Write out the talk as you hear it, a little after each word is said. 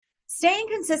Staying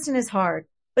consistent is hard,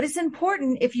 but it's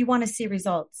important if you want to see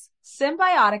results.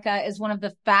 Symbiotica is one of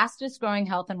the fastest growing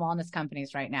health and wellness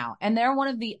companies right now, and they're one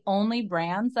of the only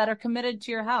brands that are committed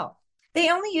to your health. They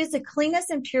only use the cleanest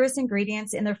and purest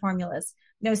ingredients in their formulas.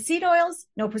 No seed oils,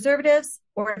 no preservatives,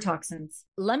 or toxins.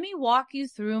 Let me walk you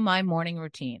through my morning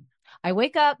routine. I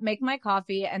wake up, make my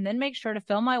coffee, and then make sure to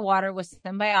fill my water with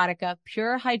Symbiotica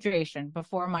Pure Hydration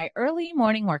before my early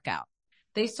morning workout.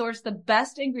 They source the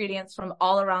best ingredients from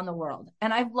all around the world,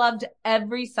 and I've loved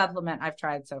every supplement I've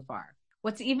tried so far.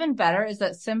 What's even better is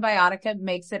that Symbiotica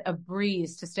makes it a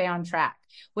breeze to stay on track.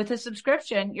 With a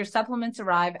subscription, your supplements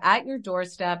arrive at your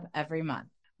doorstep every month.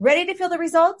 Ready to feel the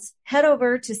results? Head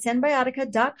over to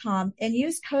Symbiotica.com and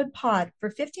use code POD for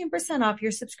 15% off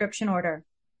your subscription order.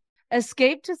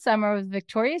 Escape to summer with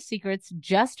Victoria's Secret's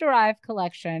just arrived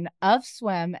collection of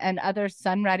swim and other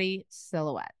sun-ready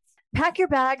silhouettes. Pack your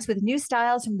bags with new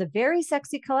styles from the Very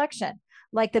Sexy collection,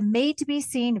 like the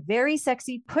made-to-be-seen Very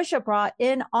Sexy push-up bra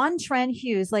in on-trend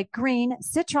hues like green,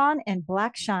 citron, and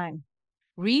black shine.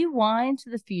 Rewind to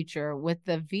the future with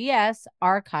the VS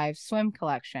Archive swim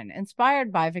collection, inspired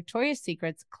by Victoria's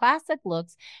Secret's classic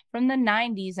looks from the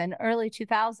 90s and early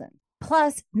 2000s.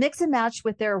 Plus, mix and match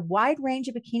with their wide range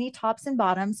of bikini tops and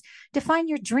bottoms to find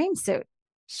your dream suit.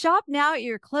 Shop now at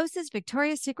your closest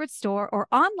Victoria's Secret store or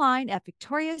online at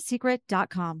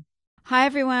victoriassecret.com. Hi,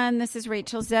 everyone. This is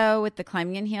Rachel Zoe with the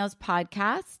Climbing in Heels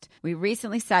podcast. We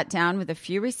recently sat down with a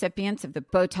few recipients of the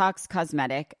Botox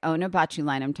Cosmetic,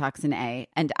 Onabotulinum Toxin A,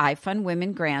 and iFund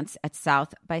Women grants at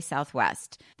South by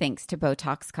Southwest, thanks to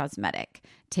Botox Cosmetic.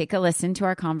 Take a listen to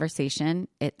our conversation.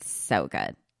 It's so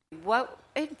good. What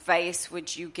advice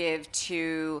would you give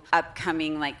to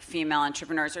upcoming female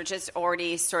entrepreneurs or just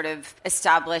already sort of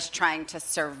established trying to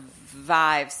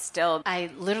survive still? I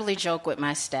literally joke with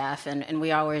my staff and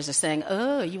we always are saying,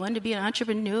 oh, you want to be an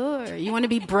entrepreneur? You want to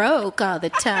be broke all the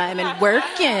time and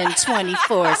working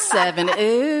 24/7.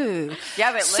 Ooh.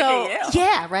 Yeah, but look at you.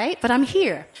 Yeah, right? But I'm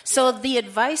here. So the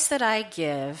advice that I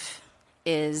give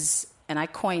is, and I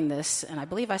coined this, and I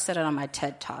believe I said it on my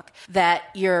TED Talk, that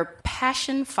your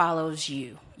passion follows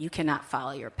you. You cannot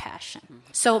follow your passion.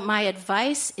 Mm-hmm. So my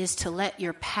advice is to let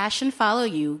your passion follow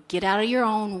you, get out of your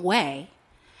own way,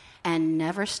 and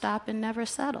never stop and never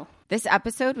settle. This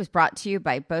episode was brought to you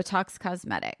by Botox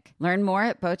Cosmetic. Learn more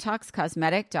at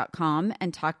BotoxCosmetic.com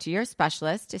and talk to your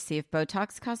specialist to see if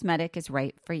Botox Cosmetic is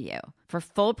right for you. For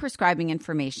full prescribing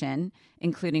information,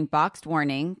 including boxed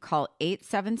warning, call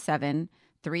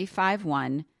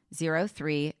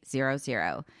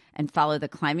 877-351-0300 and follow the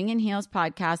Climbing in Heels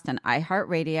podcast on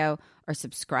iHeartRadio or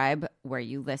subscribe where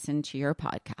you listen to your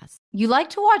podcast. You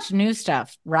like to watch new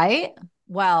stuff, right?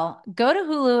 Well, go to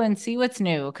Hulu and see what's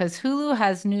new because Hulu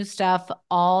has new stuff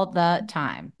all the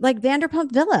time. Like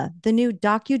Vanderpump Villa, the new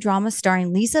docudrama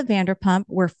starring Lisa Vanderpump,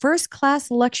 where first-class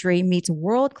luxury meets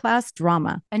world-class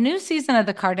drama. A new season of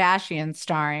The Kardashians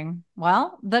starring,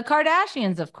 well, the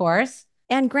Kardashians, of course.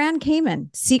 And Grand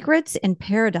Cayman, Secrets in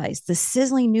Paradise, the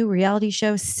sizzling new reality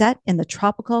show set in the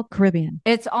tropical Caribbean.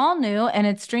 It's all new and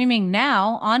it's streaming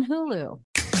now on Hulu.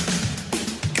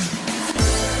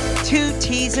 Two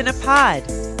Teas in a Pod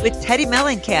with Teddy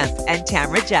Mellencamp and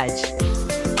Tamra Judge.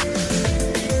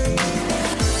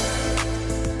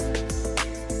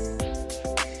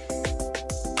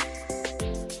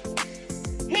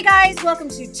 Hey guys, welcome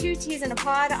to Two Teas in a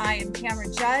Pod. I am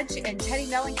Tamra Judge and Teddy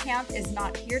Mellencamp is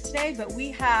not here today, but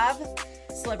we have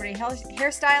celebrity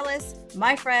hairstylist,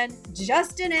 my friend,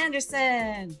 Justin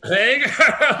Anderson. Hey girl,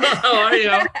 how are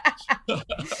you?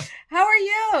 How are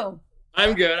you?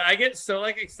 I'm good. I get so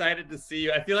excited to see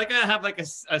you. I feel like I have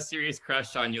a serious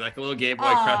crush on you, like a little gay boy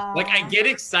crush. Like I get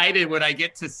excited when I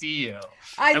get to see you.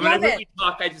 I and love whenever it. we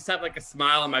talk, I just have a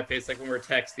smile on my face, like when we're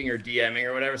texting or DMing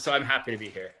or whatever. So I'm happy to be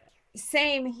here.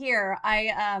 Same here.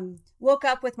 I woke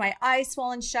up with my eyes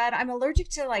swollen shut. I'm allergic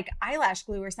to eyelash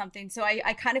glue or something. So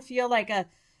I kind of feel like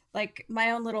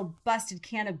my own little busted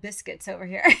can of biscuits over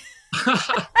here.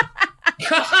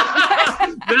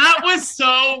 That was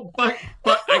so I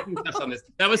can touch on this.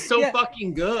 That was so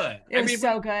fucking good. It was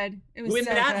so good. It was when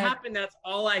so that good. happened, that's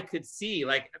all I could see.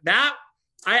 That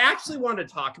I actually wanted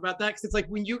to talk about that because it's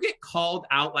when you get called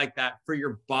out like that for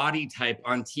your body type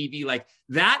on TV,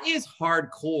 that is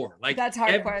hardcore. That's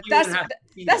hardcore.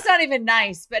 That's not even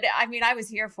nice, but I mean, I was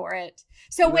here for it.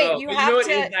 So wait, you have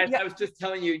to. Nice? I was just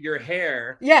telling you your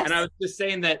hair. Yes. And I was just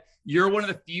saying that you're one of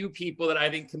the few people that I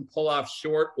think can pull off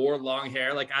short or long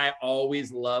hair. I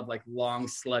always love long,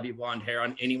 slutty blonde hair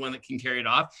on anyone that can carry it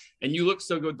off. And you look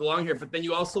so good with the long hair, but then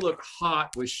you also look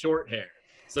hot with short hair.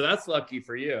 So that's lucky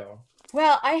for you.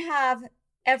 Well, I have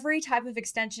every type of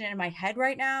extension in my head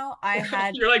right now. I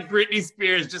had You're like Britney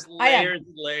Spears, just layers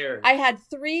and layers. I had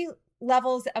 3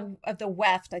 levels of the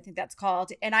weft, I think that's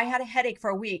called, and I had a headache for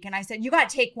a week, and I said, you got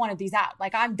to take one of these out,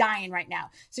 like I'm dying right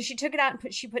now. So she took it out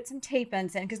and she put some tape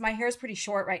ends in, because my hair is pretty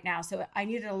short right now, so I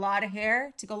needed a lot of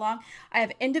hair to go long. I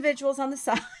have individuals on the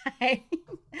side. I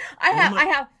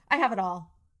have it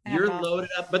all. You're loaded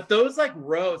up, but those like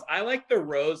rows, I like the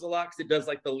rows a lot because it does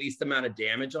like the least amount of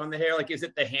damage on the hair. Like, is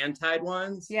it the hand tied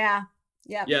ones? Yeah.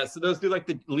 So those do like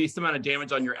the least amount of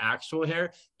damage on your actual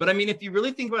hair. But I mean, if you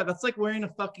really think about it, that's like wearing a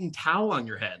fucking towel on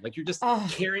your head. Like you're just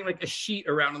carrying like a sheet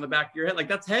around on the back of your head. Like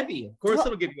that's heavy. Of course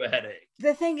it'll give you a headache.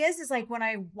 The thing is like when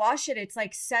I wash it, it's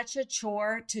like such a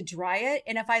chore to dry it.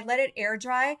 And if I let it air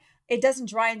dry, it doesn't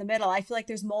dry in the middle. I feel like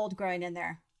there's mold growing in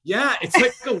there. Yeah, it's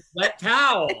like a wet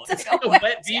towel. It's like a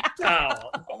wet deep towel.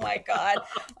 Oh my God.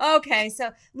 Okay, so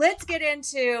let's get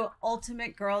into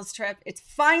Ultimate Girls Trip. It's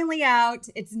finally out.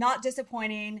 It's not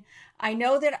disappointing. I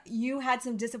know that you had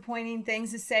some disappointing things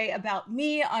to say about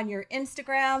me on your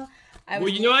Instagram. Well,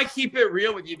 you know I keep it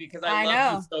real with you because I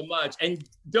love you so much. And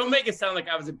don't make it sound like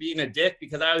I was being a dick,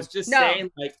 because I was just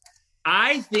saying, like,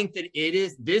 I think that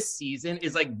this season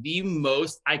is like the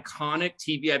most iconic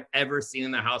TV I've ever seen in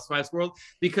the Housewives world,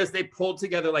 because they pulled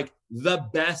together like the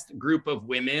best group of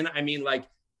women. I mean, like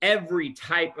every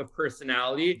type of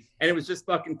personality, and it was just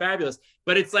fucking fabulous.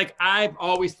 But it's like, I've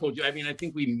always told you, I mean, I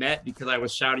think we met because I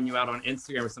was shouting you out on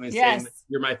Instagram or something, saying that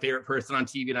you're my favorite person on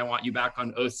TV and I want you back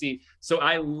on OC. So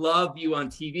I love you on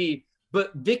TV,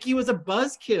 but Vicki was a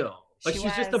buzzkill. Like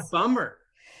she's just a bummer.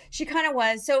 She kind of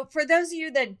was. So for those of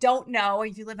you that don't know,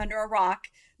 if you live under a rock,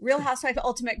 Real Housewives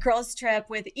Ultimate Girls Trip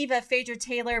with Eva, Phaedra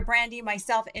Taylor, Brandy,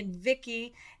 myself, and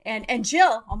Vicki, and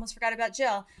Jill, almost forgot about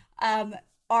Jill,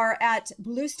 are at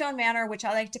Bluestone Manor, which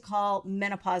I like to call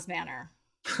Menopause Manor.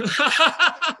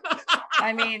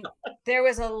 I mean, there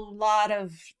was a lot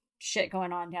of shit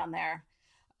going on down there.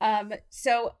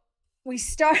 So we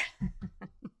start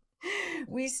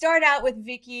out with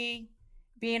Vicki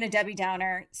being a Debbie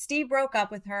Downer. Steve broke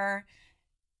up with her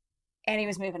and he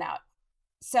was moving out.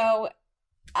 So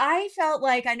I felt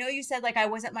like, I know you said like I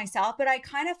wasn't myself, but I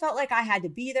kind of felt like I had to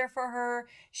be there for her.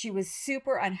 She was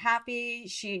super unhappy.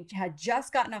 She had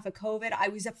just gotten off of COVID. I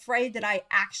was afraid that I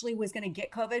actually was going to get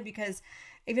COVID, because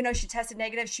even though she tested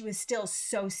negative, she was still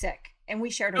so sick. And we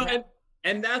shared her.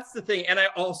 And that's the thing. And I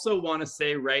also want to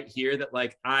say right here that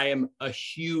like, I am a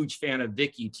huge fan of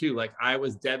Vicki too. Like I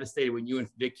was devastated when you and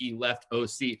Vicki left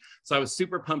OC. So I was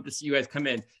super pumped to see you guys come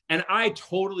in. And I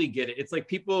totally get it. It's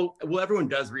like everyone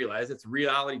does realize it's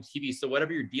reality TV. So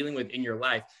whatever you're dealing with in your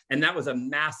life. And that was a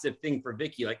massive thing for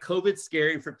Vicki. Like COVID's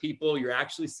scary for people. You're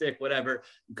actually sick, whatever.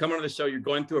 You come on the show, you're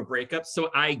going through a breakup.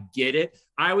 So I get it.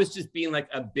 I was just being like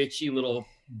a bitchy little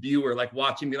viewer, like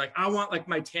watching me, like I want like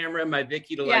my Tamara and my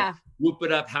Vicki to like whoop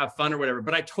it up, have fun or whatever.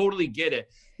 But I totally get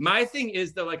it. My thing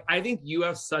is though, like I think you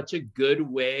have such a good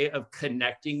way of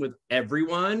connecting with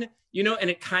everyone, you know, and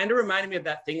it kind of reminded me of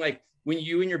that thing like when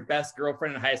you and your best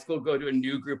girlfriend in high school go to a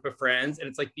new group of friends, and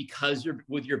it's like because you're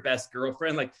with your best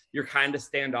girlfriend, like you're kind of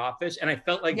standoffish. And I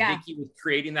felt like Vicki was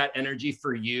creating that energy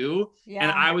for you.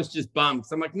 And I was just bummed.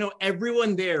 So I'm like, no,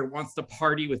 everyone there wants to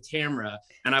party with Tamara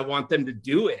and I want them to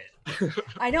do it.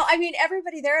 I know. I mean,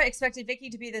 everybody there expected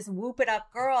Vicki to be this whoop it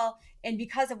up girl. And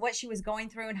because of what she was going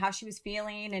through and how she was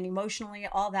feeling and emotionally,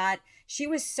 all that, she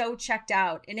was so checked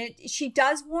out. And she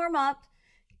does warm up.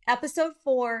 Episode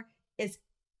 4 is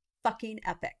fucking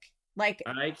epic. Like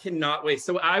I cannot wait.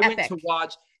 So I went to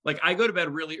watch, like I go to bed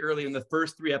really early and the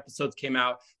first 3 episodes came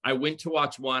out. I went to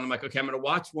watch 1. I'm like, okay, I'm going to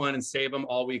watch 1 and save them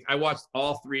all week. I watched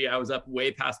all 3. I was up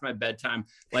way past my bedtime.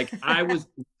 Like it was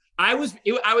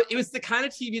the kind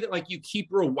of TV that like you keep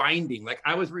rewinding. Like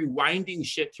I was rewinding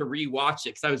shit to rewatch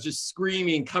it because I was just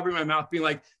screaming, covering my mouth, being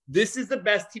like, this is the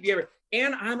best TV ever.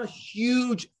 And I'm a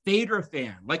huge Phaedra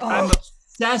fan. Like I'm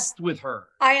obsessed with her.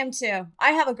 I am too. I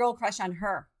have a girl crush on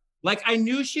her. Like I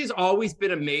knew she's always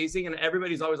been amazing and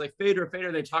everybody's always like Phaedra,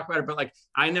 they talk about her, but like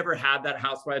I never had that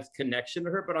Housewives connection to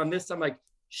her. But on this, I'm like,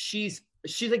 she's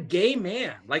a gay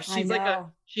man. Like she's like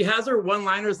she has her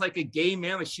one-liners like a gay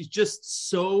man. Like she's just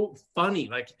so funny.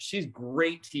 Like she's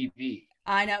great TV.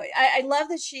 I know. I love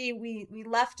that we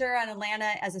left her on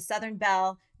Atlanta as a Southern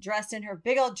belle, dressed in her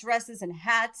big old dresses and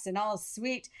hats and all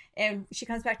sweet. And she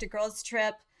comes back to Girls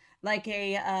Trip like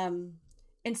a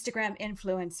Instagram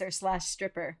influencer /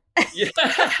 stripper. Yeah.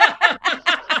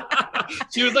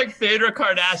 She was like Phaedra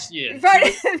Kardashian.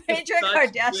 Right, Phaedra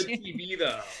Kardashian. Good TV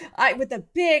though. With the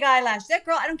big eyelash. That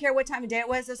girl, I don't care what time of day it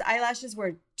was. Those eyelashes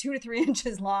were 2 to 3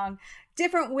 inches long.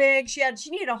 Different wigs. She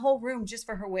needed a whole room just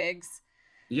for her wigs.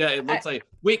 Yeah, it looks like.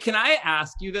 Wait, can I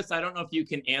ask you this? I don't know if you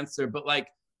can answer, but like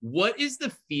what is the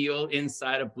feel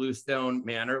inside of Bluestone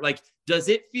Manor? Like, does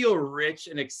it feel rich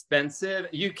and expensive?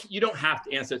 You don't have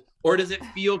to answer, or does it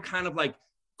feel kind of like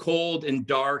cold and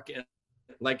dark, and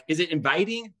like, is it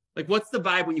inviting? Like, what's the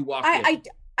vibe when you walk in?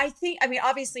 I think, I mean,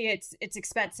 obviously it's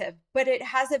expensive, but it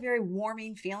has a very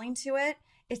warming feeling to it.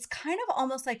 It's kind of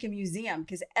almost like a museum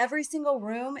because every single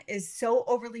room is so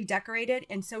overly decorated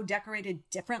and so decorated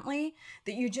differently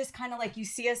that you just kind of like, you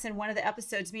see us in one of the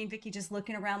episodes, me and Vicky just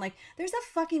looking around like, there's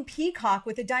a fucking peacock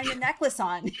with a diamond necklace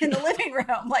on in the living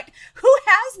room. Like, who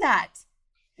has that?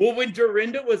 Well, when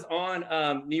Dorinda was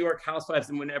on New York Housewives,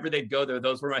 and whenever they'd go there,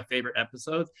 those were my favorite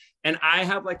episodes. And I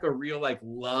have like a real like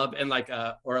love and like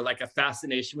a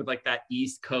fascination with like that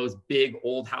East Coast big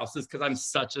old houses because I'm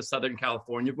such a Southern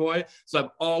California boy. So I've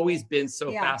always been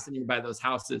so fascinated by those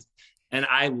houses. And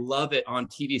I love it on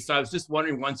TV. So I was just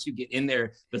wondering, once you get in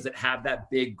there, does it have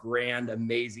that big, grand,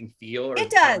 amazing feel? Or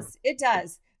it does. It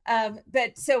does.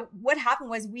 But so what happened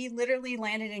was we literally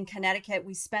landed in Connecticut.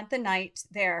 We spent the night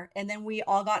there and then we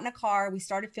all got in a car. We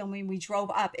started filming. We drove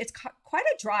up. It's quite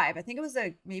a drive. I think it was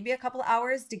maybe a couple of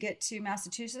hours to get to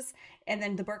Massachusetts and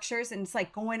then the Berkshires. And it's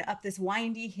like going up this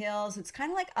windy hill. So it's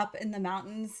kind of like up in the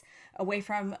mountains away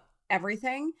from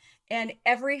everything. And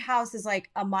every house is like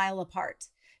a mile apart.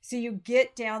 So you go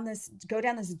down this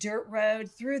dirt road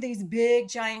through these big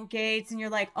giant gates and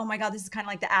you're like, oh my God, this is kind of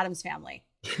like the Addams Family.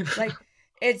 Like,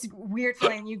 it's weird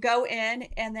feeling. You go in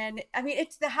and then, I mean,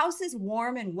 the house is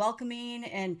warm and welcoming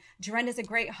and Dorinda's a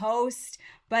great host,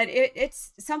 but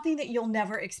it's something that you'll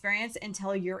never experience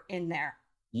until you're in there.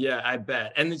 Yeah, I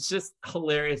bet. And it's just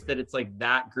hilarious that it's like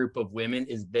that group of women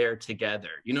is there together.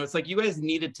 You know, it's like you guys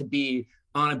needed to be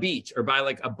on a beach or by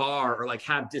like a bar or like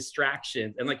have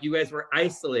distractions. And like you guys were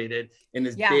isolated in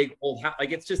this big old house.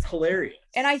 Like, it's just hilarious.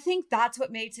 And I think that's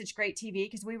what made such great TV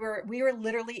because we were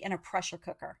literally in a pressure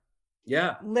cooker.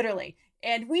 Yeah, literally.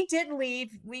 And we did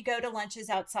leave. We go to lunches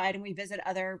outside and we visit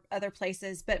other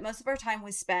places, but most of our time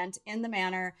was spent in the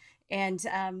manor. And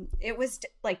it was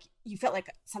like, you felt like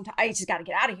sometimes I just got to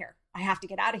get out of here. I have to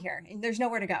get out of here. And there's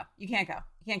nowhere to go. You can't go.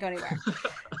 You can't go anywhere.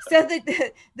 So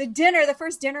the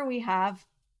first dinner we have,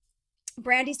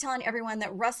 Brandi's telling everyone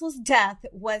that Russell's death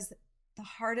was the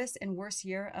hardest and worst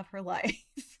year of her life.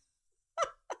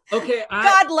 Okay.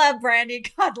 God love Brandi.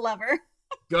 God love her.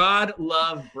 God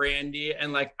love Brandi.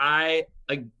 And like,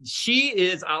 she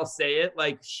is, I'll say it,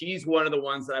 like, she's one of the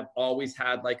ones that I've always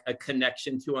had like a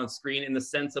connection to on screen in the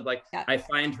sense of like, I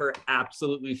find her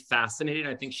absolutely fascinating.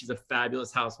 I think she's a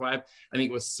fabulous housewife. I think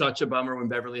it was such a bummer when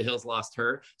Beverly Hills lost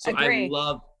her. So Agree.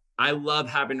 I love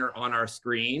having her on our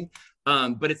screen.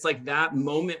 But it's like that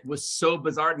moment was so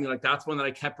bizarre to me. Like, that's one that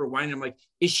I kept rewinding. I'm like,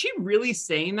 is she really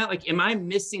saying that? Like, am I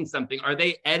missing something? Are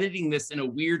they editing this in a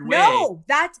weird way? No,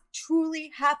 that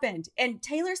truly happened. And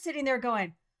Taylor's sitting there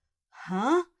going,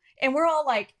 huh? And we're all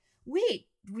like, wait,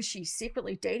 was she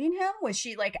secretly dating him? Was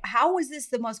she like, how was this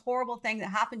the most horrible thing that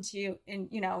happened to you in,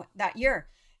 that year?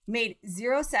 Made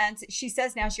zero sense. She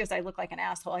says now, she goes, I look like an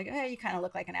asshole. Like, you kind of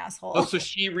look like an asshole. Oh, so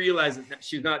she realizes that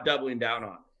she's not doubling down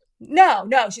on it.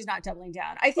 No, she's not doubling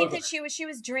down. I think that she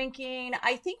was drinking.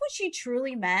 I think what she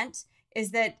truly meant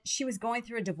is that she was going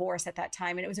through a divorce at that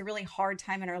time and it was a really hard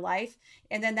time in her life.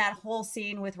 And then that whole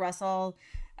scene with Russell,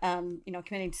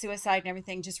 committing suicide and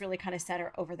everything just really kind of set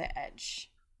her over the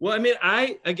edge. Well, I mean,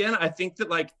 I think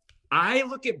that like, I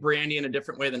look at Brandi in a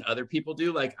different way than other people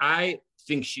do. Like, I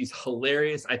think she's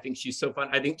hilarious. I think she's so fun.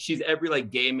 I think she's every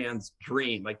like gay man's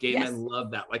dream. Like, gay men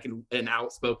love that, like an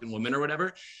outspoken woman or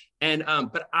whatever. And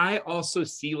but I also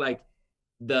see like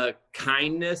the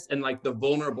kindness and like the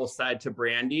vulnerable side to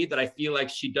Brandi that I feel like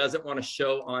she doesn't want to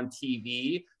show on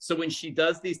TV. So when she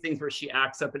does these things where she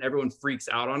acts up and everyone freaks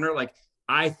out on her, like,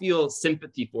 I feel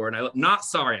sympathy for her. And I'm not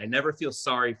sorry. I never feel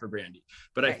sorry for Brandi,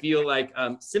 but I feel like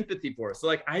sympathy for her. So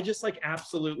like, I just like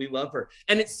absolutely love her.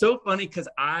 And it's so funny because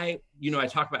I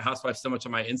talk about Housewives so much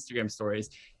on my Instagram stories.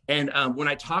 And when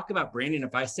I talk about Brandi, and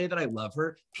if I say that I love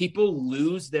her, people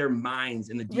lose their minds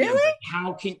in the DMs. Really?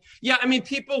 Like,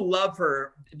 people love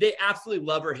her. They absolutely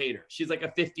love her, hate her. She's like a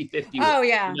 50-50. Oh,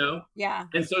 yeah. Yeah.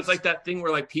 And so it's like that thing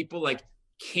where like people like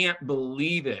can't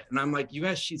believe it. And I'm like, you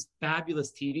guys, she's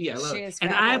fabulous TV. I love it.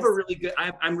 And I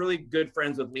have I'm really good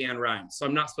friends with Leanne Rimes. So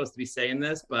I'm not supposed to be saying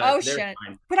this, but they're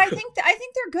fine. But I think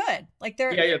they're good. Like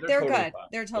they're totally good. Fine.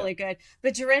 They're totally good.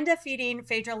 But Dorinda feeding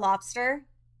Phaedra lobster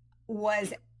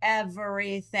was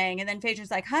everything. And then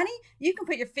Phaedra's like, honey, you can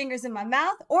put your fingers in my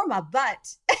mouth or my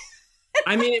butt.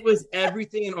 I mean, it was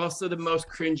everything and also the most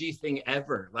cringy thing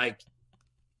ever. Like,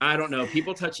 I don't know.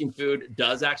 People touching food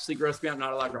does actually gross me out.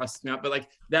 Not a lot grosses me out, but like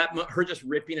that, her just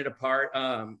ripping it apart.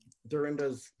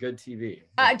 Dorinda's good TV.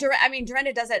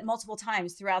 Dorinda does it multiple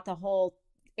times throughout the whole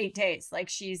 8 days. Like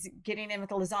she's getting in with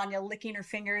the lasagna, licking her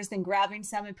fingers, then grabbing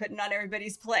some and putting on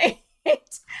everybody's plate.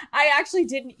 I actually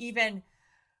didn't even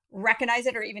recognize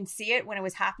it or even see it when it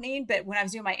was happening. But when I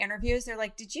was doing my interviews, they're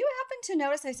like, did you happen to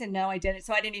notice? I said, no, I didn't.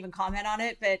 So I didn't even comment on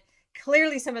it, but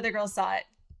clearly some of the girls saw it.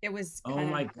 It was oh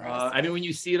my gross. God. I mean, when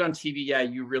you see it on TV, yeah,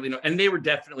 you really know. And they were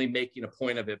definitely making a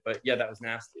point of it, but yeah, that was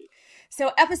nasty.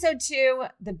 So episode 2,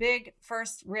 the big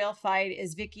first real fight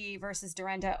is Vicky versus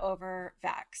Dorinda over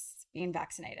being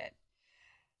vaccinated.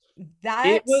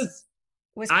 That was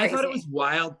crazy. I thought it was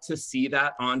wild to see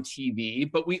that on TV,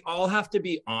 but we all have to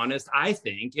be honest. I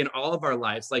think in all of our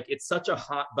lives, like it's such a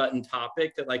hot button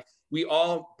topic that like we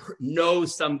all know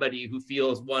somebody who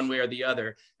feels one way or the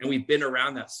other, and we've been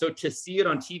around that. So to see it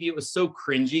on TV, it was so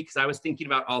cringy because I was thinking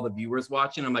about all the viewers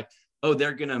watching. I'm like, oh,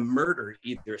 they're gonna murder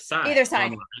either side.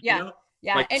 Online, yeah. You know?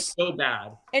 Yeah, like so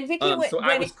bad. And Vicky, I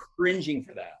was cringing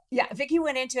for that. Yeah, Vicky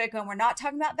went into it going, "We're not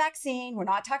talking about vaccine. We're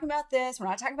not talking about this. We're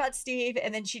not talking about Steve."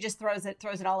 And then she just throws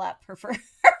it all up her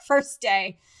first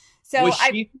day. So was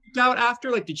she freaked out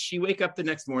after? Like, did she wake up the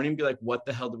next morning and be like, "What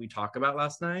the hell did we talk about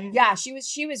last night?" Yeah, she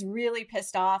was really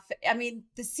pissed off. I mean,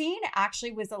 the scene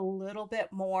actually was a little bit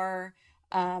more.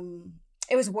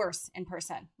 It was worse in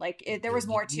person. Like there was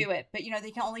more to it, but they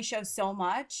can only show so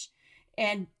much,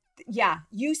 and. Yeah,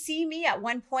 you see me at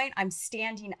one point, I'm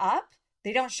standing up.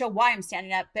 They don't show why I'm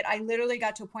standing up, but I literally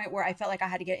got to a point where I felt like I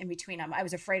had to get in between them. I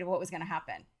was afraid of what was going to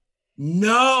happen.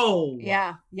 No.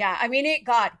 Yeah. I mean, it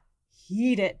got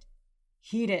heated.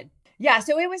 Yeah,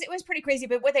 so it was pretty crazy,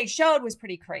 but what they showed was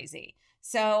pretty crazy.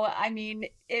 So, I mean,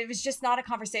 it was just not a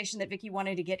conversation that Vicky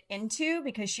wanted to get into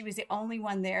because she was the only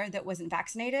one there that wasn't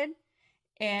vaccinated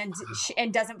and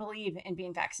doesn't believe in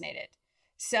being vaccinated.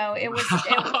 So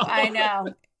I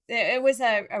know. It was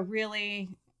a really...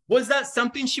 Was that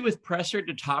something she was pressured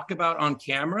to talk about on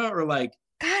camera or like...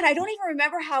 God, I don't even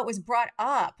remember how it was brought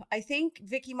up. I think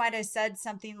Vicky might have said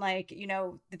something like,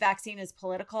 the vaccine is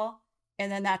political. And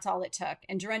then that's all it took.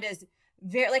 And Dorinda is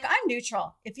very... Like, I'm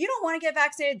neutral. If you don't want to get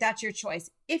vaccinated, that's your choice.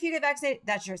 If you get vaccinated,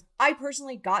 that's yours. I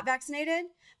personally got vaccinated,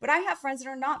 but I have friends that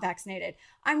are not vaccinated.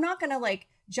 I'm not going to like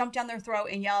jump down their throat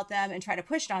and yell at them and try to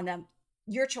push it on them.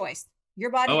 Your choice. Your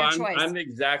body, your choice. I'm the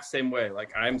exact same way.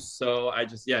 Like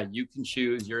you can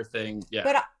choose your thing. Yeah.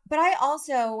 But I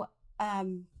also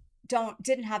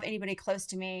didn't have anybody close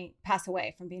to me pass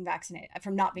away from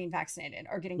not being vaccinated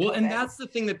or getting COVID. And that's the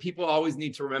thing that people always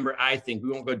need to remember. I think we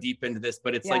won't go deep into this,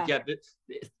 but it's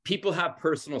people have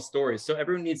personal stories. So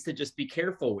everyone needs to just be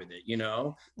careful with it,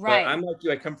 Right. But I'm like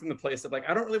you, I come from the place of like,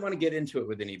 I don't really want to get into it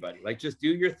with anybody. Like just do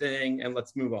your thing and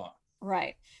let's move on.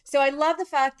 Right. So I love the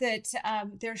fact that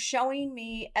they're showing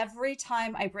me every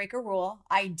time I break a rule.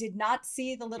 I did not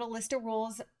see the little list of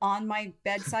rules on my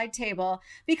bedside table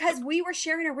because we were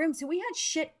sharing a room. So we had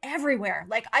shit everywhere.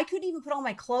 Like I couldn't even put all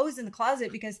my clothes in the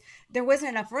closet because there wasn't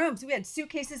enough room. So we had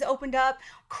suitcases opened up,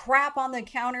 crap on the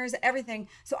counters, everything.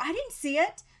 So I didn't see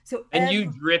it.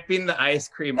 You dripping the ice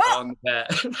cream on the bed.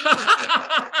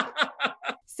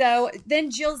 So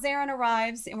then Jill Zarin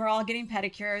arrives and we're all getting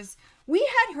pedicures. We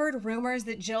had heard rumors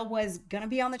that Jill was going to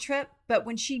be on the trip, but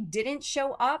when she didn't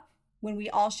show up, when we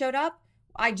all showed up,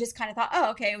 I just kind of thought,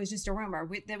 oh, okay, it was just a rumor.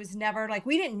 There was never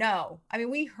we didn't know. I mean,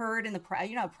 we heard in the press,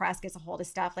 press gets a hold of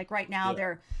stuff. Like right now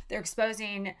they're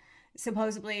exposing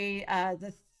supposedly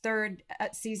the third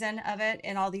season of it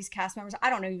and all these cast members. I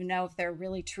don't even know if they're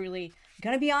really truly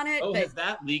going to be on it. Oh, has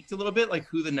that leaked a little bit? Like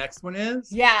who the next one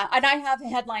is? Yeah. And I have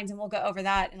headlines and we'll go over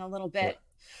that in a little bit. Yeah.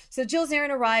 So Jill Zarin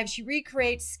arrives. She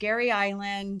recreates Scary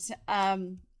Island. I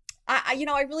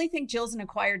really think Jill's an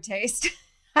acquired taste.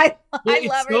 I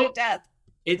love her to death.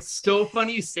 It's so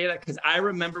funny you say that because I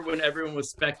remember when everyone was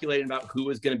speculating about who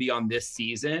was going to be on this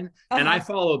season. And I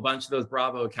follow a bunch of those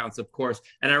Bravo accounts, of course.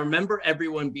 And I remember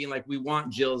everyone being like, we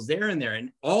want Jill Zarin there.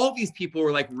 And all these people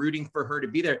were like rooting for her to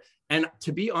be there. And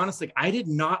to be honest, like I did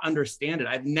not understand it.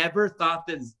 I've never thought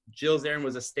that Jill Zarin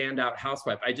was a standout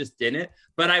housewife. I just didn't.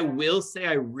 But I will say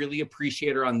I really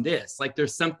appreciate her on this. Like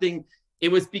there's something...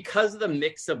 It was because of the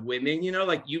mix of women,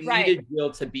 like you needed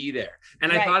Jill to be there.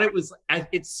 And I thought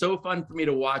it's so fun for me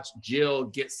to watch Jill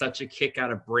get such a kick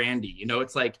out of Brandi.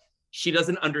 It's like, she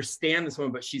doesn't understand this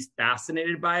woman, but she's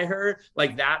fascinated by her.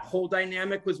 Like that whole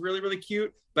dynamic was really, really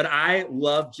cute. But I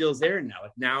love Jill Zarin now.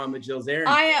 Like now I'm a Jill Zarin.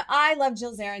 I love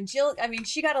Jill Zarin. Jill, I mean,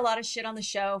 she got a lot of shit on the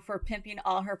show for pimping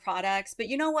all her products. But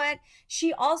you know what?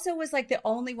 She also was like the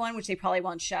only one, which they probably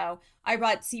won't show. I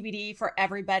brought CBD for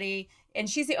everybody. And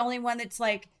she's the only one that's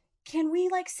like, can we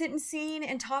like sit and scene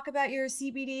and talk about your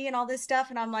CBD and all this stuff?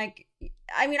 And I'm like,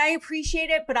 I mean, I appreciate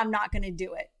it, but I'm not going to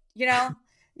do it. You know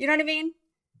what I mean?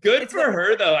 Good for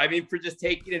her, though. I mean, for just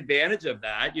taking advantage of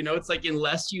that. You know, it's like,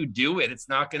 unless you do it, it's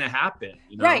not going to happen.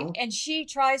 You know? Right. And she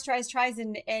tries.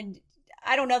 And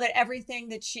I don't know that everything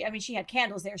that she had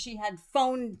candles there. She had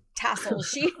phone tassels.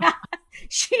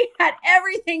 She had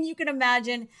everything you can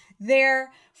imagine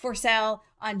there for sale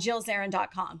on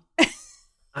JillsErrand.com.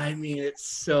 I mean, it's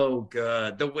so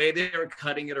good. The way they were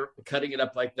cutting it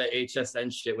up like the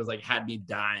HSN shit was like, had me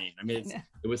dying. I mean,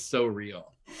 it was so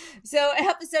real. So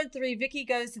episode 3, Vicki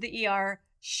goes to the ER.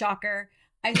 Shocker.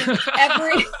 I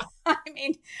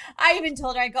think I even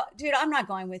told her, dude, I'm not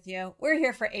going with you. We're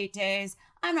here for 8 days.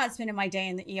 I'm not spending my day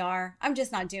in the ER. I'm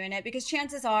just not doing it because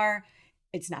chances are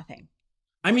it's nothing.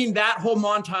 I mean, that whole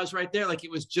montage right there, like,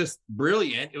 it was just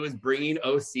brilliant. It was bringing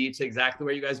OC to exactly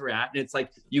where you guys were at. And it's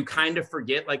like, you kind of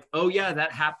forget, like, oh yeah,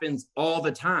 that happens all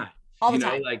the time. All the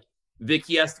time. Like,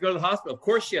 Vicki has to go to the hospital. Of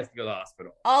course she has to go to the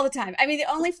hospital. All the time. I mean,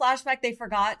 the only flashback they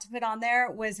forgot to put on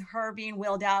there was her being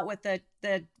wheeled out with the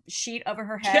sheet over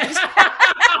her head.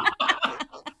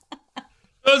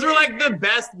 Those were like the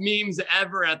best memes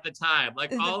ever at the time.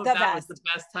 Like, all of that was the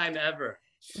best time ever.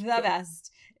 The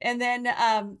best. And then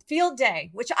Field Day,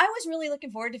 which I was really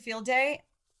looking forward to. Field Day.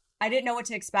 I didn't know what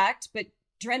to expect, but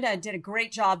Dorinda did a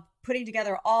great job putting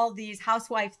together all these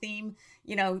housewife theme,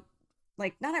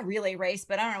 like not a relay race,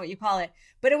 but I don't know what you call it.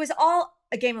 But it was all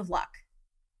a game of luck.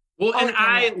 Well, and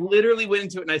I literally went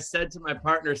into it and I said to my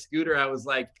partner, Scooter, I was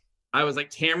like,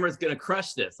 Tamara's going to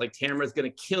crush this. Like, Tamara's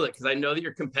going to kill it because I know that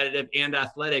you're competitive and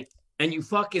athletic. And you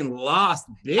fucking lost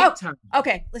big time.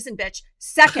 Okay, listen, bitch.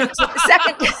 Second,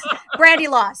 Brandy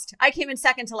lost. I came in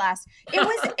second to last. It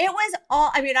was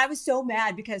all. I mean, I was so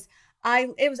mad because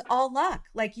it was all luck.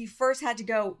 Like, you first had to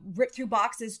go rip through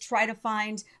boxes, try to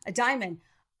find a diamond.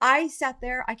 I sat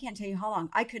there. I can't tell you how long.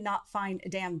 I could not find a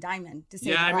damn diamond to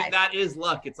save my life. Mean, that is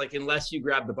luck. It's like, unless you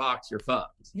grab the box, you're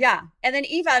fucked. Yeah. And then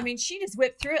Eva, I mean, she just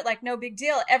whipped through it like no big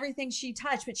deal. Everything she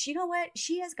touched. But you know what?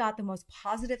 She has got the most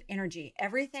positive energy.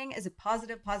 Everything is a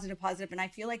positive. And I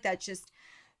feel like that's just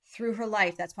through her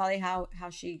life. That's probably how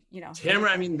she, Tamara,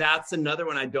 I mean, that's another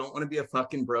one. I don't want to be a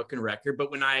fucking broken record.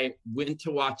 But when I went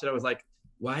to watch it, I was like,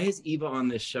 why is Eva on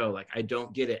this show? Like, I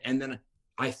don't get it. And then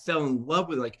I fell in love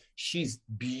with her. Like, she's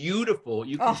beautiful.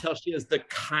 You can tell she has the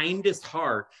kindest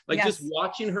heart. Like, just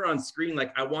watching her on screen,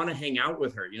 like, I want to hang out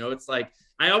with her. It's like,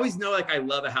 I always know, like, I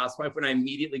love a housewife when I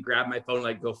immediately grab my phone,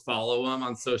 like, go follow them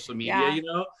on social media,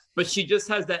 but she just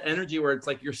has that energy where it's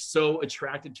like, you're so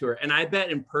attracted to her. And I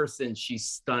bet in person, she's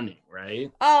stunning,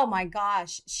 right? Oh my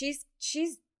gosh. She's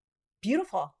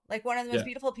beautiful. Like, one of the most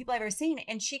beautiful people I've ever seen.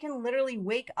 And she can literally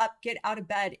wake up, get out of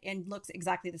bed, and looks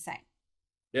exactly the same.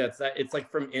 Yeah, it's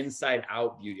like from inside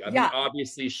out beauty. I mean,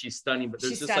 obviously she's stunning, but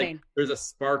there's like, there's a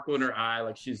sparkle in her eye.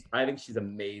 Like, I think she's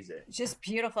amazing. Just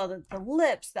beautiful. The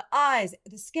lips, the eyes,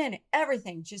 the skin,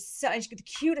 everything. Just so, the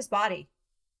cutest body,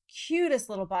 cutest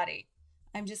little body.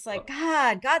 I'm just like,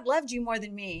 God loved you more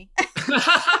than me.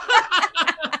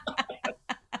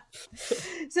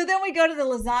 So then we go to the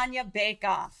lasagna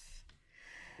bake-off.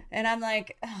 And I'm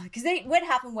like, because what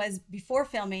happened was, before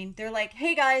filming, they're like,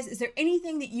 hey guys, is there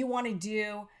anything that you want to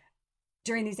do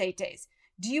during these 8 days?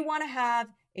 Do you want to have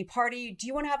a party? Do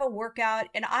you want to have a workout?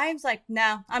 And I was like,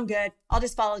 no, I'm good. I'll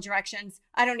just follow directions.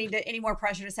 I don't need any more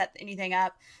pressure to set anything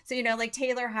up. So, like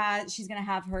Taylor she's going to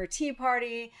have her tea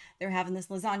party. They're having this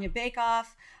lasagna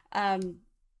bake-off. I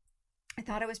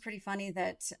thought it was pretty funny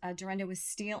that Dorinda was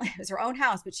stealing, it was her own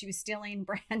house, but she was stealing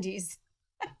Brandy's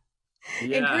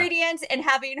ingredients and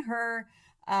having her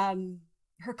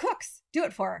cooks do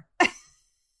it for her.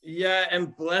 Yeah,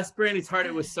 and bless Brandy's heart,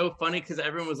 it was so funny because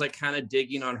everyone was like kind of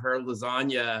digging on her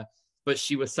lasagna, but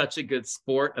she was such a good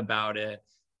sport about it.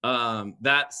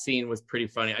 That scene was pretty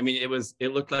funny. I mean,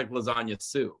 it looked like lasagna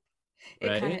soup.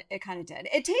 Right? It kind of did.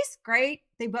 It tastes great.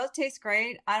 They both taste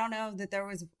great. I don't know that there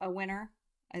was a winner.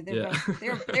 They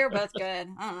were both good.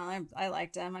 I don't know. I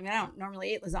liked them. I mean, I don't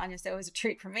normally eat lasagna, so it was a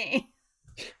treat for me.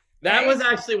 That was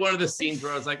actually one of the scenes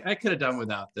where I was like, I could have done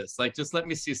without this. Like, just let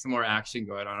me see some more action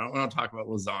going on. I don't want to talk about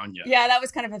lasagna. Yeah, that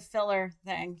was kind of a filler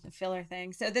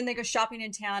thing. So then they go shopping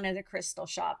in town at a crystal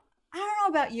shop. I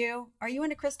don't know about you. Are you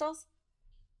into crystals?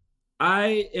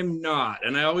 I am not.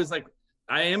 And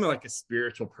I am like a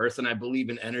spiritual person. I believe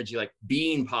in energy, like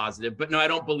being positive. But no, I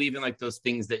don't believe in like those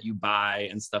things that you buy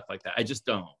and stuff like that. I just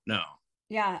don't. No.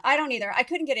 Yeah, I don't either. I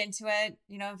couldn't get into it.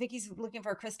 Vicki's looking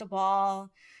for a crystal ball.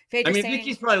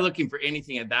 Vicki's probably looking for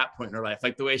anything at that point in her life.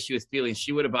 Like, the way she was feeling,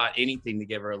 she would have bought anything to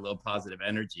give her a little positive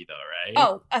energy, though, right?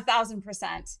 Oh,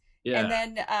 1,000%. Yeah. And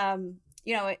then,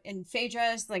 and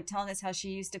Phaedra's like telling us how she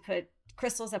used to put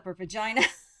crystals up her vagina.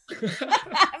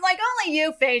 I'm like, only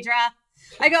you, Phaedra.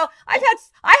 I go, I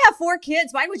have 4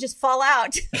 kids. Mine would just fall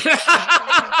out.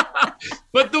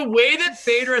 But the way that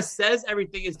Phaedra says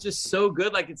everything is just so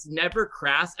good. Like, it's never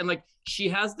crass. And like, she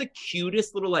has the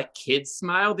cutest little like kid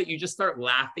smile that you just start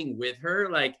laughing with her.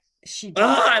 Like, she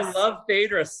does. I love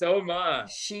Phaedra so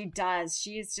much. She does.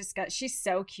 She's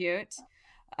so cute.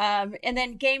 And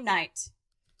then game night.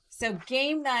 So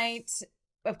game night,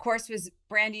 of course, was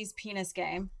Brandy's penis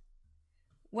game,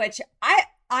 which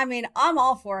I mean, I'm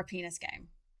all for a penis game.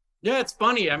 Yeah, it's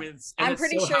funny. I mean, I'm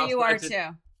pretty sure you are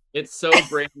too. It's so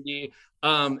Brandy.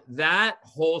 That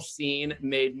whole scene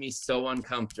made me so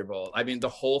uncomfortable. I mean, the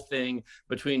whole thing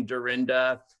between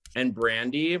Dorinda and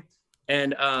Brandy.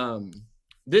 And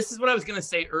this is what I was going to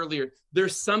say earlier.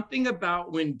 There's something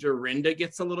about when Dorinda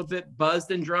gets a little bit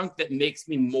buzzed and drunk that makes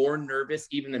me more nervous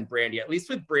even than Brandy. At least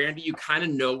with Brandy, you kind of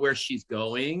know where she's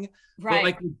going. Right. But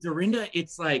like with Dorinda,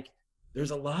 it's like,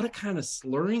 there's a lot of kind of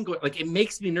slurring going, like it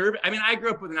makes me nervous. I mean, I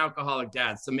grew up with an alcoholic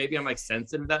dad, so maybe I'm like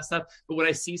sensitive to that stuff. But when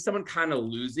I see someone kind of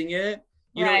losing it,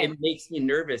 you know, it makes me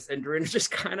nervous. And Dorinda just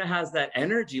kind of has that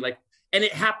energy, like, and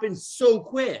it happens so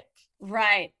quick.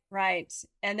 Right.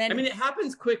 And then, I mean, it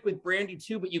happens quick with Brandy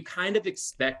too, but you kind of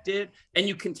expect it. And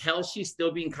you can tell she's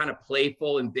still being kind of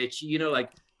playful and bitchy, you know,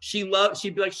 like she'd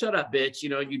be like, shut up, bitch. You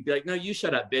know, you'd be like, no, you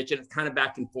shut up, bitch. And it's kind of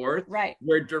back and forth. Right.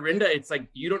 Where Dorinda, it's like,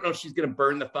 you don't know if she's going to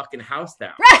burn the fucking house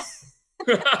down.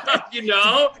 Right. You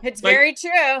know? It's like, very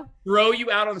true. Throw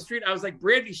you out on the street. I was like,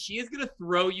 Brandy, she is going to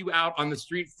throw you out on the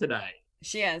streets today.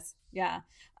 She is. Yeah.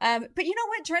 But you know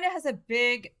what? Dorinda has a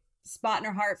big spot in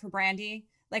her heart for Brandy.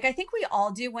 Like, I think we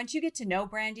all do. Once you get to know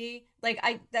Brandy, like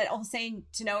that whole saying,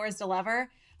 to know her is to love her.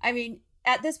 I mean,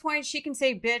 at this point, she can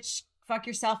say, bitch, fuck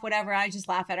yourself, whatever. I just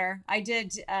laugh at her. I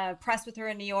did press with her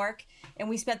in New York, and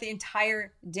we spent the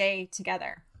entire day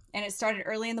together. And it started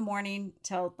early in the morning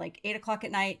till like 8 o'clock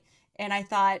at night. And I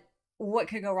thought, what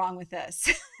could go wrong with this?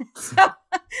 So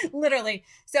literally.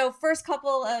 So first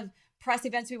couple of press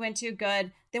events we went to,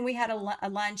 good. Then we had a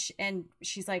lunch, and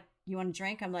she's like, you want to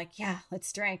drink? I'm like, yeah,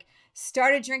 let's drink.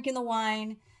 Started drinking the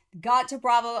wine, got to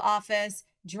Bravo office,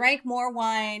 drank more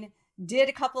wine, did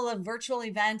a couple of virtual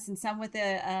events and some with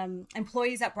the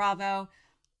employees at Bravo.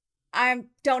 I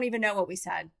don't even know what we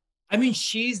said. I mean,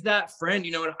 she's that friend,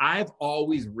 you know, and I've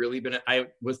always really been, I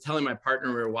was telling my partner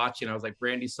we were watching, I was like,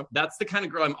 Brandy, so that's the kind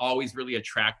of girl I'm always really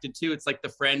attracted to. It's like the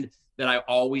friend that I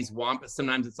always want, but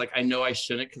sometimes it's like, I know I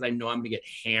shouldn't because I know I'm gonna get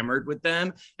hammered with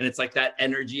them. And it's like that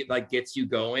energy, it like gets you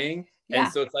going. Yeah.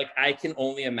 And so it's like, I can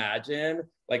only imagine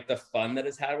like the fun that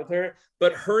is had with her,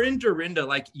 but her and Dorinda,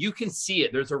 like you can see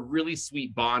it. There's a really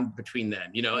sweet bond between them,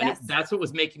 you know, and that's what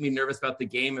was making me nervous about the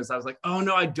game is I was like, oh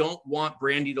no, I don't want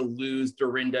Brandy to lose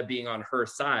Dorinda being on her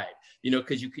side, you know,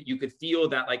 because you could feel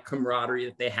that like camaraderie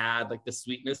that they had, like the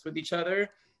sweetness with each other.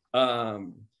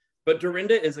 But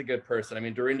Dorinda is a good person. I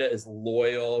mean, Dorinda is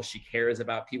loyal. She cares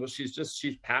about people.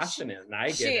 She's passionate, and I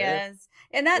get it. She is.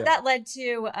 And that led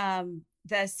to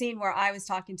the scene where I was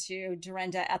talking to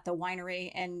Dorinda at the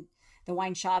winery and the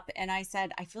wine shop. And I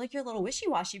said, I feel like you're a little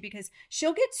wishy-washy because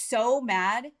she'll get so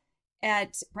mad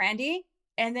at Brandy.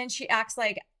 And then she acts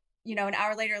like, you know, an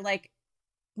hour later, like,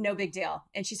 no big deal.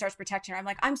 And she starts protecting her. I'm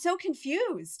like, I'm so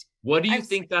confused. What do you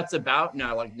think that's about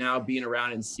now? Like now being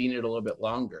around and seeing it a little bit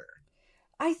longer?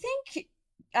 I think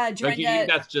Dorinda. Like you think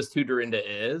that's just who Dorinda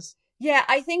is? Yeah,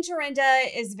 I think Dorinda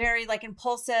is very like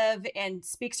impulsive and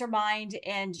speaks her mind,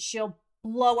 and she'll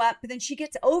blow up, but then she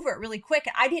gets over it really quick.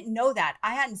 I didn't know that.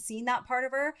 I hadn't seen that part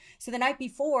of her. So the night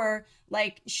before,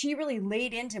 like she really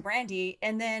laid into Brandy,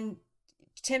 and then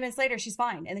 10 minutes later, she's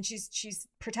fine, and then she's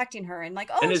protecting her and like,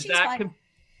 oh, and she's fine.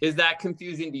 Is that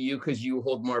confusing to you because you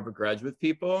hold more of a grudge with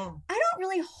people? I don't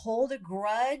really hold a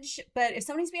grudge, but if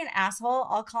somebody's being an asshole,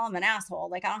 I'll call them an asshole.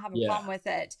 Like, I don't have a problem with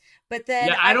it. But then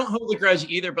I don't hold a grudge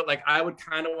either, but like, I would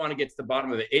kind of want to get to the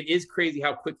bottom of it. It is crazy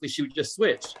how quickly she would just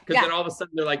switch. Because then all of a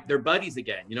sudden they're buddies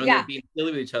again, you know, they're being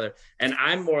silly with each other. And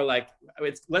I'm more like,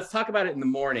 let's talk about it in the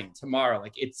morning, tomorrow.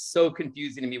 Like, it's so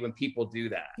confusing to me when people do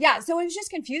that. Yeah. So it was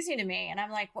just confusing to me. And I'm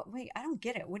like, wait, I don't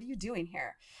get it. What are you doing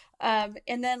here?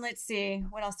 And then let's see,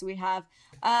 what else do we have?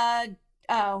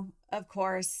 Oh, of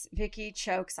course, Vicki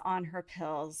chokes on her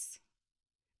pills.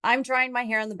 I'm drying my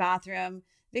hair in the bathroom.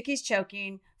 Vicki's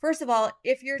choking. First of all,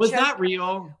 if you're was that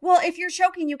real? Well, if you're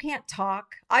choking, you can't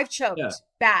talk. I've choked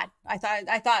bad. I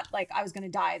thought like I was gonna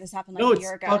die. This happened like a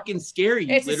year ago. It's fucking scary.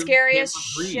 It's the scariest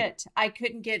shit. I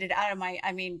couldn't get it out of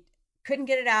couldn't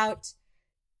get it out.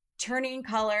 Turning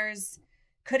colors.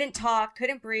 Couldn't talk,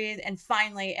 couldn't breathe. And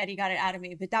finally, Eddie got it out of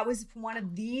me. But that was one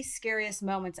of the scariest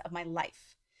moments of my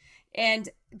life. And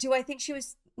do I think she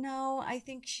was? No, I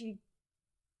think she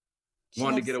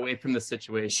wanted to get away from the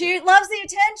situation. She loves the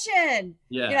attention.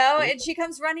 Yeah. You know, and she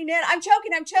comes running in. I'm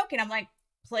choking. I'm like,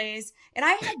 please. And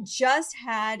I had just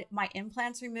had my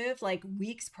implants removed like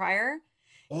weeks prior.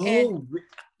 Oh,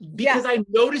 because I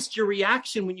noticed your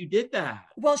reaction when you did that.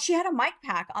 Well, she had a mic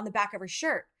pack on the back of her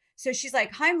shirt. So she's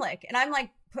like, Heimlich. And I'm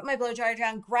like, put my blow dryer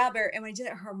down, grab her. And when I did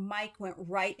it, her mic went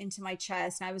right into my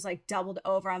chest. And I was like doubled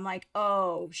over. I'm like,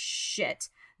 oh, shit.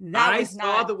 I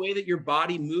saw the way that your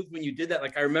body moved when you did that.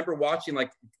 Like, I remember watching,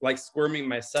 like squirming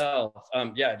myself.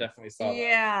 Yeah, I definitely saw that.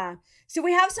 Yeah. So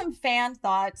we have some fan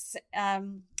thoughts.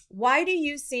 Why do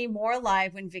you seem more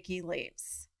alive when Vicki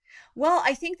leaves? Well,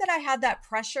 I think that I had that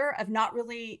pressure of not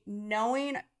really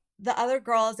knowing the other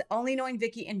girls, only knowing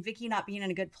Vicki and Vicki not being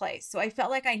in a good place. So I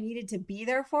felt like I needed to be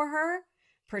there for her,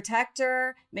 protect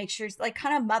her, make sure, like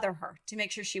kind of mother her to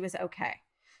make sure she was okay.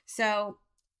 So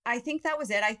I think that was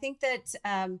it. I think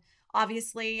that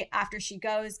obviously after she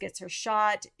goes, gets her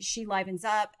shot, she livens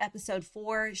up. Episode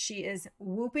 4, she is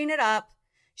whooping it up.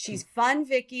 She's fun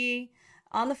Vicki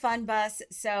on the fun bus.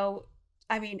 So,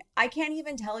 I mean, I can't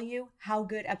even tell you how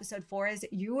good episode 4 is.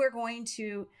 You are going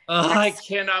to... I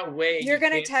cannot wait. You're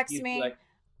going to text me.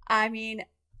 I mean,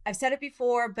 I've said it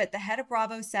before, but the head of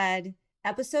Bravo said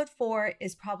episode 4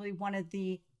 is probably one of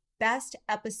the best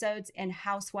episodes in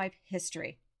housewife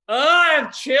history. Oh, I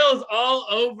have chills all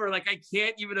over. Like, I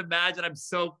can't even imagine. I'm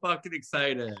so fucking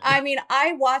excited. I mean,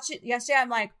 I watched it yesterday. I'm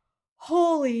like,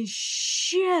 holy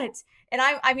shit. And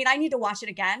I mean, I need to watch it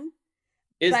again.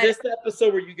 Is this the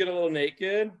episode where you get a little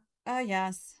naked? Oh,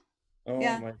 yes. Oh,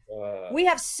 yeah. My God. We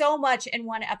have so much in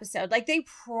one episode. Like, they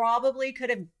probably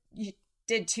could have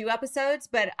did 2 episodes,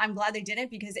 but I'm glad they didn't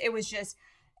because it was just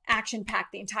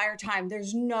action-packed the entire time.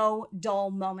 There's no dull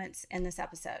moments in this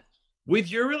episode.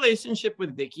 With your relationship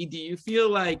with Vicki, do you feel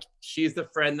like she's the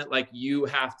friend that like you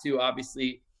have to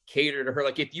obviously cater to her?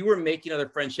 Like if you were making other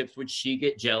friendships, would she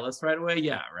get jealous right away?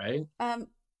 Yeah, right?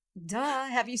 Duh.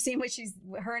 Have you seen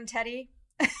what her and Teddy?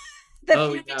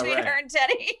 Feud between her and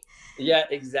Teddy. Yeah,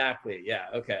 exactly. Yeah,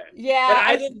 okay. Yeah. But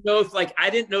I didn't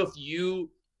know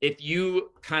if you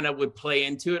kind of would play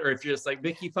into it or if you're just like,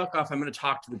 Vicki, fuck off, I'm going to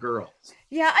talk to the girls.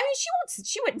 Yeah, I mean,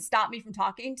 she wouldn't stop me from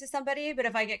talking to somebody, but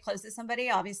if I get close to somebody,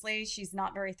 obviously she's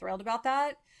not very thrilled about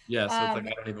that. Yeah, so it's like,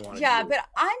 I don't even want to Yeah, but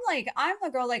I'm the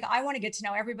girl, like, I want to get to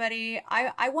know everybody.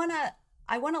 I want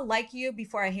to like you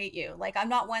before I hate you. Like, I'm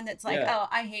not one that's like, oh,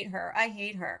 I hate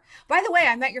her. By the way,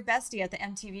 I met your bestie at the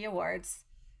MTV Awards.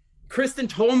 Kristen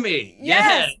told me.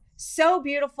 Yes. So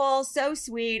beautiful, so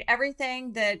sweet,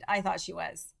 everything that I thought she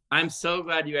was. I'm so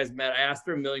glad you guys met. I asked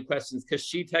her a million questions because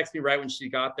she texted me right when she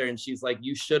got there and she's like,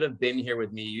 you should have been here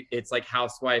with me. It's like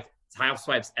housewives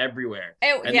everywhere.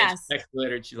 And then she texted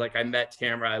later and she's like, I met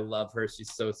Tamara. I love her.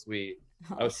 She's so sweet.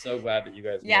 I was so glad that you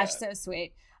guys met. Yeah, she's so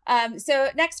sweet. So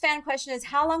next fan question is,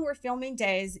 how long were filming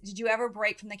days? Did you ever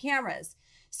break from the cameras?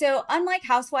 So unlike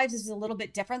Housewives, this is a little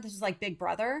bit different. This is like Big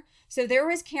Brother. So there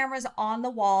was cameras on the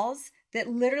walls that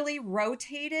literally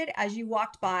rotated as you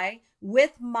walked by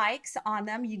with mics on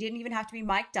them. You didn't even have to be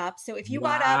mic'd up. So if you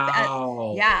got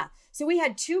up so we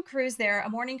had 2 crews there, a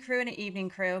morning crew and an evening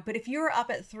crew. But if you were up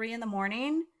at 3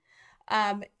 a.m,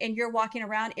 and you're walking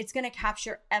around, it's going to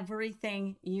capture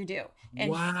everything you do.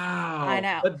 And wow. I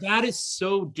know. But that is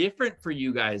so different for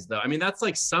you guys though. I mean, that's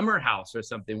like Summer House or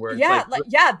something where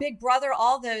it's Big Brother,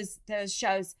 all those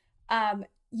shows.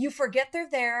 You forget they're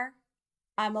there.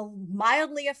 I'm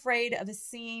mildly afraid of a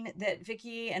scene that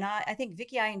Vicki and I think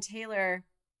Vicki, I and Taylor,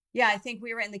 I think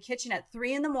we were in the kitchen at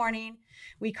 3 a.m.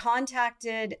 We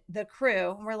contacted the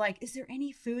crew and we're like, is there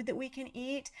any food that we can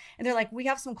eat? And they're like, we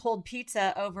have some cold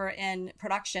pizza over in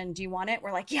production. Do you want it?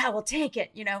 We're like, yeah, we'll take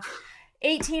it.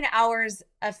 18 hours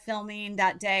of filming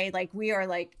that day. Like we are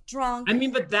like drunk. I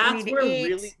mean, but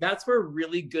that's where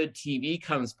really good TV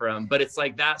comes from. But it's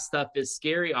like that stuff is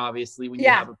scary, obviously, when you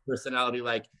have a personality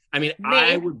like, I mean,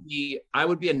 I would be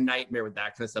a nightmare with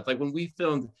that kind of stuff. Like when we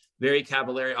filmed Very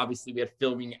Cavallari, obviously we had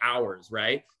filming hours,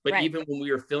 right? But even when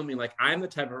we were filming, like I'm the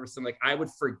type of person, like I would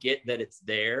forget that it's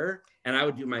there and I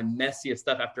would do my messiest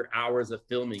stuff after hours of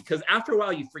filming. Because after a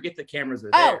while you forget the cameras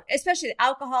are there. Oh, especially the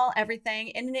alcohol,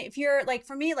 everything. And if you're like,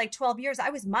 for me, like 12 years, I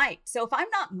was mic'd. So if I'm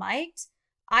not mic'd,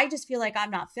 I just feel like I'm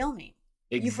not filming.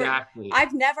 Exactly.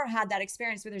 I've never had that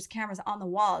experience where there's cameras on the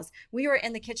walls. We were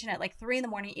in the kitchen at like 3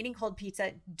 a.m. eating cold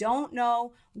pizza. Don't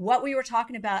know what we were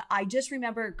talking about. I just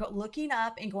remember looking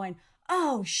up and going,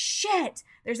 oh shit,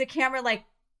 there's a camera like,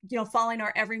 following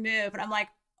our every move. And I'm like,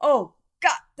 oh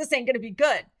God, this ain't going to be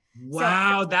good.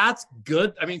 Wow, that's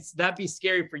good. I mean, that'd be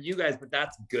scary for you guys, but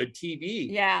that's good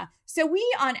TV. Yeah. So we,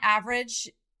 on average,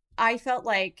 I felt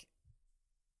like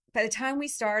by the time we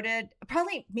started,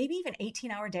 probably maybe even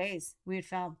 18-hour days we would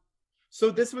film. So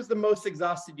this was the most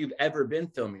exhausted you've ever been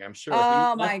filming, I'm sure.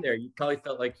 Oh, When you left there, you probably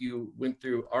felt like you went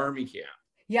through army camp.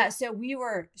 Yeah, so we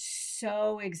were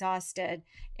so exhausted.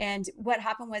 And what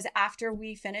happened was after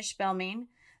we finished filming,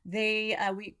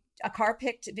 a car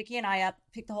picked Vicki and I up,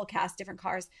 picked the whole cast, different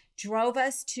cars, drove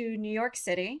us to New York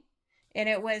City. And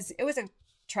it was a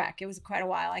trek. It was quite a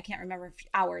while. I can't remember,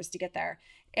 hours to get there.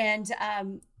 And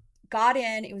got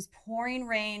in, it was pouring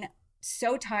rain,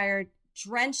 so tired,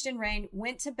 drenched in rain,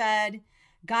 went to bed,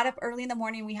 got up early in the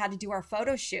morning. We had to do our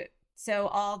photo shoot. So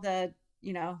all the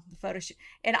photo shoot.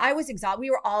 And I was exhausted. We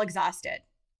were all exhausted.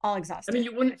 I mean,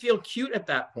 you wouldn't feel cute at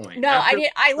that point. No, I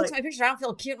didn't. I looked at my pictures. I don't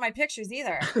feel cute in my pictures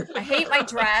either. I hate my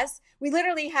dress. We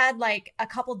literally had like a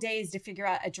couple days to figure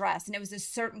out a dress, and it was a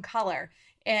certain color.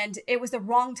 And it was the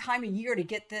wrong time of year to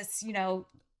get this,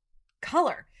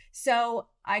 color. So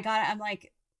I'm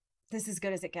like, this is as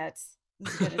good as it gets.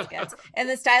 As good as it gets. And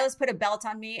the stylist put a belt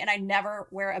on me, and I never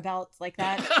wear a belt like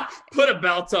that. Put a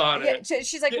belt on it.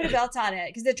 She's like, put a belt on it,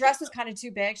 because the dress was kind of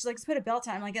too big. She's like, let's put a belt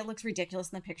on. I'm like, it looks ridiculous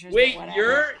in the pictures. Wait,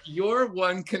 your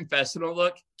one confessional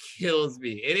look kills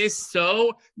me. It is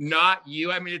so not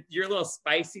you. I mean, your little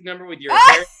spicy number with your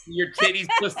hair, your titties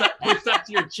pushed up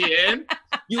to your chin.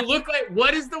 You look like,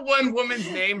 what is the one woman's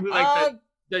name who like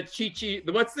the Chi-Chi,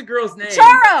 what's the girl's name?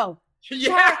 Charo.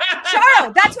 Yeah.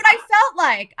 Charo. That's what I felt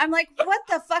like. I'm like, what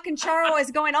the fucking Charo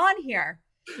is going on here?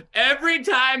 Every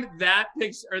time that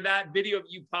picture or that video of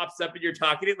you pops up and you're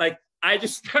talking, like, I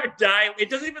just start dying. It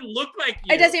doesn't even look like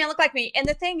you. It doesn't even look like me. And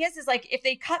the thing is like, if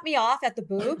they cut me off at the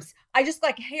boobs, I just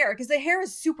like hair, because the hair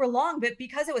is super long, but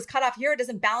because it was cut off here, it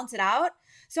doesn't balance it out.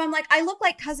 So I'm like, I look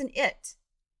like Cousin It.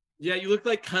 Yeah, you look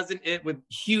like Cousin It with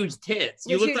huge tits.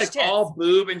 You look like tits. all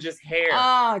boob and just hair.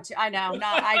 Oh, I know. No,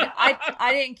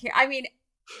 I didn't care. I mean,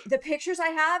 the pictures I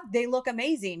have, they look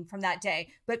amazing from that day.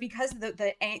 But because of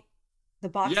the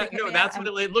box. Yeah, no, that's what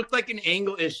it looked like, an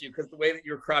angle issue, because the way that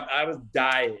you were cropped, I was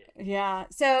dying. Yeah.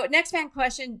 So next fan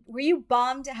question, were you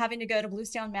bummed having to go to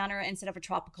Bluestone Manor instead of a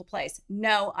tropical place?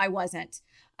 No, I wasn't.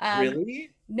 Really?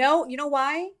 No, you know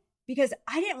why? Because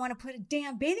I didn't want to put a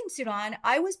damn bathing suit on.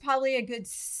 I was probably a good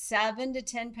 7 to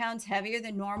 10 pounds heavier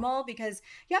than normal, because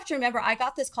you have to remember, I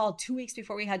got this call 2 weeks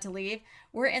before we had to leave.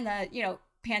 We're in the,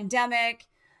 pandemic.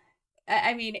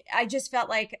 I mean, I just felt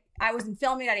like I wasn't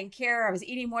filming. I didn't care. I was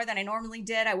eating more than I normally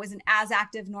did. I wasn't as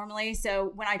active normally.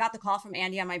 So when I got the call from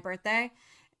Andy on my birthday,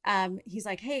 he's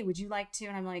like, hey, would you like to?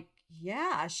 And I'm like,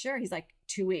 yeah, sure. He's like,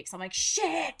 2 weeks. I'm like,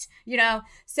 shit,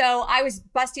 So I was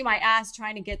busting my ass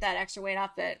trying to get that extra weight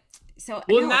off it. So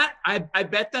I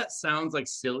bet that sounds like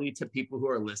silly to people who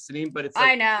are listening, but it's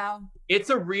like, I know it's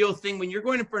a real thing. When you're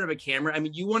going in front of a camera, I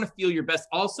mean, you want to feel your best,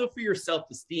 also for your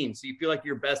self-esteem. So you feel like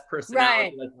your best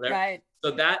personality, right.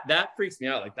 So that freaks me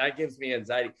out. Like, that gives me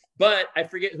anxiety. But I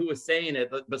forget who was saying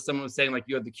it, but someone was saying like,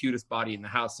 you have the cutest body in the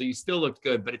house. So you still looked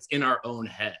good, but it's in our own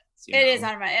heads. It is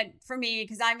on my head for me,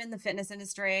 because I'm in the fitness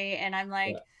industry, and I'm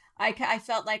like, I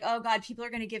felt like, oh God, people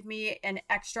are going to give me an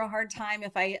extra hard time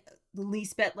if I the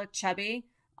least bit look chubby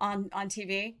on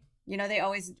TV. They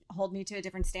always hold me to a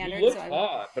different standard. You look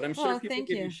hot, but I'm sure people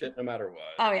give you shit no matter what.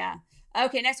 Oh yeah.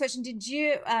 Okay, next question.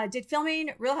 Did filming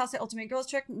Real House of Ultimate Girls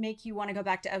Trip make you want to go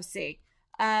back to OC?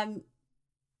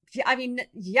 I mean,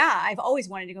 yeah, I've always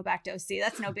wanted to go back to OC.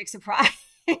 That's no big surprise.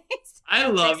 I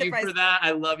love you for that.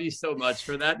 I love you so much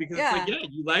for that, because it's like, yeah,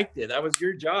 you liked it. That was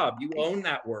your job. You own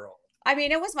that world. I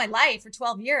mean, it was my life for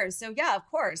 12 years. So yeah, of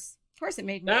course it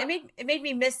made me, it made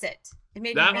me miss it.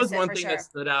 That was one thing that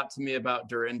stood out to me about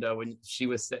Dorinda when she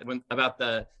was about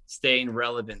the staying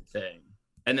relevant thing.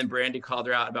 And then Brandy called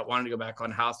her out about wanting to go back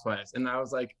on Housewives. And I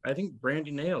was like, I think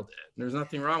Brandy nailed it. There's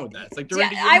nothing wrong with that. It's like,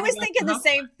 Dorinda, I was thinking the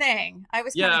same thing. I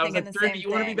was kind of thinking the same thing. You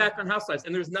want to be back on Housewives.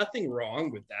 And there's nothing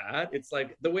wrong with that. It's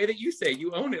like the way that you say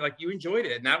you own it, like you enjoyed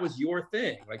it. And that was your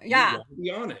thing. Like, you want to be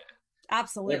on it.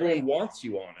 Absolutely. Everyone wants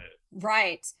you on it.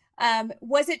 Right.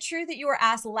 Was it true that you were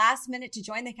asked last minute to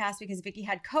join the cast because Vicki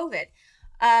had COVID?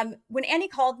 When Andy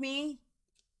called me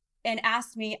and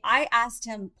asked me, I asked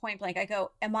him point blank, I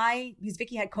go, because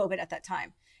Vicki had COVID at that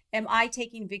time, am I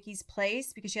taking Vicki's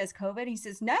place because she has COVID? He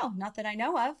says, no, not that I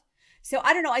know of. So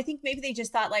I don't know. I think maybe they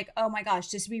just thought like, oh my gosh,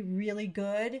 this would be really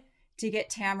good to get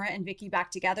Tamara and Vicki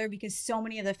back together, because so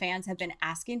many of the fans have been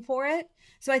asking for it.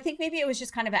 So I think maybe it was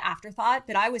just kind of an afterthought,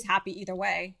 but I was happy either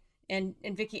way. And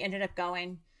Vicki ended up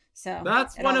going. So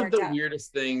that's one of the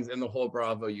weirdest things in the whole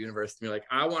Bravo universe to me. Like,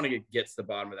 I want to get to the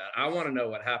bottom of that. I want to know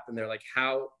what happened there. Like,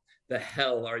 how the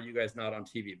hell are you guys not on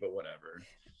TV? But whatever.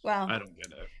 Well, I don't get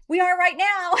it. We are right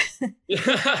now.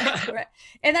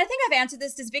 And I think I've answered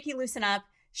this. Does Vicki loosen up?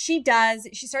 she does.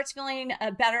 She starts feeling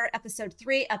better. Episode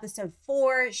 3, episode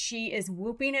 4, she is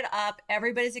whooping it up.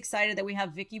 Everybody's excited that we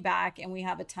have Vicki back and we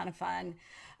have a ton of fun.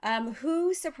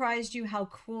 Who surprised you how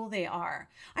cool they are?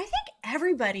 I think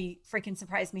everybody freaking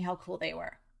surprised me how cool they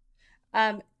were.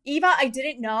 Eva, I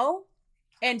didn't know.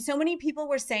 And so many people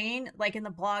were saying, like in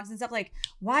the blogs and stuff, like,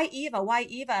 why Eva? Why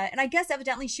Eva? And I guess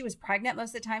evidently she was pregnant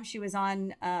most of the time she was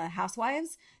on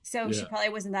Housewives. So she probably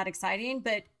wasn't that exciting,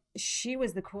 but she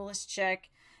was the coolest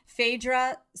chick.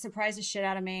 Phaedra surprised the shit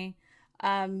out of me.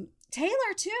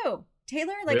 Taylor too.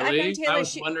 Taylor, like really? I've known Taylor. I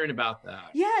was wondering about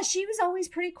that. Yeah, she was always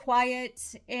pretty quiet,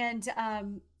 and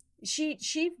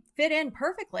she fit in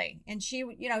perfectly. And she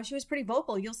was pretty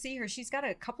vocal. You'll see her. She's got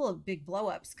a couple of big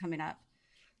blow-ups coming up.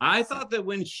 I thought that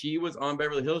when she was on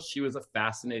Beverly Hills, she was a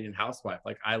fascinating housewife.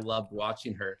 Like, I loved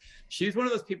watching her. She's one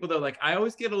of those people, though, like, I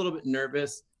always get a little bit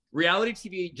nervous. Reality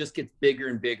TV just gets bigger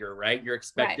and bigger, right? You're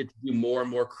expected to do more and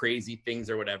more crazy things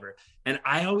or whatever. And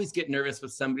I always get nervous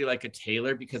with somebody like a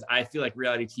Taylor because I feel like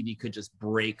reality TV could just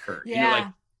break her. Yeah. You know,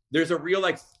 like, there's a real,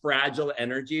 like, fragile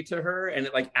energy to her. And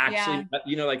it, like, actually,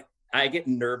 you know, like, I get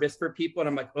nervous for people and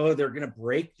I'm like, oh, they're going to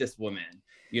break this woman.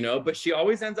 You know, but she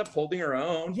always ends up holding her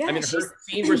own. Yeah, I mean, her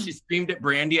scene where she screamed at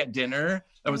Brandy at dinner,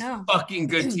 that was fucking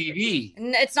good TV.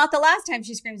 It's not the last time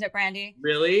she screams at Brandy.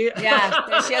 Really?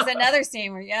 Yeah, she has another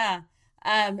scene where,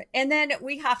 and then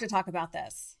we have to talk about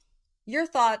this. Your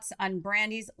thoughts on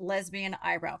Brandy's lesbian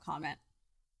eyebrow comment.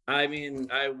 I mean,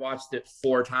 I watched it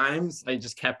 4 times. I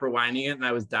just kept rewinding it and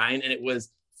I was dying. And it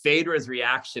was Phaedra's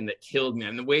reaction that killed me.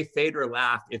 And the way Phaedra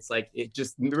laughed, it's like, it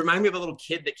just reminded me of a little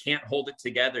kid that can't hold it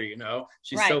together, you know?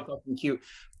 She's so fucking cute.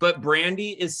 But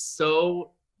Brandy is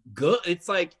so good. It's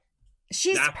like,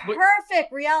 she's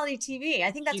perfect reality TV. I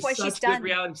think that's why she's done good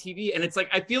reality TV. And it's like,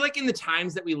 I feel like in the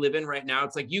times that we live in right now,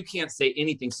 it's like, you can't say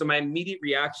anything. So my immediate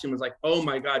reaction was like, oh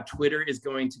my God, Twitter is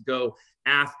going to go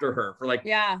after her for like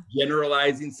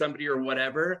generalizing somebody or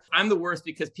whatever. I'm the worst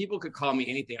because people could call me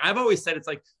anything. I've always said it's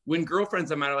like when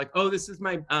girlfriends of mine are like, oh, this is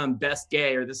my best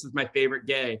gay or this is my favorite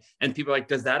gay. And people are like,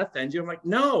 does that offend you? I'm like,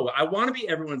 no, I want to be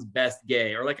everyone's best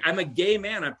gay, or like, I'm a gay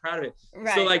man. I'm proud of it.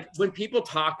 Right. So like when people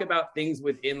talk about things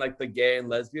within like the gay and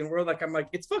lesbian world, like I'm like,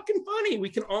 it's fucking funny. We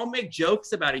can all make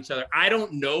jokes about each other. I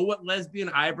don't know what lesbian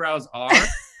eyebrows are.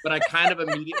 But I kind of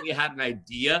immediately had an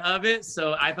idea of it.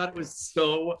 So I thought it was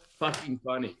so fucking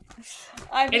funny.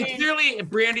 And clearly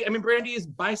Brandy is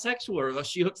bisexual, or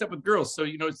she hooks up with girls. So,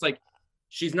 you know, it's like,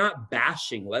 she's not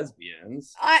bashing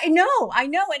lesbians. I know.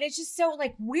 And it's just so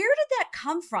like, where did that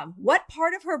come from? What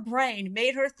part of her brain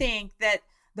made her think that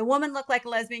the woman looked like a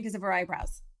lesbian because of her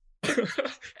eyebrows?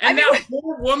 And that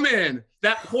poor woman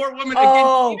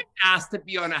again, she asked to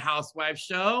be on a housewife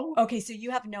show. Okay, so you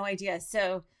have no idea.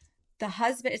 So the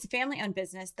husband, it's a family-owned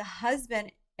business. The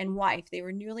husband and wife, they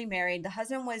were newly married. The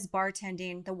husband was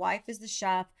bartending. The wife is the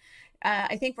chef.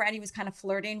 I think Brandy was kind of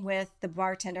flirting with the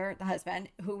bartender, the husband,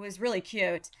 who was really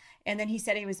cute. And then he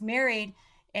said he was married.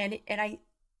 And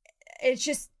it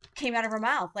just came out of her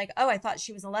mouth like, oh, I thought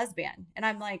she was a lesbian. And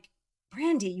I'm like,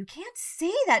 Brandy, you can't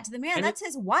say that to the man. That's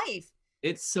his wife.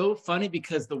 It's so funny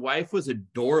because the wife was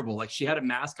adorable. Like, she had a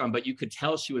mask on, but you could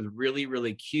tell she was really,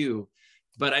 really cute.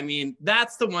 But I mean,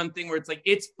 that's the one thing where it's like,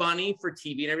 it's funny for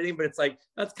TV and everything, but it's like,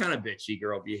 that's kind of bitchy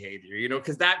girl behavior, you know,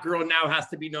 because that girl now has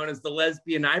to be known as the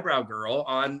lesbian eyebrow girl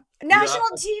on national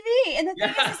TV. And the thing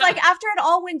is like, after it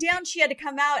all went down, she had to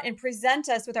come out and present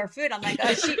us with our food. I'm like,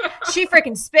 oh, she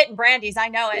freaking spit in Brandy's. I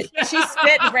know it. She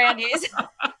spit in Brandy's.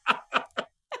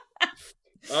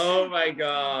 Oh my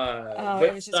God. Oh,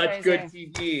 it was just such good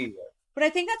TV. But I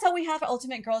think that's all we have for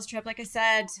Ultimate Girls Trip. Like I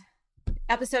said,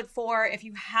 episode 4, if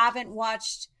you haven't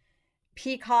watched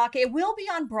Peacock, it will be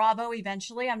on Bravo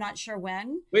eventually. I'm not sure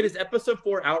when. Wait, is episode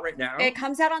 4 out right now? It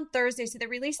comes out on Thursday. So they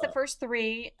released the first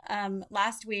 3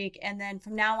 last week. And then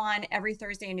from now on, every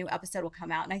Thursday, a new episode will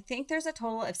come out. And I think there's a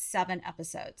total of 7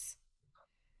 episodes.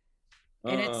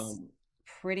 And it's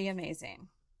pretty amazing.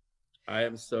 I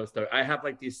am so stoked. I have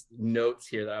like these notes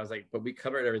here that I was like, but we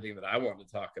covered everything that I wanted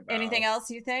to talk about. Anything else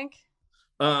you think?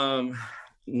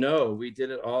 No, we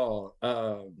did it all.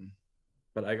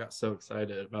 But I got so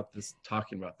excited about this,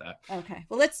 talking about that. Okay.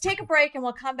 Well, let's take a break and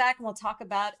we'll come back and we'll talk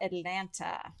about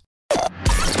Atlanta.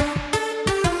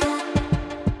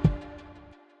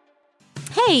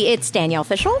 Hey, it's Danielle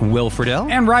Fishel, Will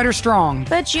Friedle, and Ryder Strong.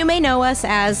 But you may know us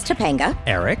as Topanga,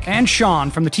 Eric, and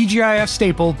Sean from the TGIF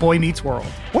staple Boy Meets World.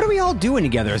 What are we all doing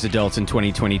together as adults in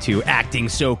 2022, acting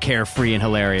so carefree and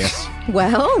hilarious?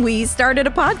 Well, we started a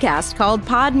podcast called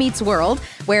Pod Meets World,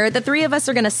 where the three of us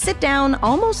are going to sit down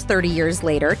almost 30 years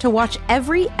later to watch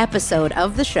every episode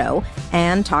of the show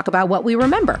and talk about what we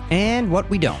remember. And what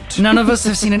we don't. None of us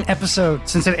have seen an episode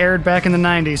since it aired back in the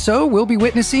 90s, so we'll be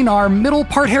witnessing our middle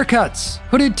part haircuts,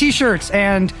 hooded t-shirts,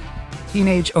 and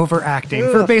teenage overacting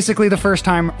for basically the first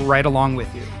time right along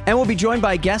with you. And we'll be joined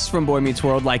by guests from Boy Meets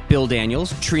World like Bill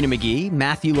Daniels, Trina McGee,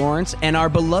 Matthew Lawrence, and our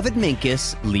beloved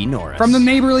Minkus, Lee Norris. From the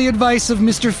neighborly advice of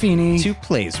Mr. Feeney to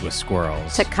Plays with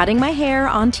Squirrels. To cutting my hair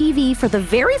on TV for the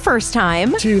very first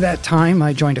time. To that time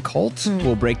I joined a cult.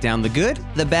 We'll break down the good,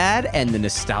 the bad, and the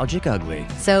nostalgic ugly.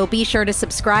 So be sure to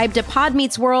subscribe to Pod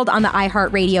Meets World on the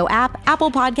iHeartRadio app,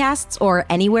 Apple Podcasts, or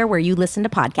anywhere where you listen to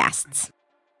podcasts.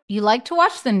 You like to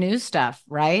watch the new stuff,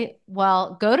 right?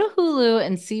 Well, go to Hulu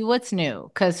and see what's new,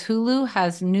 because Hulu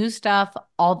has new stuff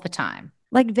all the time.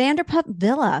 Like Vanderpump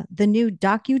Villa, the new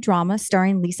docudrama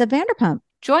starring Lisa Vanderpump.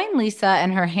 Join Lisa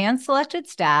and her hand-selected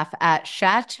staff at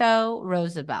Chateau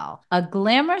Rosabelle, a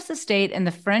glamorous estate in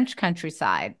the French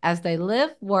countryside, as they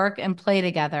live, work, and play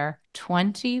together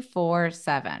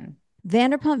 24/7.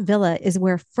 Vanderpump Villa is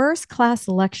where first-class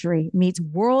luxury meets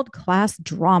world-class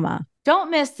drama.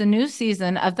 Don't miss the new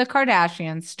season of The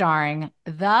Kardashians, starring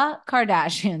The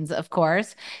Kardashians, of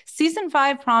course. Season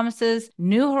 5 promises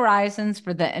new horizons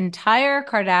for the entire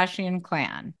Kardashian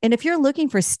clan. And if you're looking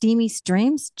for steamy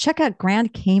streams, check out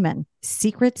Grand Cayman,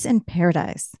 Secrets in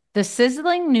Paradise. The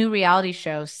sizzling new reality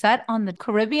show set on the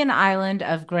Caribbean island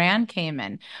of Grand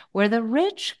Cayman, where the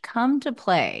rich come to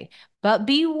play. But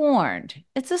be warned,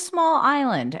 it's a small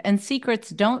island and secrets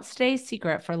don't stay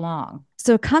secret for long.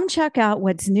 So come check out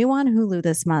what's new on Hulu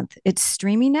this month. It's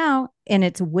streaming now and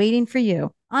it's waiting for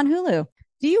you on Hulu.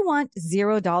 Do you want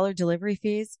 $0 delivery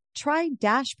fees? Try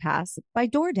Dash Pass by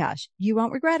DoorDash. You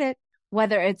won't regret it.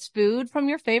 Whether it's food from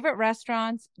your favorite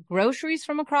restaurants, groceries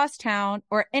from across town,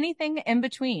 or anything in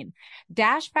between,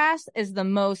 DashPass is the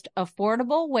most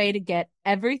affordable way to get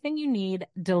everything you need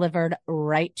delivered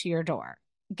right to your door.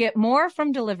 Get more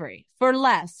from delivery for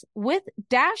less with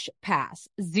DashPass.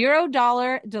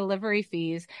 $0 delivery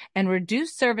fees and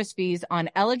reduced service fees on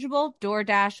eligible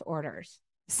DoorDash orders.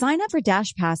 Sign up for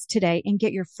Dash Pass today and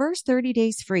get your first 30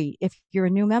 days free if you're a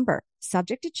new member.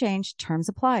 Subject to change, terms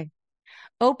apply.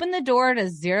 Open the door to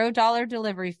 $0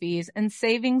 delivery fees and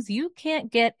savings you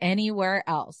can't get anywhere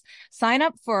else. Sign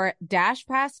up for Dash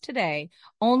Pass today,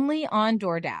 only on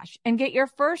DoorDash, and get your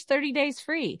first 30 days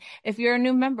free if you're a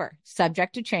new member.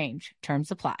 Subject to change.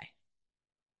 Terms apply.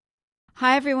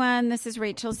 Hi, everyone. This is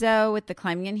Rachel Zoe with the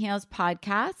Climbing in Heels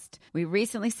podcast. We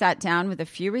recently sat down with a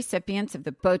few recipients of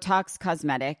the Botox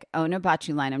Cosmetic,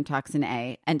 Onabotulinum Toxin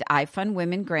A, and iFund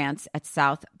Women grants at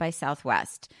South by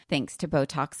Southwest, thanks to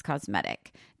Botox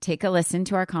Cosmetic. Take a listen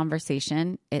to our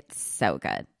conversation. It's so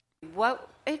good. What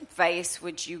advice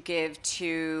would you give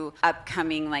to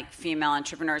upcoming female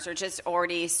entrepreneurs or just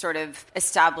already sort of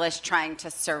established trying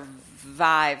to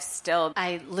survive still?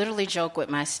 I literally joke with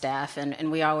my staff,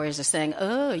 and we always are saying,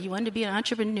 oh, you want to be an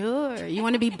entrepreneur? You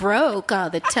want to be broke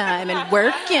all the time and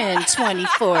working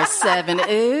 24/7?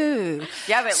 Ooh.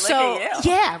 Yeah, but look at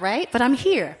you. Yeah, right? But I'm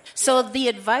here. So the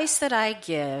advice that I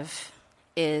give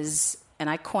is, and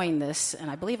I coined this,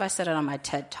 and I believe I said it on my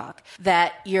TED Talk,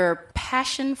 that your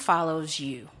passion follows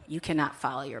you. You cannot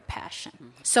follow your passion.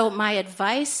 Mm-hmm. So my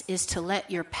advice is to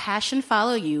let your passion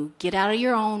follow you, get out of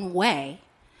your own way,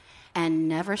 and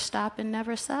never stop and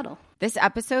never settle. This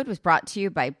episode was brought to you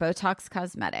by Botox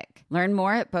Cosmetic. Learn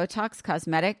more at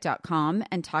BotoxCosmetic.com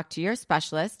and talk to your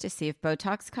specialist to see if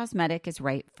Botox Cosmetic is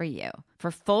right for you. For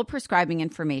full prescribing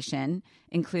information,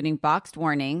 including boxed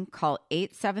warning, call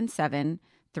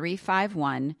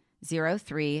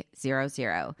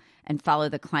 877-351-0300 and follow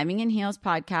the Climbing in Heels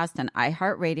podcast on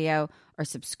iHeartRadio or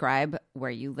subscribe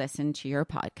where you listen to your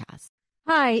podcast.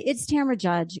 Hi, it's Tamara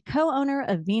Judge, co-owner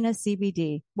of Vena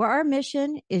CBD, where our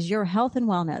mission is your health and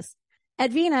wellness.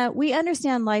 At Vena, we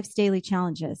understand life's daily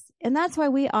challenges, and that's why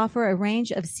we offer a range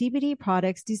of CBD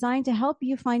products designed to help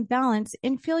you find balance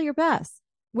and feel your best.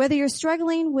 Whether you're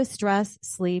struggling with stress,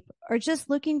 sleep, or just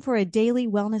looking for a daily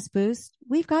wellness boost,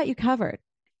 we've got you covered.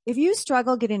 If you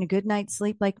struggle getting a good night's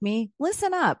sleep like me,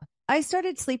 listen up. I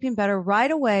started sleeping better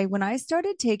right away when I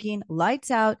started taking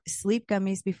Lights Out sleep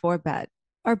gummies before bed.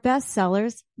 Our best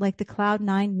sellers, like the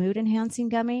Cloud9 Mood Enhancing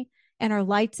Gummy and our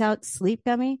Lights Out Sleep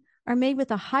Gummy, are made with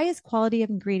the highest quality of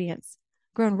ingredients,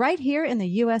 grown right here in the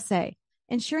USA,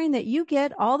 ensuring that you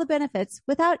get all the benefits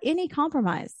without any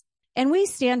compromise. And we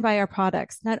stand by our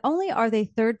products. Not only are they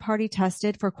third-party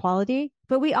tested for quality,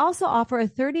 but we also offer a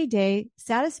 30-day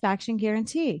satisfaction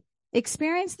guarantee.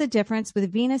 Experience the difference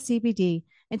with Vena CBD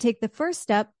and take the first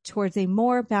step towards a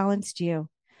more balanced you.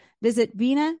 Visit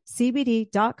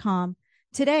VinaCBD.com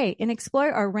today and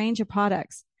explore our range of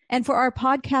products. And for our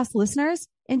podcast listeners,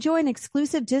 enjoy an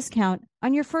exclusive discount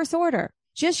on your first order.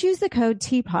 Just use the code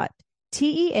TEAPOD,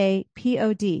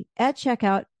 TEAPOD, at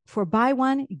checkout for buy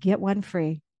one, get one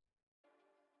free.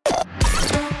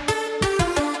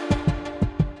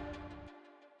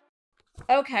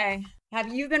 Okay.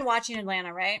 Have you been watching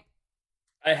Atlanta, right?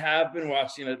 I have been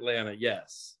watching Atlanta,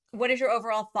 yes. What is your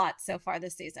overall thoughts so far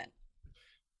this season?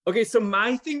 Okay, so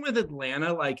my thing with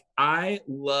Atlanta, like I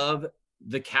love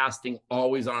the casting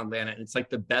always on Atlanta, and it's like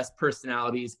the best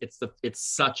personalities. It's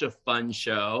such a fun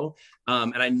show,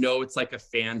 and I know it's like a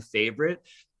fan favorite.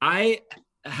 I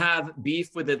have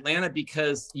beef with Atlanta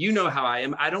because you know how I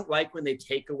am. I don't like when they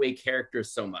take away characters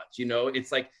so much. You know,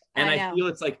 it's like, and I feel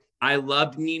it's like I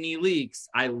loved Nene Leakes,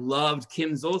 I loved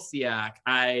Kim Zolciak,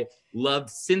 I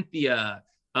loved Cynthia.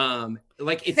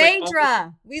 Like it's Phaedra.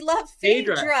 Like we love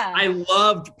Phaedra. I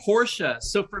loved Portia.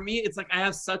 So for me, it's like I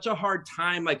have such a hard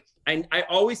time. Like I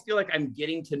always feel like I'm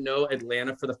getting to know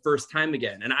Atlanta for the first time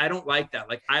again, and I don't like that.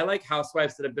 Like I like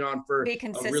housewives that have been on for be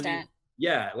consistent.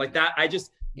 Like that.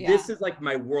 This is like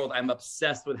my world. I'm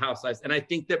obsessed with housewives, and I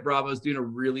think that Bravo's doing a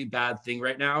really bad thing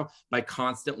right now by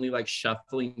constantly like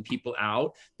shuffling people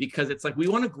out, because it's like we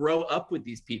want to grow up with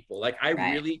these people. Like I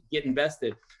really get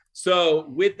invested. So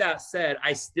with that said,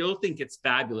 I still think it's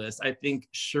fabulous. I think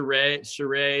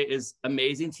Sheree is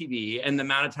amazing TV, and the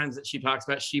amount of times that she talks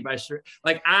about She by Sheree,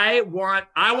 like I want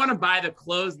to buy the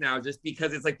clothes now just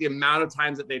because it's like the amount of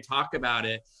times that they talk about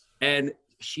it. And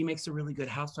she makes a really good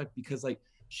housewife because like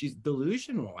she's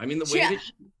delusional. I mean, the way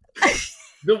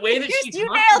that she you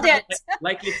nailed it.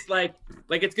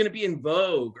 Like it's gonna be in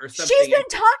Vogue or something. She's been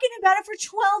talking about it for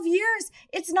 12 years.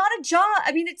 It's not a job.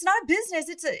 I mean, it's not a business.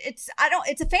 It's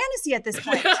a fantasy at this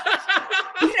point.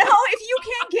 You know, if you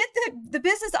can't get the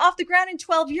business off the ground in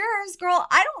 12 years, girl,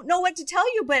 I don't know what to tell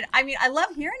you, but I mean, I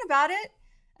love hearing about it.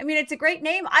 I mean, it's a great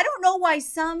name. I don't know why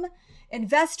some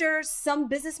investor, some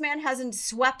businessman hasn't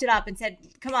swept it up and said,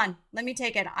 come on, let me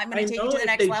take it. I'm going to take you to the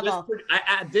next level.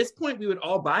 At this point, we would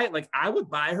all buy it. Like I would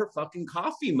buy her fucking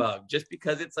coffee mug just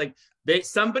because it's like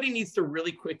somebody needs to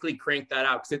really quickly crank that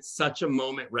out because it's such a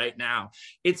moment right now.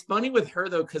 It's funny with her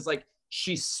though, because like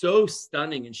she's so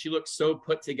stunning and she looks so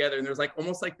put together, and there's like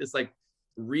almost like this like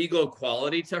regal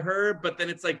quality to her. But then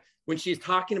it's like when she's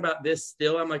talking about this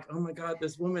still, I'm like, oh my God,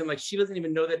 this woman, like she doesn't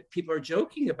even know that people are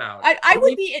joking about it. I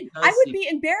would be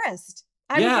embarrassed.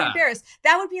 I would be embarrassed.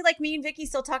 That would be like me and Vicky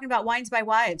still talking about Wines by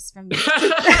Wives from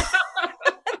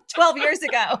 12 years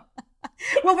ago.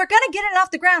 Well, we're going to get it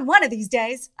off the ground one of these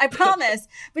days, I promise.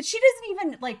 But she doesn't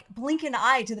even like blink an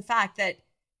eye to the fact that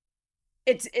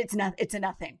it's a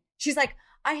nothing. She's like,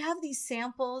 I have these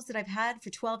samples that I've had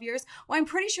for 12 years. Well, I'm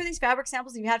pretty sure these fabric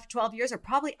samples that you had for 12 years are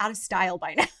probably out of style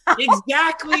by now.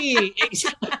 Exactly.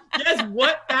 Yes,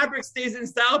 what fabric stays in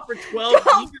style for 12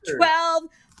 years? 12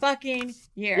 fucking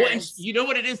years. Well, and you know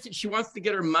what it is? She wants to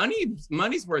get her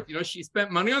money's worth. You know, she spent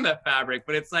money on that fabric,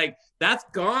 but it's like, that's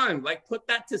gone. Like, put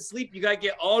that to sleep. You got to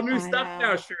get all new stuff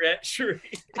now, Sheree.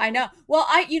 I know. Well,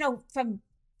 from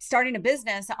starting an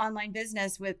online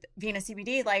business with Vina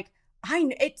CBD, like,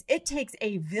 it takes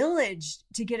a village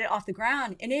to get it off the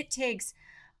ground, and it takes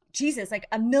like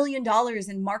 $1 million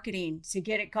in marketing to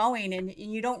get it going, and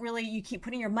you keep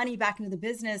putting your money back into the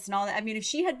business and all that. I mean, if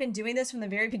she had been doing this from the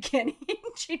very beginning,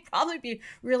 she'd probably be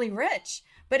really rich.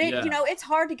 But it's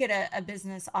hard to get a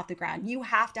business off the ground. You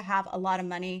have to have a lot of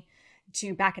money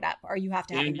to back it up, or you have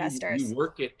to have investors. You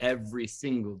work it every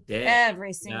single day.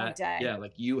 Yeah,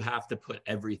 like you have to put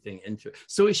everything into it.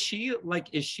 So does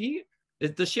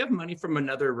she have money from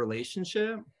another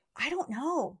relationship? I don't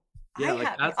know.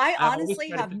 Yeah, I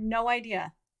honestly have no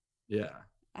idea. Yeah.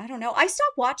 I don't know. I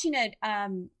stopped watching it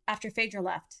after Phaedra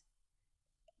left.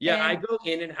 Yeah, I go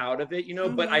in and out of it,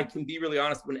 but I can be really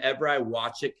honest. Whenever I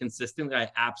watch it consistently,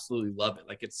 I absolutely love it.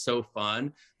 Like, it's so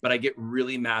fun, but I get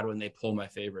really mad when they pull my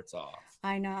favorites off.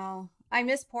 I know. I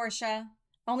miss Portia,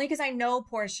 only because I know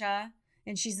Portia,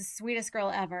 and she's the sweetest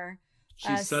girl ever.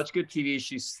 She's such good TV.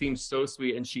 She seems so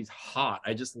sweet, and she's hot.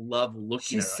 I just love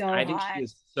looking at her. So I think she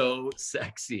is so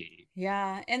sexy.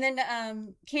 Yeah. And then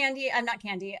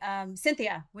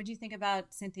Cynthia. What do you think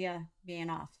about Cynthia being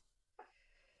off?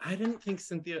 I didn't think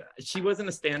she wasn't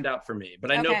a standout for me,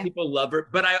 but I know people love her,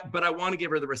 but I want to give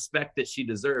her the respect that she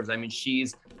deserves. I mean,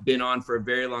 she's been on for a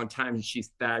very long time, and she's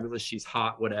fabulous. She's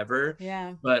hot, whatever.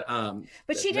 Yeah. But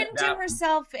she didn't do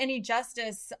herself any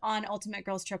justice on Ultimate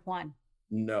Girls Trip 1.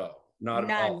 No. Not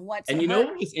None at all. whatsoever. And you know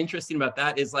what was interesting about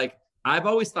that is like, I've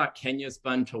always thought Kenya's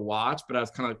fun to watch, but I was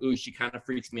kind of like, ooh, she kind of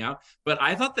freaks me out. But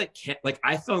I thought that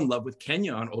I fell in love with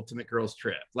Kenya on Ultimate Girls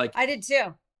Trip. Like, I did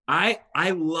too.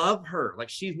 I love her. Like,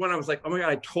 she's one I was like, oh my God,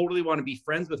 I totally want to be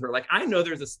friends with her. Like, I know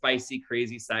there's a spicy,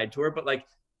 crazy side to her, but like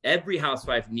every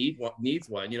housewife needs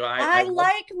one. You know, I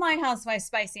like my housewife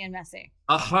spicy and messy.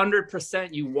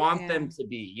 100%. You want them to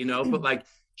be, you know, but like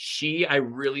I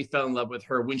really fell in love with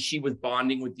her when she was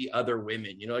bonding with the other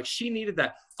women, you know, like she needed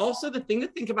that. Also, the thing to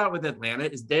think about with Atlanta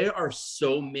is there are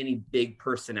so many big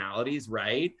personalities,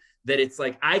 right? That it's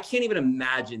like, I can't even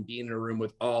imagine being in a room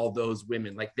with all those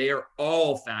women. Like, they are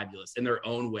all fabulous in their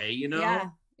own way, you know?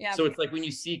 Yeah. So it's like when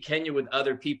you see Kenya with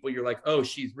other people, you're like, oh,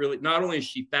 she's really, not only is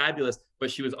she fabulous,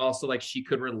 but she was also like, she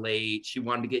could relate. She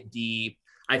wanted to get deep.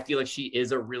 I feel like she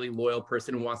is a really loyal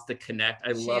person who wants to connect.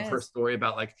 I love her story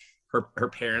about like her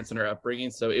parents and her upbringing.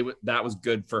 So that was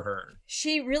good for her.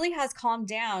 She really has calmed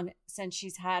down since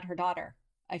she's had her daughter,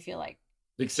 I feel like.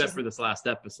 Except for this last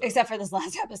episode. Well,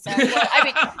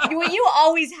 I mean, you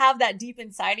always have that deep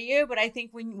inside of you, but I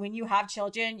think when you have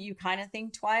children, you kind of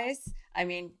think twice. I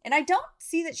mean, and I don't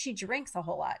see that she drinks a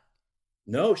whole lot.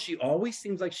 No, she always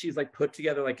seems like she's like put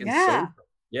together like in sober.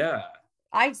 Yeah.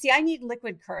 I need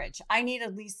liquid courage. I need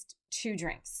at least 2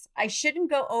 drinks. I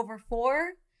shouldn't go over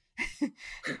 4.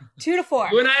 2 to 4.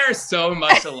 You and I are so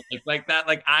much alike like that.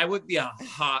 Like, I would be a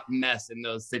hot mess in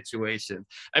those situations.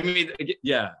 I mean,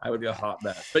 yeah, I would be a hot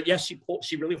mess. But yes,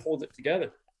 she really holds it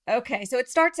together. Okay, so it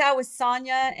starts out with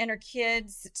Sonia and her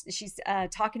kids. She's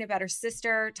talking about her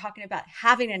sister, talking about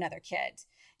having another kid.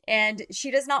 And she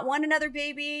does not want another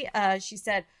baby. She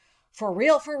said, for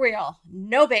real,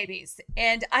 no babies.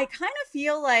 And I kind of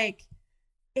feel like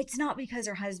it's not because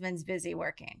her husband's busy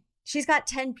working. She's got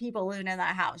 10 people living in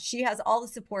that house. She has all the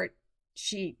support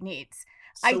she needs.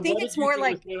 So I think it's more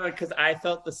like, because I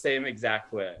felt the same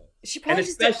exact way. And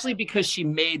especially because she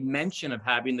made mention of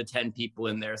having the 10 people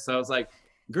in there. So I was like,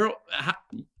 girl,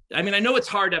 I mean, I know it's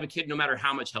hard to have a kid no matter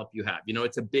how much help you have. You know,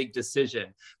 it's a big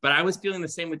decision. But I was feeling the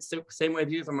same way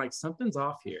with you. I'm like, something's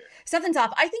off here. Something's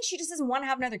off. I think she just doesn't want to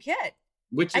have another kid.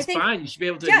 Which is fine. You should be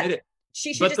able to admit it.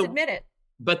 She should admit it.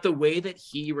 But the way that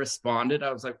he responded,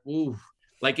 I was like, ooh.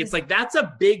 Like, it's like, that's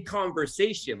a big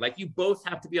conversation. Like, you both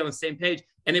have to be on the same page.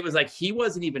 And it was like, he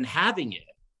wasn't even having it.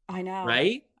 I know.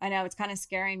 Right? I know. It's kind of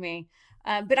scaring me.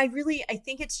 But I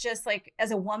think it's just like, as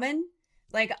a woman,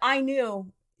 like, I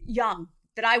knew young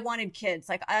that I wanted kids.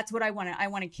 Like, that's what I wanted. I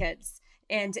wanted kids.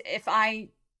 And if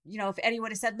Eddie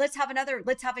would have said, let's have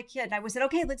a kid. And I would have said,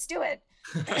 okay, let's do it.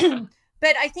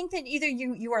 But I think that either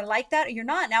you are like that or you're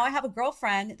not. Now I have a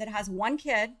girlfriend that has 1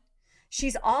 kid.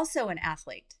 She's also an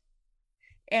athlete.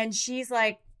 And she's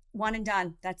like, 1 and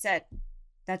done. That's it.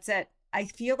 I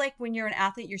feel like when you're an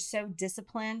athlete, you're so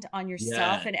disciplined on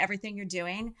yourself and everything you're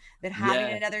doing that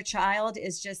having another child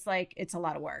is just like, it's a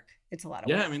lot of work.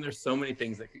 Yeah, I mean, there's so many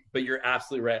things but you're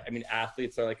absolutely right. I mean,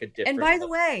 athletes are like a different. And by the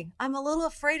way, I'm a little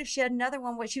afraid if she had another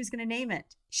one, what she was going to name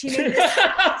it. She named it.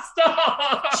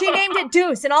 Stop. She named it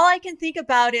Deuce. And all I can think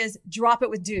about is drop it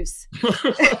with Deuce.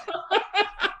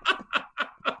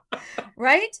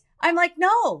 Right? I'm like,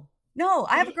 no,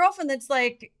 I have a girlfriend that's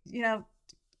like,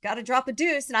 got to drop a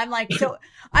deuce. And I'm like,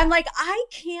 I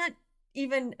can't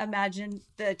even imagine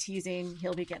the teasing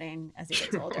he'll be getting as he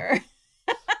gets older.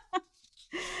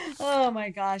 Oh my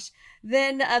gosh.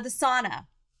 Then the sauna,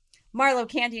 Marlo,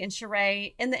 Candy, and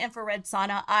Sheree in the infrared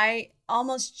sauna. I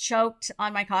almost choked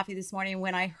on my coffee this morning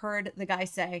when I heard the guy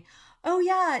say, oh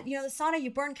yeah, the sauna,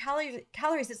 you burn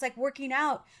calories. It's like working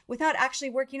out without actually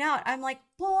working out. I'm like,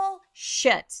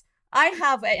 bullshit. I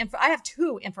have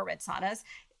 2 infrared saunas.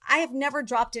 I have never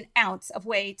dropped an ounce of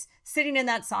weight sitting in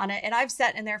that sauna, and I've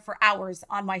sat in there for hours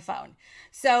on my phone.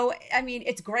 So, I mean,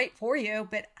 it's great for you,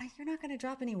 but you're not going to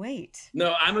drop any weight.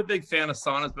 No, I'm a big fan of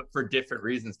saunas, but for different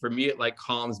reasons. For me, it like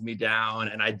calms me down,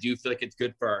 and I do feel like it's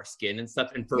good for our skin and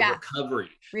stuff, and for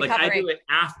recovery. Like, I do it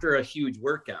after a huge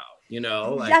workout,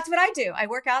 That's what I do. I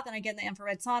work out, then I get in the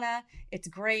infrared sauna. It's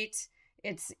great.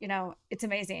 It's, it's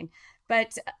amazing.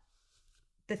 But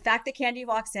the fact that Candy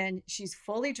walks in, she's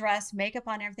fully dressed, makeup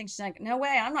on, everything. She's like, no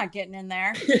way, I'm not getting in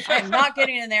there. I'm not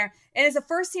getting in there. And it's the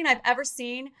first scene I've ever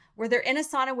seen where they're in a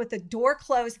sauna with the door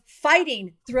closed,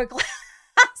 fighting through a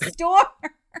glass door.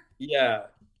 Yeah.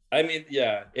 I mean,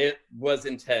 yeah, it was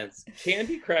intense.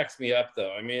 Candy cracks me up,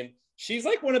 though. I mean, she's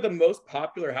like one of the most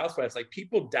popular housewives. Like,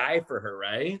 people die for her,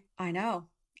 right? I know.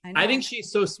 I think she's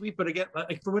so sweet, but again,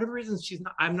 like, for whatever reason,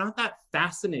 I'm not that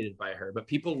fascinated by her, but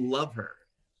people love her.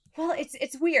 Well,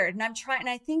 it's weird. And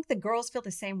I think the girls feel the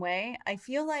same way. I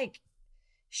feel like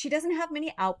she doesn't have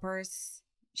many outbursts.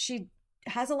 She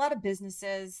has a lot of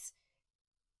businesses.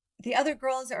 The other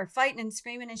girls are fighting and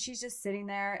screaming, and she's just sitting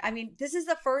there. I mean, this is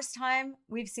the first time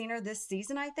we've seen her this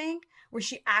season, I think, where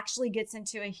she actually gets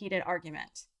into a heated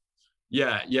argument.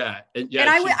 Yeah. And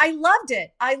I loved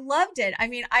it. I loved it. I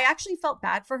mean, I actually felt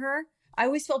bad for her. I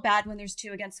always feel bad when there's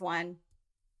 2 against 1.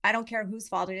 I don't care whose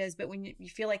fault it is, but when you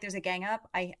feel like there's a gang up,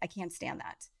 I can't stand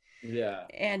that. Yeah.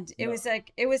 And it was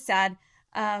sad.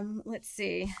 Let's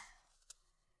see.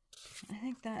 I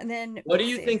think that, and then what do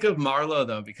you think of Marlo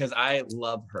though? Because I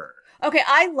love her. Okay,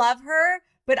 I love her,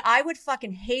 but I would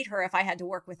fucking hate her if I had to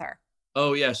work with her.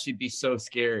 Oh yeah, she'd be so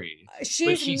scary.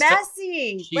 She's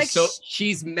messy.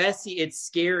 She's messy. It's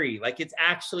scary. Like it's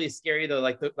actually scary though.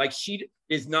 Like she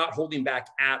is not holding back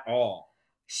at all.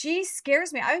 She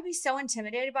scares me. I would be so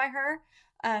intimidated by her.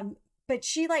 But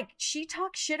she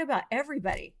talks shit about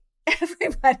everybody.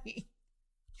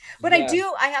 But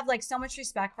yeah. I have like so much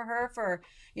respect for her for,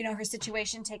 her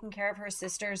situation, taking care of her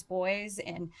sister's boys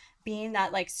and being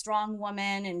that like strong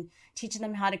woman and teaching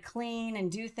them how to clean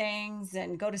and do things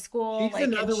and go to school. She's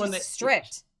another one that's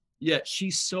strict. Yeah.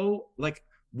 She's so like,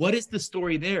 what is the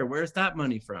story there? Where's that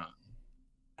money from?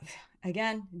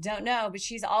 Again, don't know, but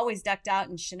she's always decked out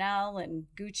in Chanel and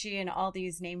Gucci and all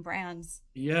these name brands.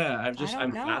 Yeah,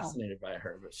 I'm fascinated by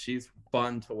her, but she's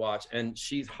fun to watch and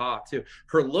she's hot too.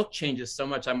 Her look changes so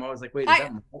much. I'm always like, wait, I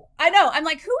know. I'm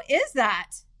like, who is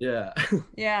that? Yeah.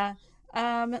 Yeah.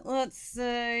 Let's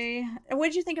see. What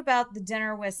did you think about the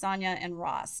dinner with Sonia and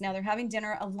Ross? Now they're having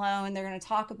dinner alone. They're going to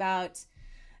talk about,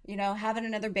 having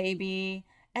another baby.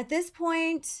 At this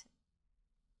point,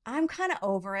 I'm kind of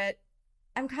over it.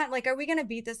 I'm kind of like, are we going to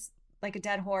beat this like a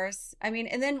dead horse? I mean,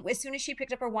 and then as soon as she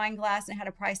picked up her wine glass and had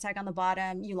a price tag on the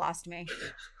bottom, you lost me.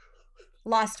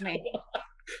 Lost me.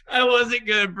 I wasn't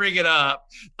going to bring it up.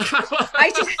 That's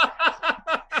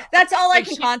all I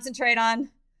can concentrate on.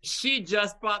 She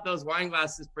just bought those wine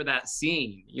glasses for that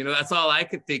scene. That's all I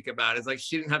could think about. Is like,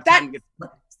 she didn't have time to get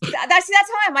that's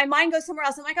how my mind goes somewhere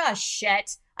else. I'm like, oh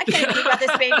shit, I can't think about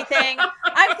this baby thing.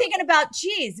 I'm thinking about,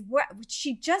 geez,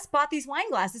 she just bought these wine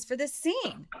glasses for this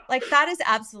scene. Like that is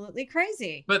absolutely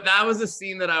crazy. But that was a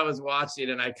scene that I was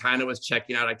watching and I kind of was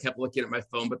checking out. I kept looking at my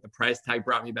phone, but the price tag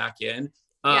brought me back in.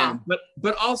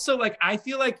 But also like, I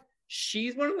feel like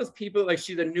she's one of those people, like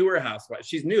she's a newer housewife.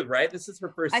 She's new, right? This is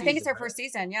her first season. I think it's her first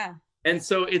season. Yeah. And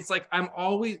so it's like, I'm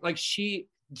always like, she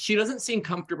doesn't seem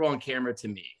comfortable on camera to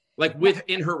me. Like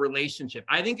within her relationship.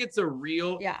 I think it's a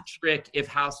real trick if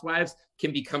housewives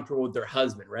can be comfortable with their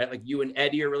husband, right? Like you and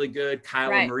Eddie are really good.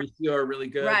 Kyle and Mauricio are really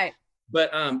good. Right.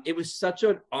 But it was such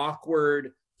an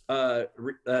awkward,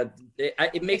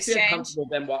 it makes me uncomfortable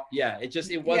then.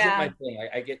 It wasn't my thing.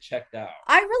 I get checked out.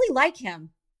 I really like him.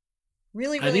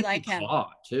 Really like him.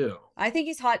 Hot too. I think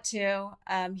he's hot too.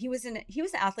 He was an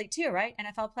athlete too, right?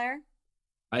 NFL player.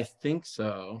 I think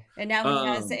so. And now he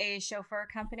has a chauffeur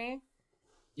company.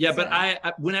 Yeah, but I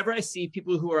whenever I see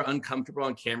people who are uncomfortable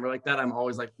on camera like that, I'm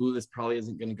always like, ooh, this probably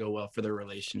isn't going to go well for their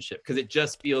relationship because it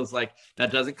just feels like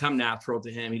that doesn't come natural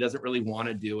to him. He doesn't really want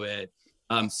to do it.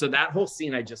 So that whole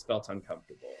scene, I just felt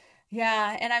uncomfortable.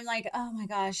 Yeah, and I'm like, oh my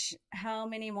gosh, how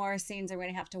many more scenes are we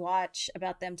going to have to watch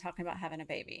about them talking about having a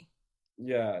baby?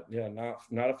 Yeah,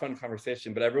 not a fun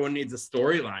conversation, but everyone needs a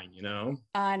storyline,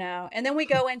 I know. And then we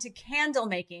go into candle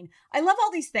making. I love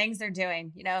all these things they're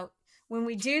doing, When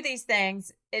we do these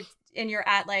things, and you're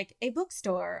at like a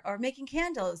bookstore or making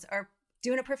candles or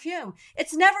doing a perfume,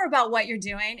 it's never about what you're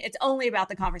doing. It's only about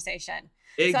the conversation.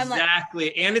 Exactly.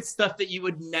 So and it's stuff that you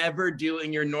would never do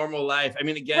in your normal life. I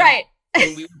mean, again, right.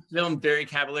 When we filmed Very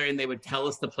Cavalier and they would tell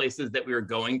us the places that we were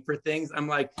going for things, I'm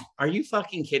like, are you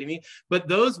fucking kidding me? But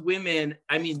those women,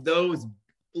 I mean, those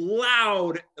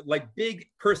loud, like big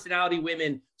personality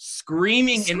women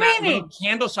screaming in that little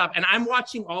candle shop, and I'm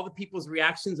watching all the people's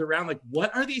reactions around, like,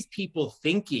 what are these people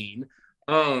thinking?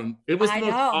 It was the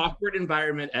most awkward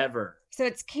environment ever. So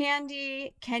it's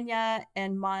Candy, Kenya,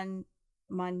 and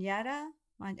Monyetta.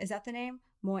 Is that the name?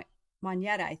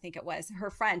 Monyetta, I think it was her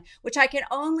friend, which I can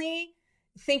only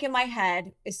think in my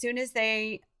head as soon as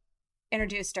they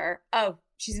introduced her. Oh,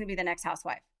 she's gonna be the next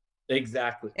housewife.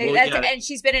 Exactly. Well, and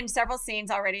she's been in several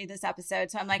scenes already this episode.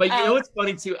 So I'm like, but you know what's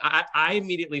funny too? I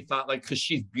immediately thought like, cause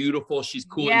she's beautiful, she's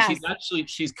cool, and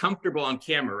she's comfortable on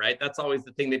camera, right? That's always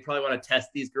the thing. They probably want to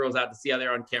test these girls out to see how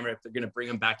they're on camera, if they're going to bring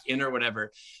them back in or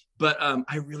whatever. But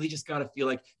I really just got to feel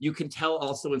like you can tell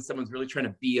also when someone's really trying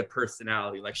to be a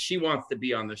personality, like she wants to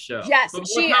be on the show. Yes,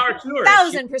 she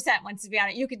 1,000% wants to be on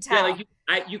it. You can tell. Yeah,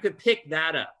 like you could pick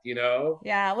that up,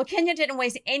 Yeah. Well, Kenya didn't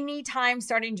waste any time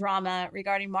starting drama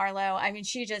regarding Marlo. I mean,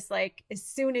 she just like, as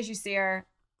soon as you see her,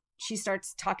 she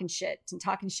starts talking shit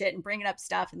and bringing up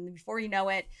stuff. And before you know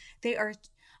it,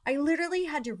 I literally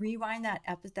had to rewind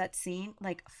that scene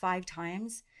like 5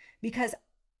 times because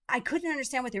I couldn't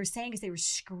understand what they were saying because they were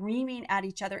screaming at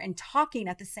each other and talking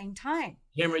at the same time.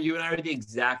 Cameron, you and I are the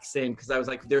exact same, because I was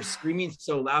like, they're screaming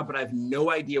so loud, but I have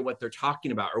no idea what they're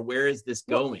talking about or where is this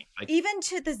going. Like, even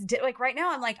to this, like right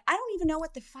now, I'm like, I don't even know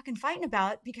what they're fucking fighting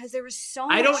about, because there was so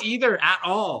much. I don't either at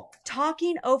all.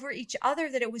 Talking over each other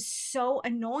that it was so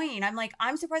annoying. I'm like,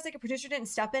 I'm surprised like a producer didn't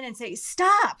step in and say,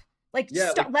 stop. Like,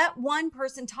 let one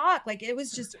person talk. Like, it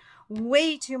was just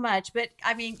way too much. But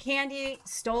I mean, Candy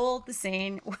stole the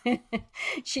scene when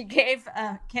she gave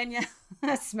Kenya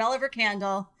a smell of her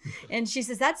candle, and she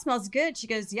says, "That smells good." She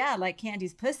goes, "Yeah, like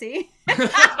Candy's pussy."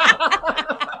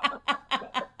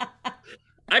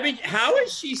 I mean, how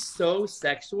is she so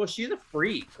sexual? She's a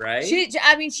freak, right? She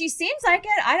seems like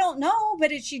it. I don't know, but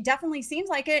she definitely seems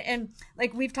like it. And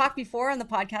like we've talked before on the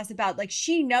podcast about, like,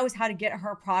 she knows how to get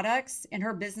her products and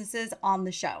her businesses on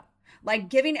the show. Like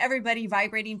giving everybody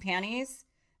vibrating panties.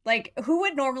 Like, who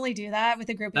would normally do that with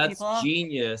a group of people? That's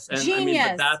genius. And I mean,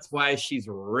 but that's why she's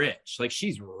rich. Like,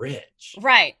 she's rich.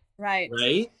 Right.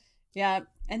 Yeah.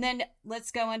 And then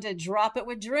let's go into Drop It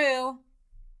with Drew.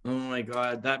 Oh my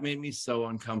God, that made me so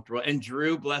uncomfortable. And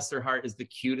Drew, bless her heart, is the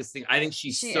cutest thing. I think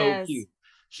she's so cute.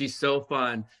 She's so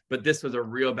fun. But this was a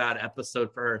real bad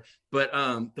episode for her. But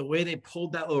the way they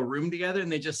pulled that little room together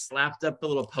and they just slapped up the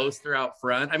little poster out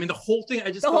front. I mean, the whole thing,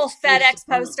 the whole FedEx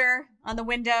poster on the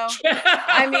window.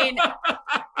 I mean,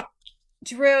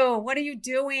 Drew, what are you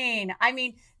doing? I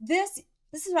mean, this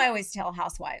is what I always tell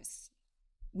housewives,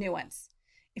 new ones.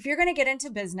 If you're going to get into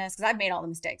business, because I've made all the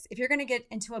mistakes, if you're going to get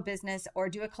into a business or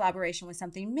do a collaboration with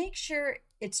something, make sure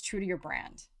it's true to your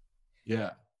brand.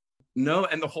 Yeah. No,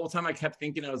 and the whole time I kept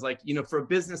thinking, I was like, you know, for a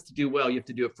business to do well, you have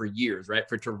to do it for years, right?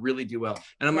 For it to really do well.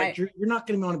 And I'm like, Drew, you're not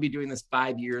going to want to be doing this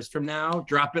 5 years from now.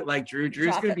 Drop it like Drew.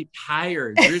 Drew's going to be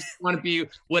tired. Drew's going to want to be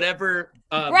whatever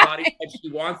body type she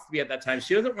wants to be at that time.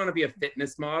 She doesn't want to be a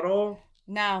fitness model.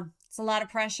 No, it's a lot of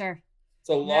pressure. It's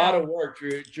a lot of work,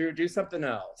 Drew. Drew, do something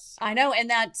else. I know.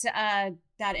 And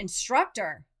that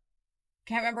instructor,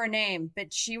 can't remember her name,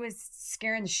 but she was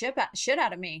scaring the shit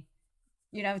out of me.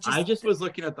 You know, I just was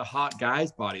looking at the hot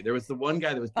guy's body. There was the one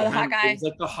guy that was behind. The hot guy. It was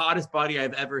like the hottest body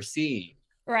I've ever seen.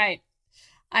 Right.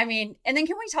 I mean, and then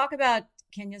can we talk about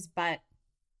Kenya's butt?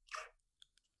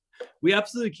 We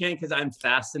absolutely can, because I'm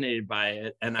fascinated by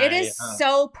it. And it is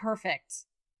so perfect.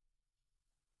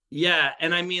 Yeah.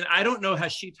 And I mean, I don't know.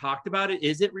 Has she talked about it?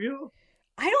 Is it real?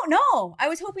 I don't know. I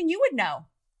was hoping you would know.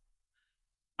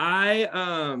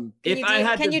 Can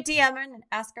you DM her and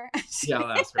ask her? Yeah,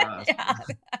 I'll ask her.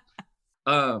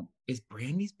 Is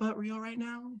Brandy's butt real right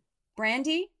now?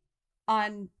 Brandy?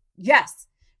 Yes.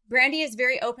 Brandy is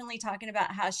very openly talking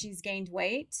about how she's gained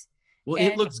weight. Well,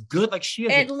 it looks good. Like she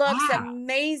has it looks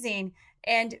amazing.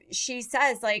 And she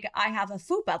says, like, I have a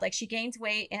fupa. Like, she gains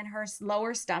weight in her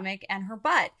lower stomach and her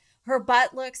butt. Her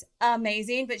butt looks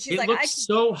amazing, but she's it looks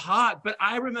so hot. But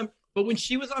I remember, but when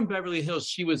she was on Beverly Hills,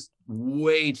 she was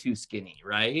way too skinny,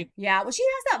 right? Yeah. Well, she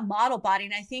has that model body.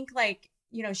 And I think, like,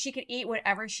 you know, she could eat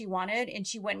whatever she wanted and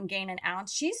she wouldn't gain an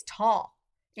ounce. She's tall.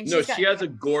 And she has a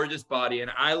gorgeous body, and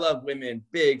I love women,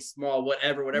 big, small,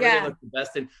 whatever they look the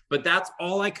best in. But that's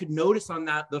all I could notice on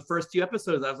the first few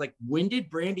episodes. I was like, when did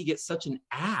Brandy get such an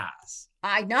ass?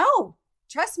 I know.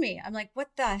 Trust me. I'm like, what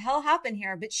the hell happened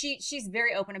here? But she's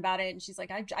very open about it, and she's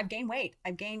like, I've gained weight.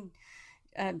 I've gained.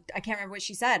 I can't remember what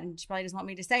she said, and she probably doesn't want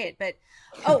me to say it. But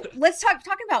let's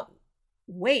talking about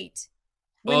weight.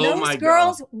 When those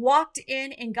girls walked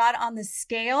in and got on the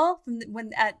scale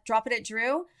when at Drop It at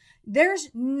Drew. There's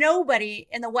nobody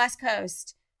in the West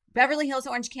Coast, Beverly Hills,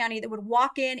 Orange County, that would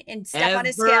walk in and step on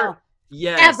a scale.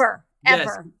 Yes.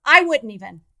 Ever. I wouldn't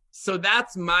even. So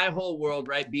that's my whole world,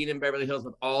 right? Being in Beverly Hills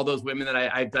with all those women that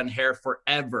I've done hair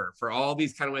forever, for all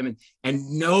these kind of women, and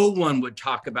no one would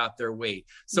talk about their weight.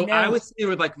 So I was sitting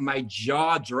with like my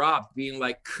jaw dropped, being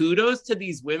like, kudos to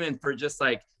these women for just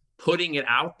like putting it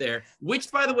out there,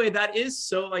 which, by the way, that is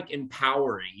so like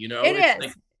empowering, you know? It is.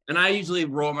 Like, and I usually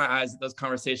roll my eyes at those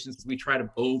conversations because we try to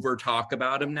over talk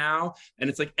about them now. And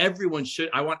it's like, I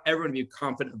want everyone to be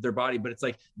confident of their body, but it's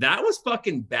like, that was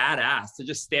fucking badass to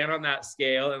just stand on that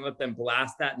scale and let them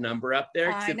blast that number up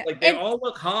there. Cause it's like, they all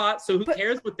look hot. So who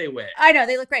cares what they weigh? I know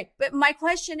they look great. But my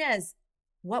question is,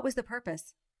 what was the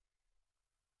purpose?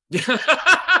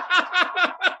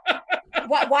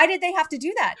 Why did they have to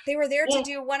do that? They were there to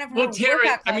do one of her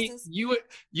workout classes. I mean,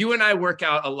 you and I work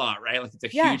out a lot, right? Like, it's a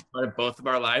huge part of both of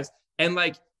our lives. And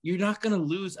like, you're not going to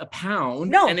lose a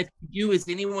pound. No. And if you do, is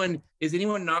anyone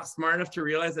not smart enough to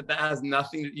realize that has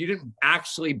nothing, you didn't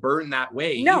actually burn that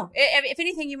weight? No. If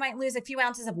anything, you might lose a few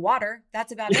ounces of water.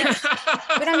 That's about it.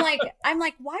 But I'm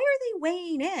like, why are they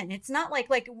weighing in? It's not like,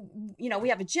 you know, we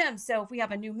have a gym. So if we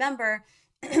have a new member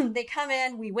they come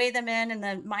in, we weigh them in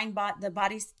the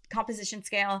body composition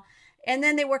scale, and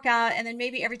then they work out. And then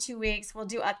maybe every 2 weeks we'll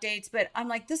do updates. But I'm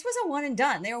like, this was a one and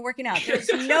done. They were working out. There's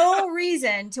no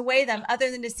reason to weigh them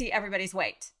other than to see everybody's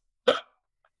weight.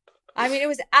 I mean, it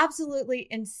was absolutely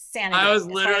insanity. I was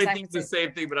literally thinking the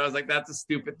same thing, but I was like, that's a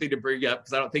stupid thing to bring up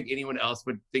because I don't think anyone else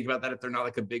would think about that if they're not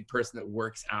like a big person that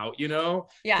works out, you know?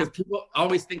 Yeah. Because people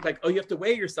always think like, oh, you have to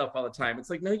weigh yourself all the time. It's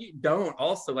like, no, you don't.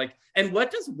 Also, like, and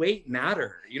what does weight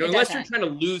matter? You know, unless you're trying to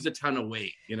lose a ton of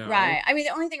weight, you know? Right. I mean,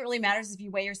 the only thing that really matters is if you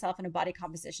weigh yourself in a body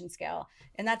composition scale.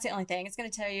 And that's the only thing. It's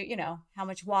going to tell you, you know, how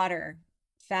much water,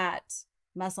 fat,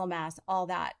 muscle mass, all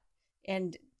that.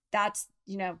 And that's,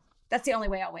 you know, that's the only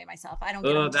way I'll weigh myself. I don't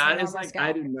get Oh, that is like, scale.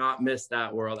 I do not miss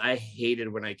that world. I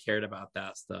hated when I cared about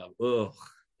that stuff. Ugh.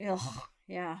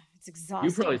 Yeah, it's exhausting.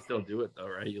 You probably still do it though,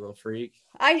 right? You little freak.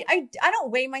 I don't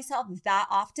weigh myself that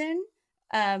often.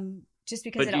 Just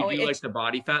because but do you like the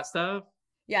body fat stuff?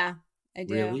 Yeah, I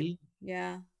do. Really?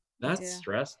 Yeah. That's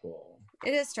stressful.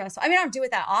 It is stressful. I mean, I don't do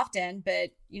it that often, but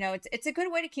you know, it's a good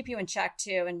way to keep you in check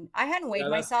too. And I hadn't weighed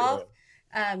myself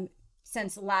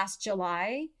since last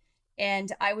July.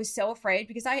 And I was so afraid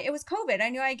because it was COVID. I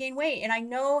knew I gained weight and I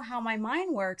know how my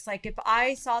mind works. Like if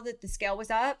I saw that the scale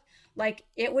was up, like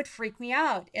it would freak me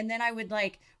out. And then I would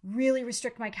like really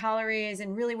restrict my calories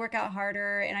and really work out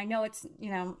harder. And I know it's, you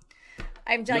know,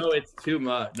 I'm like, no, it's too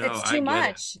much. No, it's too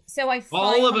much. So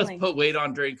all of us put weight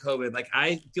on during COVID. Like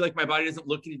I feel like my body doesn't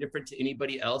look any different to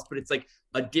anybody else, but it's like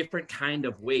a different kind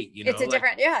of weight, you know? It's a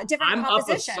different, different I'm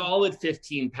composition. up a solid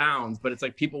 15 pounds, but it's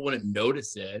like people wouldn't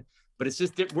notice it. But it's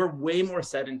just that we're way more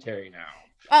sedentary now.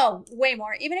 Oh, way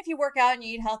more. Even if you work out and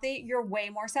you eat healthy, you're way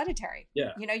more sedentary.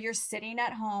 Yeah. You know, you're sitting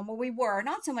at home. Well, we were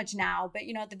not so much now, but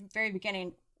you know, at the very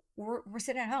beginning, we're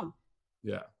sitting at home.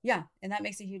 Yeah. Yeah. And that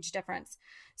makes a huge difference.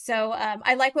 So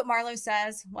I like what Marlo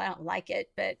says. Well, I don't like it,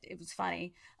 but it was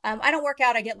funny. I don't work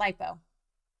out. I get lipo.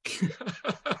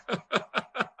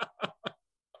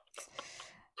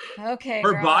 Okay.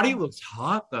 Her body looks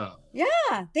hot though.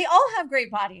 Yeah. They all have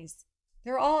great bodies.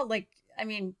 They're all like, I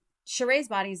mean, Sheree's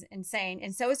body's insane.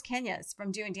 And so is Kenya's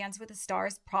from doing Dance with the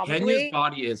Stars. Probably. Kenya's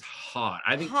body is hot.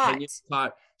 I think Kenya's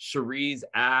hot. Sheree's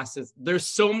ass is, there's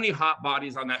so many hot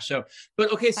bodies on that show.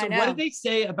 But okay, so what did they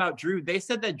say about Drew? They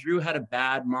said that Drew had a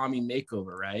bad mommy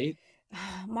makeover, right?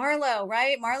 Marlo,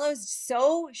 right? Marlo's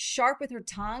so sharp with her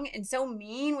tongue and so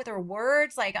mean with her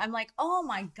words. Like, I'm like, oh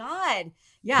my God.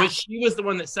 Yeah. But she was the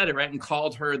one that said it, right? And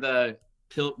called her the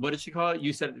pill. What did she call it?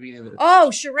 You said at the beginning of it. Oh,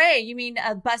 Sheree, you mean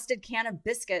a busted can of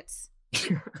biscuits?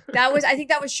 I think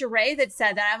that was Sheree that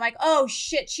said that. I'm like, oh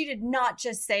shit, she did not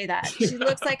just say that. She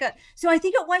looks like so I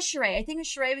think it was Sheree. I think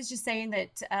Sheree was just saying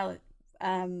that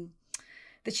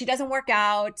that she doesn't work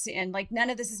out and like none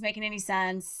of this is making any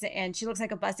sense and she looks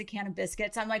like a busted can of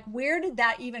biscuits. I'm like, where did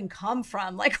that even come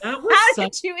from? Like, how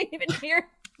did you even hear?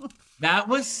 That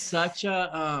was such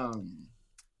a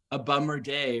bummer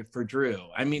day for Drew.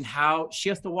 I mean, how she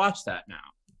has to watch that now.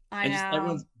 I know.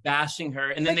 Everyone's bashing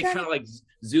her. And then they kind of like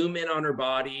zoom in on her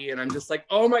body. And I'm just like,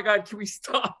 oh my God, can we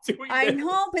stop doing this? I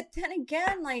know. But then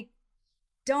again, like,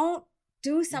 don't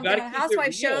do something on a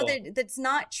housewife show that's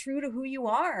not true to who you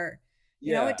are.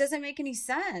 You know, it doesn't make any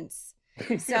sense.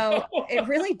 So it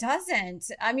really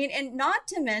doesn't. I mean, and not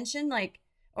to mention like,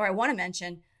 or I want to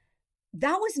mention,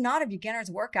 that was not a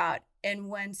beginner's workout. And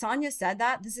when Sonia said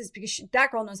that, this is because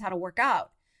that girl knows how to work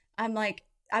out. I'm like,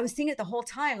 I was thinking it the whole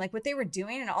time, like what they were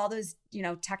doing and all those, you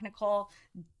know, technical,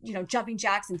 you know, jumping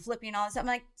jacks and flipping and all that stuff. I'm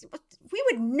like, we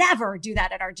would never do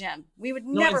that at our gym. We would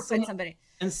never put somebody.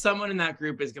 And someone in that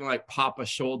group is going to like pop a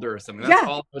shoulder or something. That's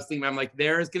all I was thinking. I'm like,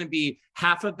 there's going to be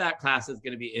half of that class is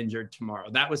going to be injured tomorrow.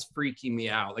 That was freaking me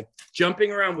out. Like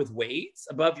jumping around with weights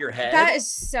above your head. That is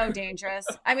so dangerous.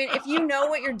 I mean, if you know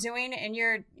what you're doing and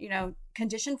you're, you know,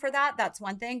 conditioned for that, that's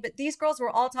one thing. But these girls were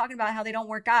all talking about how they don't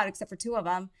work out except for two of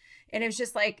them. And it was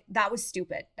just like, that was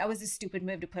stupid. That was a stupid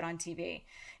move to put on TV.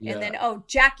 Yeah. And then,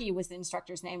 Jackie was the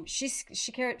instructor's name. She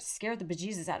scared the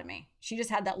bejesus out of me. She just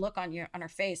had that look on her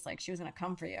face like she was going to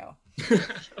come for you.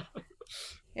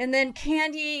 And then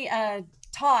Candy,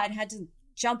 Todd had to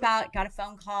jump out, got a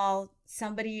phone call.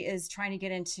 Somebody is trying to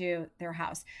get into their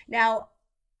house. Now,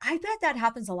 I bet that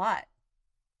happens a lot.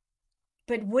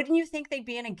 But wouldn't you think they'd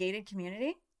be in a gated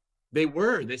community? They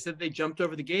were. They said they jumped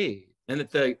over the gate. And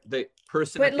that the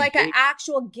person, but like an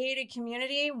actual gated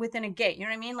community within a gate, you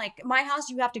know what I mean? Like my house,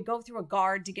 you have to go through a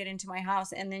guard to get into my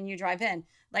house, and then you drive in.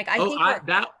 Like I think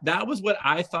that was what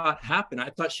I thought happened. I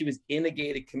thought she was in a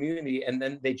gated community, and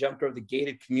then they jumped over the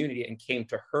gated community and came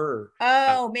to her.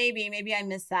 Oh, maybe I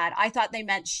missed that. I thought they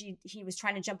meant he was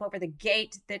trying to jump over the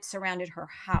gate that surrounded her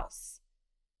house.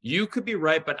 You could be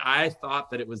right, but I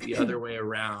thought that it was the other way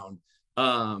around.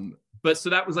 But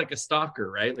so that was like a stalker,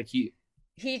 right? Like he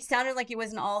sounded like he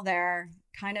wasn't all there.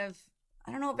 Kind of,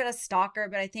 I don't know about a stalker,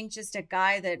 but I think just a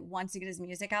guy that wants to get his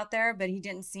music out there, but he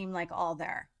didn't seem like all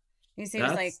there. He seems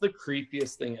That's like the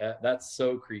creepiest thing. That's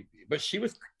so creepy. But she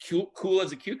was cool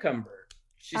as a cucumber.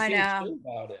 She seemed chill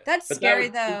about it. That's scary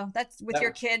though. That's with your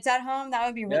kids at home. That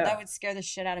would be that would scare the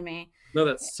shit out of me. No,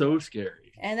 that's so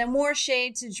scary. And then more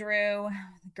shade to Drew.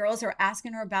 The girls are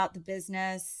asking her about the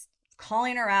business,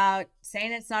 calling her out,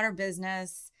 saying it's not her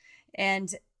business.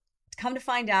 And come to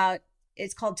find out,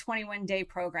 it's called 21 Day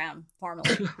Program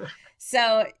formally.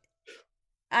 So,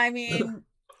 I mean,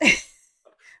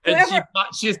 and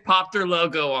she just popped her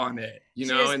logo on it, you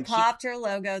know, and popped her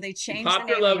logo. They changed popped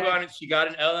her logo on it. She got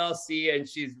an LLC and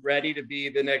she's ready to be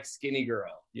the next skinny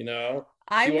girl, you know.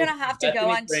 I'm going to have to go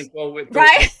on.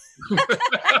 Right.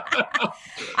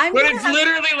 But it's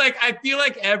literally like, I feel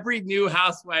like every new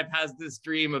housewife has this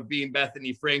dream of being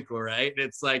Bethany Frankel, right?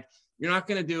 It's like, you're not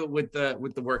going to do it with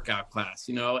the workout class,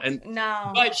 you know? And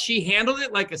no, but she handled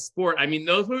it like a sport. I mean,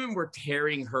 those women were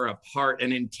tearing her apart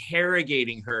and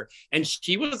interrogating her. And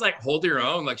she was like holding her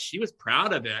own. Like she was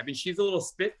proud of it. I mean, she's a little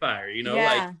spitfire, you know,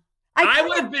 like I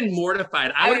would have been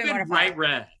mortified. I would have been bright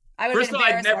red. First of all,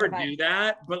 I'd never do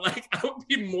that, but like I would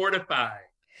be mortified.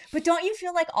 But don't you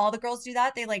feel like all the girls do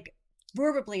that? They like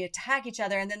verbally attack each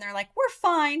other and then they're like, we're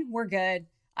fine, we're good.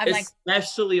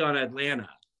 Especially on Atlanta.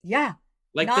 Yeah.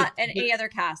 Like not in any other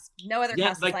cast. No other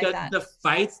cast like that. The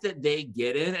fights that they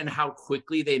get in and how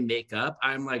quickly they make up.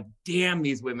 I'm like, damn,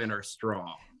 these women are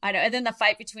strong. I know. And then the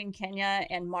fight between Kenya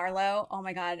and Marlo. Oh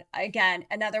my God. Again,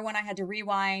 another one I had to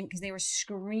rewind because they were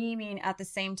screaming at the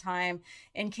same time.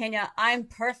 And Kenya, I'm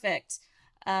perfect.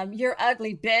 You're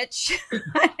ugly, bitch.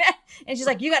 And she's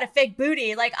like, you got a fake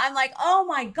booty. Like, I'm like, oh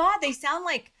my God, they sound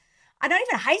like, I'm not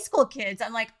even high school kids.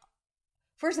 I'm like,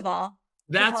 first of all,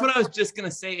 that's what I was just going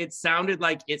to say. It sounded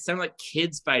like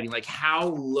kids fighting. Like how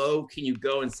low can you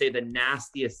go and say the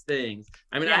nastiest things?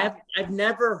 I mean, I've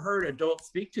never heard adults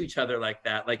speak to each other like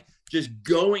that. Like just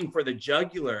going for the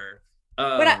jugular.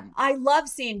 But I love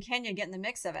seeing Kenya get in the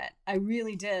mix of it. I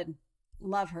really did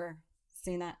love her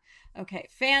seeing that. Okay.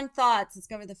 Fan thoughts. Let's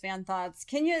go over the fan thoughts.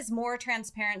 Kenya is more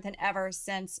transparent than ever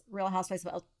since Real Housewives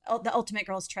of the Ultimate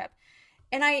Girls Trip.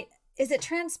 And is it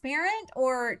transparent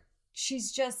or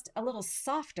she's just a little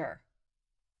softer?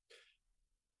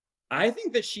 I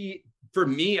think that for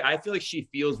me, I feel like she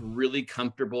feels really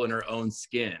comfortable in her own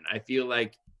skin. I feel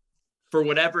like for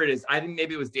whatever it is, I think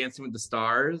maybe it was Dancing with the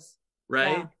Stars,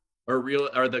 right? Yeah.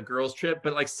 Or the girls trip,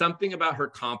 but like something about her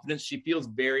confidence. She feels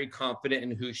very confident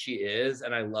in who she is.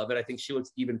 And I love it. I think she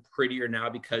looks even prettier now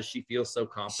because she feels so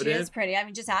confident. She is pretty. I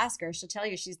mean, just ask her. She'll tell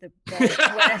you she's the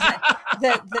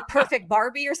perfect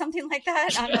Barbie or something like that.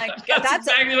 I'm like, that's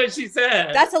exactly what she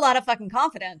said. That's a lot of fucking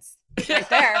confidence right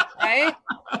there. Right.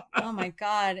 Oh my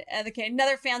God. Okay.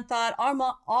 Another fan thought,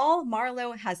 all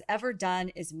Marlo has ever done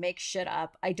is make shit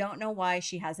up. I don't know why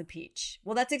she has a peach.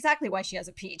 Well, that's exactly why she has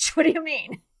a peach. What do you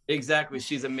mean? Exactly.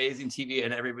 She's amazing TV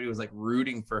and everybody was like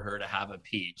rooting for her to have a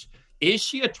peach. Is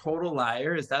she a total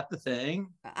liar? Is that the thing?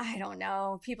 I don't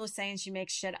know. People are saying she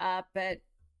makes shit up, but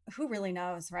who really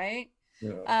knows, right?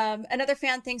 Yeah. Another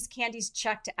fan thinks Candy's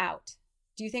checked out.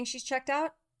 Do you think she's checked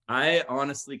out? I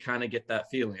honestly kind of get that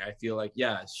feeling. I feel like,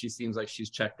 yeah, she seems like she's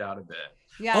checked out a bit.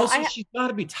 Yeah. Also, she's got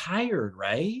to be tired,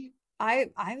 right? I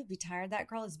would be tired. That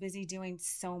girl is busy doing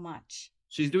so much.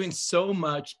 She's doing so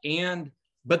much.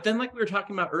 But then like we were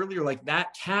talking about earlier, like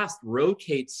that cast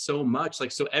rotates so much.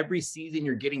 Like, so every season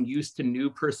you're getting used to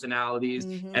new personalities.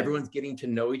 Mm-hmm. Everyone's getting to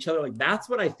know each other. Like, that's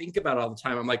what I think about all the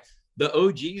time. I'm like, the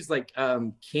OGs, like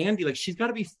Candy, like she's got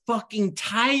to be fucking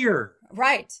tired.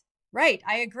 Right.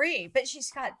 I agree. But she's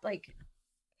got like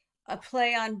a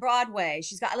play on Broadway.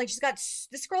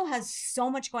 This girl has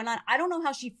so much going on. I don't know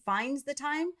how she finds the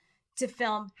time to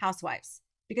film Housewives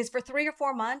because for 3 or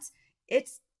 4 months,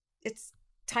 it's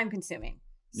time consuming.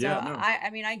 So yeah, no. I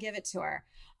mean, I give it to her.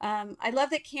 I love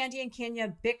that Candy and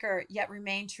Kenya bicker yet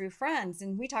remain true friends.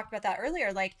 And we talked about that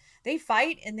earlier. Like they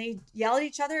fight and they yell at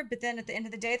each other, but then at the end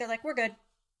of the day, they're like, we're good.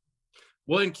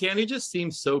 Well, and Candy just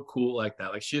seems so cool like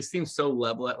that. Like she just seems so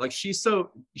level. Like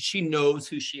she knows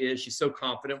who she is. She's so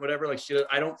confident, whatever. Like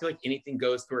I don't feel like anything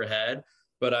goes through her head,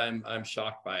 but I'm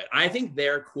shocked by it. I think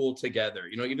they're cool together.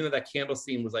 You know, even though that candle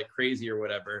scene was like crazy or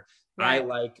whatever, right. I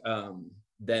like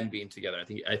them being together.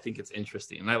 I think it's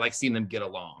interesting. And I like seeing them get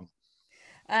along.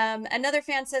 Another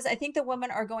fan says, I think the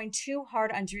women are going too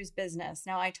hard on Drew's business.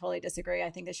 Now, I totally disagree. I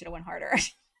think they should have went harder.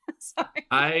 Sorry.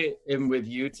 I am with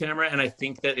you, Tamara. And I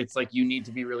think that it's like, you need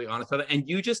to be really honest with it. And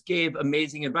you just gave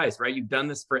amazing advice, right? You've done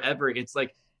this forever. It's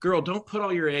like, girl, don't put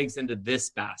all your eggs into this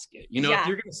basket. You know, Yeah. if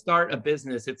you're going to start a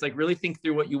business, it's like really think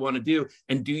through what you want to do.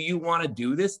 And do you want to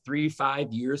do this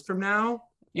 3-5 years from now?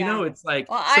 You Yeah. know, it's like,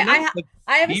 Well, so no, like,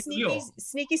 I have a be real.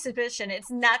 sneaky suspicion it's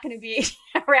not going to be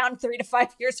around 3 to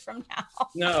 5 years from now.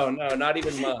 No, not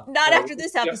even months. Not after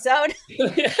this episode.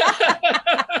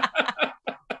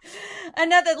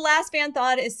 Another last fan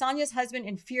thought is Sonya's husband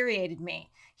infuriated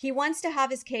me. He wants to have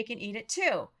his cake and eat it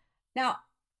too. Now,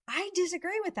 I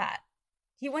disagree with that.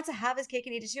 He wants to have his cake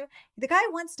and eat it too. The guy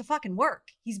wants to fucking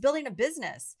work. He's building a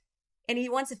business and he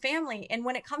wants a family. And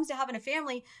when it comes to having a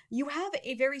family, you have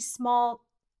a very small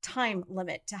time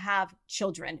limit to have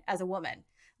children as a woman.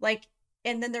 Like,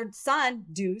 and then their son,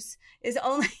 Deuce, is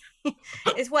only,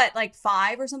 is what, like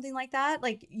 5 or something like that?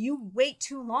 Like, you wait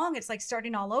too long. It's like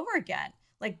starting all over again.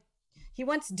 Like, he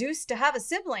wants Deuce to have a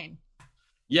sibling.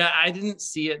 Yeah, I didn't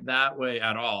see it that way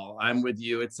at all. I'm with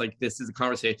you. It's like, this is a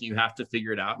conversation. You have to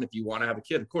figure it out. And if you want to have a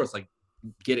kid, of course, like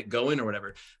get it going or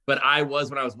whatever. But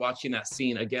when I was watching that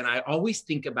scene, again, I always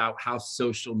think about how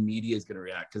social media is going to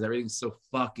react because everything's so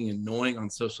fucking annoying on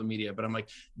social media. But I'm like,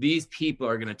 these people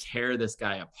are going to tear this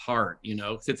guy apart, you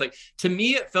know? Because it's like, to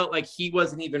me, it felt like he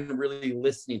wasn't even really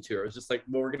listening to her. It was just like,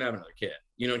 well, we're going to have another kid,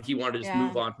 you know? And he wanted to just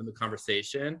move on from the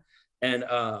conversation. And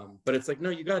but it's like, no,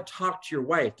 you got to talk to your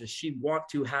wife. Does she want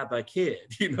to have a kid?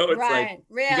 You know, it's like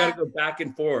you got to go back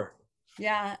and forth.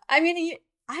 Yeah, I mean,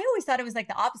 I always thought it was like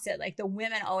the opposite. Like the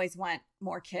women always want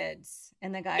more kids,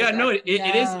 and the guys. Yeah, no, it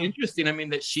is interesting. I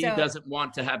mean, that she doesn't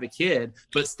want to have a kid,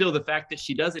 but still, the fact that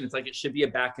she doesn't, it's like it should be a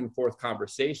back and forth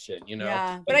conversation. You know.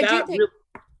 Yeah, but I do think.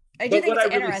 But what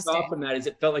I really saw from that is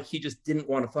it felt like he just didn't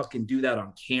want to fucking do that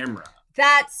on camera.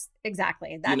 That's what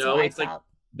I felt. Like,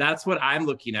 that's what I'm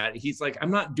looking at. He's like, I'm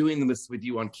not doing this with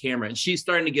you on camera. And she's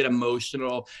starting to get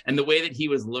emotional. And the way that he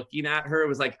was looking at her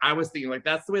was like, I was thinking like,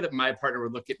 that's the way that my partner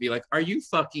would look at me. Like, are you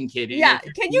fucking kidding? Yeah.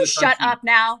 Like, can you shut up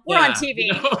now? We're on TV.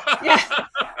 You know? Yeah.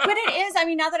 But it is, I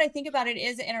mean, now that I think about it, it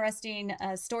is an interesting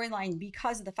storyline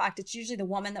because of the fact it's usually the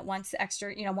woman that wants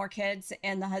extra, more kids.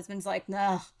 And the husband's like,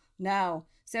 no.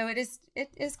 So it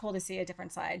is cool to see a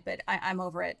different side, but I'm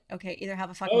over it. Okay. Either have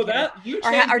a fucking kid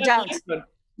or don't.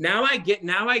 Now I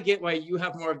get why you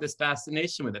have more of this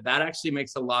fascination with it. That actually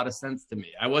makes a lot of sense to me.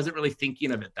 I wasn't really thinking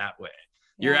of it that way.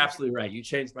 Yeah. You're absolutely right. You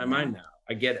changed my mind now.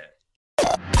 I get it.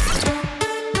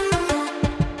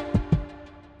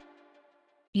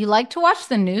 You like to watch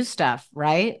the new stuff,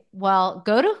 right? Well,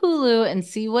 go to Hulu and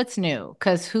see what's new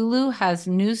because Hulu has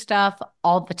new stuff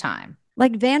all the time.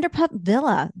 Like Vanderpump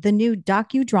Villa, the new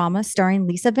docudrama starring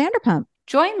Lisa Vanderpump.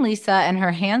 Join Lisa and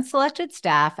her hand-selected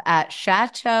staff at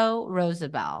Chateau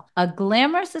Rosabelle, a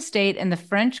glamorous estate in the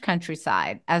French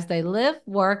countryside, as they live,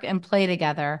 work, and play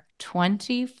together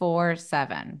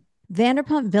 24/7.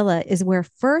 Vanderpump Villa is where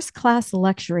first-class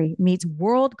luxury meets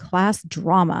world-class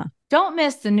drama. Don't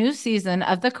miss the new season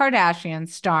of The Kardashians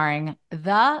starring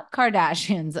The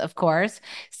Kardashians, of course.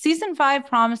 Season 5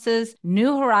 promises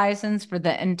new horizons for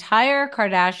the entire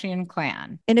Kardashian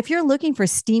clan. And if you're looking for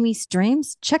steamy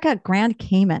streams, check out Grand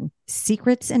Cayman,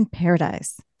 Secrets in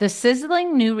Paradise. The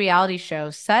sizzling new reality show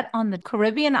set on the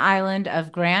Caribbean island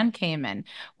of Grand Cayman,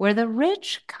 where the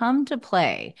rich come to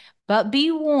play. But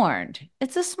be warned,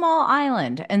 it's a small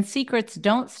island and secrets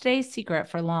don't stay secret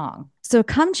for long. So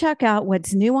come check out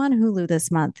what's new on Hulu this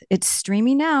month. It's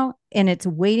streaming now and it's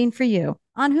waiting for you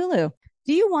on Hulu.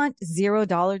 Do you want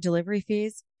 $0 delivery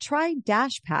fees? Try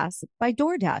Dash Pass by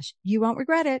DoorDash. You won't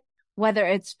regret it. Whether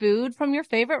it's food from your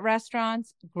favorite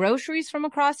restaurants, groceries from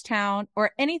across town,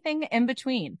 or anything in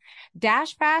between,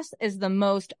 Dash Pass is the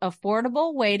most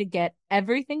affordable way to get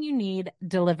everything you need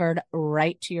delivered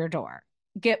right to your door.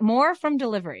 Get more from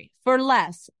delivery for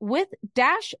less with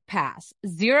Dash Pass,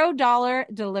 $0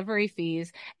 delivery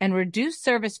fees, and reduced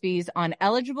service fees on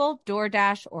eligible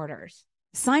DoorDash orders.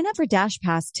 Sign up for Dash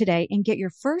Pass today and get your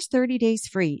first 30 days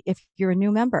free if you're a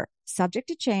new member. Subject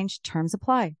to change, terms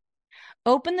apply.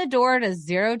 Open the door to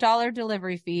 $0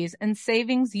 delivery fees and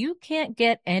savings you can't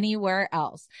get anywhere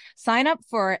else. Sign up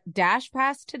for Dash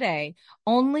Pass today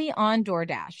only on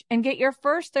DoorDash and get your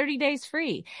first 30 days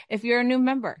free if you're a new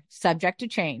member. Subject to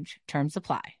change. Terms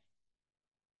apply.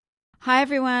 Hi,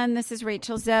 everyone. This is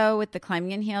Rachel Zoe with the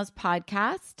Climbing in Heels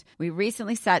podcast. We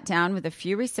recently sat down with a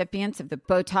few recipients of the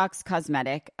Botox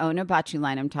Cosmetic,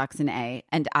 Onabotulinum Toxin A,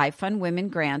 and iFund Women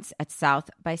grants at South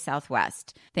by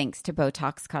Southwest, thanks to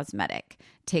Botox Cosmetic.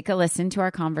 Take a listen to our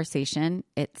conversation.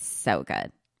 It's so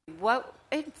good. What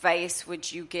advice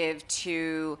would you give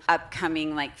to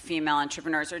upcoming like female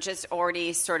entrepreneurs or just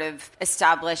already sort of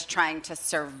established trying to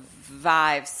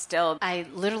survive still? I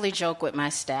literally joke with my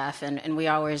staff and we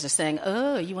always are saying,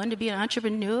 oh, you want to be an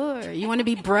entrepreneur? You want to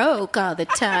be broke all the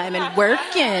time and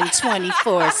working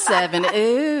 24/7.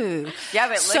 Ooh. Yeah,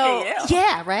 but look at you.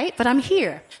 Yeah, right? But I'm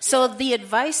here. So the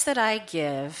advice that I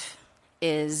give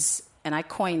is, and I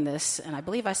coined this, and I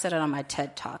believe I said it on my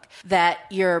TED Talk, that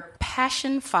your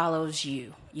passion follows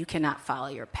you. You cannot follow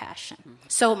your passion.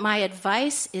 So my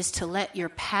advice is to let your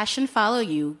passion follow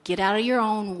you, get out of your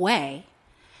own way,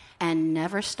 and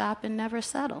never stop and never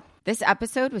settle. This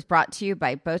episode was brought to you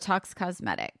by Botox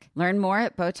Cosmetic. Learn more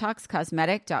at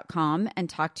BotoxCosmetic.com and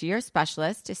talk to your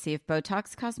specialist to see if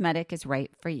Botox Cosmetic is right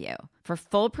for you. For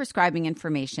full prescribing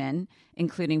information,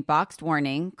 including boxed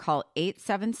warning, call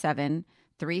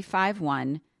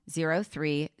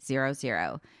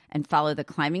 877-351-0300 and follow the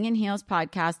Climbing in Heels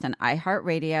podcast on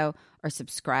iHeartRadio or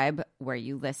subscribe where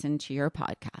you listen to your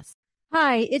podcast.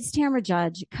 Hi, it's Tamara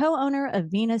Judge, co-owner of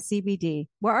Vina CBD,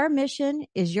 where our mission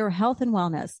is your health and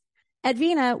wellness. At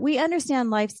Vina, we understand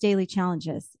life's daily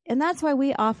challenges, and that's why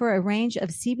we offer a range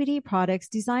of CBD products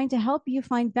designed to help you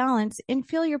find balance and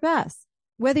feel your best.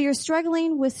 Whether you're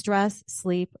struggling with stress,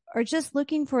 sleep, or just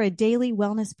looking for a daily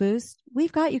wellness boost,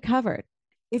 we've got you covered.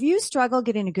 If you struggle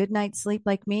getting a good night's sleep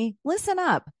like me, listen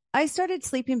up. I started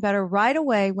sleeping better right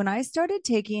away when I started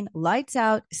taking Lights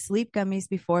Out sleep gummies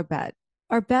before bed.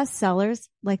 Our best sellers,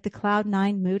 like the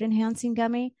Cloud9 Mood Enhancing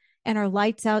Gummy and our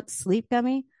Lights Out Sleep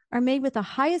Gummy, are made with the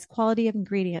highest quality of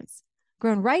ingredients,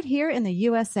 grown right here in the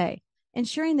USA,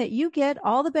 ensuring that you get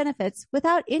all the benefits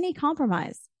without any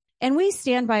compromise. And we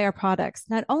stand by our products.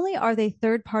 Not only are they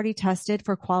third-party tested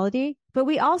for quality, but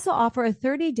we also offer a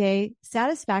 30-day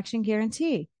satisfaction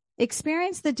guarantee.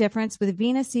 Experience the difference with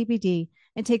Vina CBD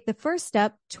and take the first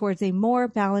step towards a more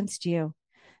balanced you.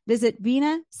 Visit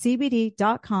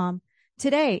VinaCBD.com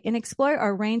today and explore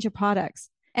our range of products.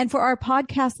 And for our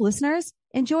podcast listeners,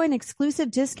 enjoy an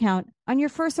exclusive discount on your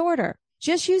first order.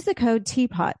 Just use the code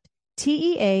TEAPOD,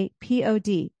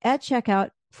 TEAPOD, at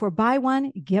checkout for buy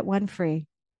one, get one free.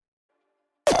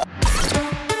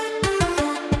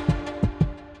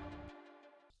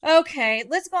 Okay,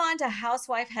 let's go on to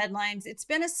housewife headlines. It's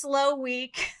been a slow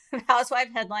week of housewife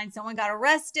headlines. No one got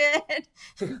arrested.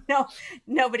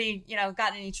 Nobody,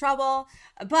 got in any trouble.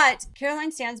 But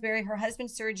Caroline Stanbury, her husband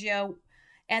Sergio,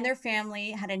 and their family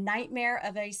had a nightmare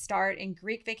of a start in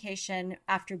Greek vacation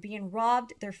after being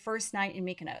robbed their first night in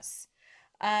Mykonos.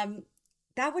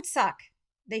 That would suck.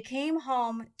 They came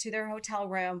home to their hotel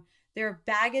room. Their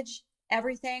baggage,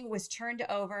 everything was turned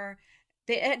over.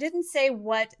 It didn't say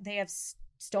what they have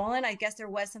stolen. I guess there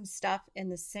was some stuff in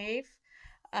the safe.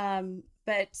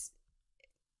 But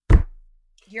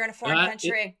you're in a foreign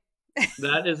country.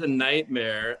 That is a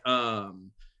nightmare.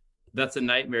 That's a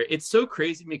nightmare. It's so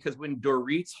crazy because when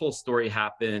Dorit's whole story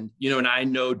happened, and I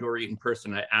know Dorit in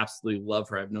person, I absolutely love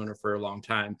her. I've known her for a long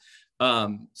time.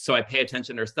 So I pay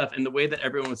attention to her stuff. And the way that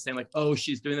everyone was saying like, oh,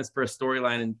 she's doing this for a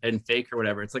storyline and fake or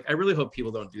whatever. It's like, I really hope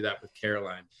people don't do that with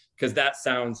Caroline, because that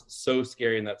sounds so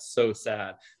scary and that's so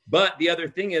sad. But the other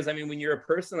thing is, when you're a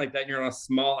person like that and you're on a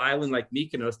small island like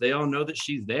Mykonos, they all know that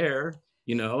she's there,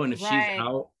 and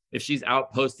if she's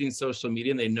out posting social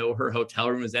media and they know her hotel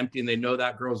room is empty and they know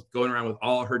that girl's going around with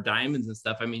all her diamonds and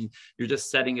stuff, you're just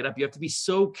setting it up. You have to be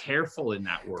so careful in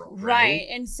that world. Right.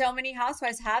 And so many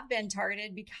housewives have been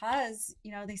targeted because,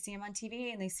 they see them on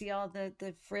TV and they see all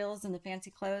the frills and the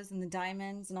fancy clothes and the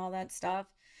diamonds and all that stuff.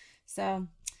 So,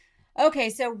 okay.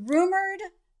 So rumored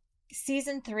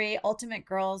season 3 Ultimate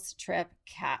Girls Trip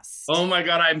cast. Oh my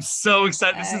God. I'm so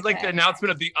excited. This is like the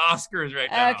announcement of the Oscars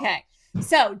right now. Okay.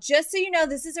 So just so you know,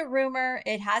 this is a rumor.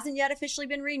 It hasn't yet officially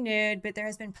been renewed, but there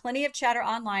has been plenty of chatter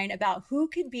online about who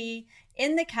could be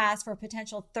in the cast for a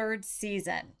potential 3rd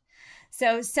season.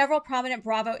 So several prominent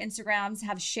Bravo Instagrams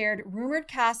have shared rumored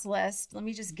cast lists. Let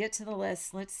me just get to the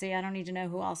list. Let's see. I don't need to know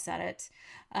who all said it.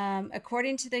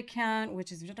 According to the account,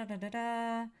 which is...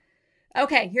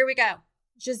 Okay, here we go.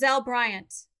 Giselle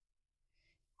Bryant,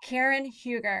 Karen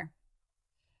Huger,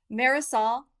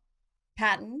 Marisol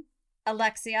Patton,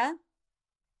 Alexia,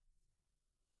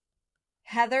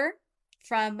 Heather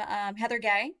from Heather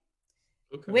Gay,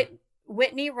 okay.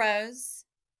 Whitney Rose,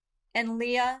 and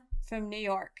Leah from New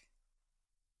York.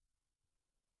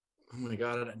 Oh my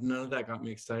God, none of that got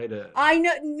me excited. I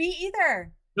know, me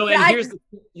either. No, and here's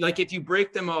if you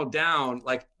break them all down,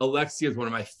 like Alexia is one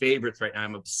of my favorites right now.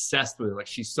 I'm obsessed with her. Like,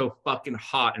 she's so fucking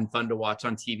hot and fun to watch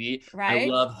on TV. Right. I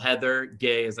love Heather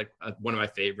Gay is like one of my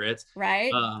favorites.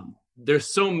 Right.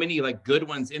 There's so many like good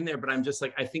ones in there, but I'm just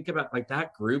like, I think about like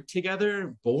that group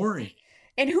together, boring.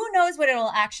 And who knows what it'll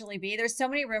actually be. There's so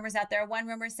many rumors out there. One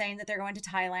rumor saying that they're going to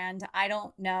Thailand. I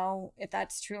don't know if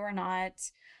that's true or not.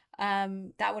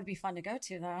 That would be fun to go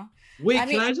to, though. Wait,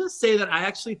 can I just say that I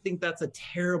actually think that's a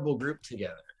terrible group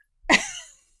together?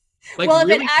 Like, well, if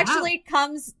really it actually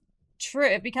comes true,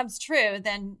 it becomes true,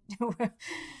 then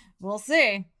we'll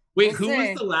see. Wait, who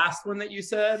was the last one that you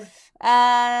said?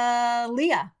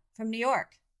 Leah from New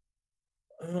York.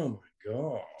 Oh my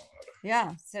God.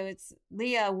 Yeah, so it's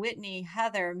Leah, Whitney,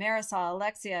 Heather, Marisol,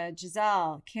 Alexia,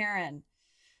 Giselle, Karen.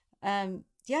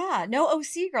 Yeah, no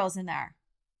OC girls in there.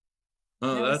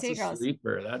 Oh, no, that's a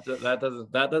sleeper.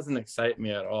 That doesn't excite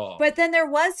me at all. But then there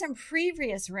was some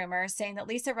previous rumors saying that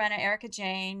Lisa Rinna, Erica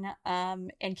Jane,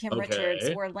 and Kim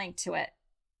Richards were linked to it,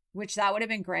 which that would have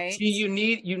been great. See, you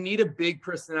need a big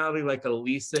personality like a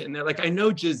Lisa in there. Like, I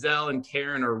know Giselle and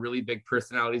Karen are really big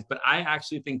personalities, but I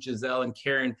actually think Giselle and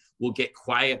Karen will get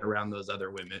quiet around those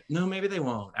other women. No, maybe they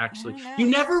won't, actually. You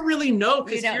never really know,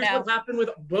 because here's what happened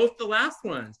with both the last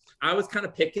ones. I was kind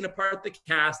of picking apart the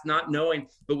cast, not knowing.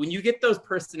 But when you get those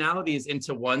personalities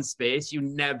into one space, you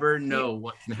never know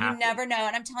what can happen. You never know.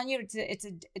 And I'm telling you,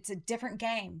 it's a different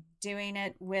game doing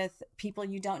it with people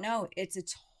you don't know. It's a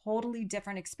totally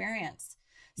different experience.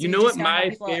 So you know what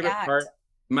my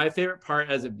favorite part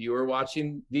as a viewer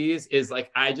watching these is,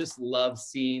 like, I just love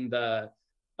seeing the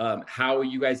how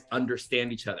you guys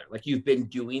understand each other. Like, you've been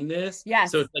doing this.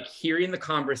 Yes. So it's like hearing the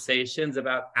conversations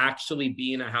about actually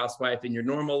being a housewife in your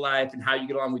normal life and how you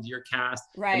get along with your cast.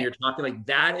 Right. And you're talking, like,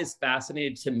 that is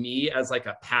fascinating to me as like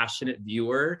a passionate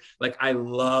viewer. Like, I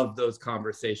love those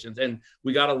conversations. And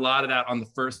we got a lot of that on the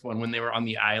first one when they were on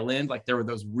the island. Like, there were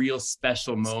those real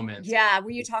special moments. Yeah.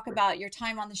 Where you talk about your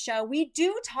time on the show. We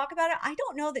do talk about it. I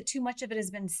don't know that too much of it has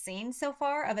been seen so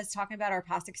far of us talking about our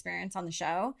past experience on the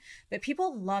show, but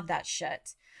people love that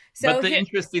shit. So, but the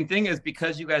interesting thing is,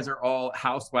 because you guys are all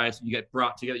housewives, you get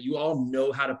brought together, you all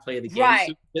know how to play the game.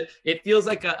 Right. So it feels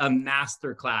like a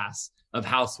master class of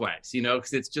housewives, you know,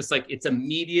 because it's just like, it's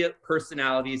immediate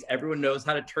personalities. Everyone knows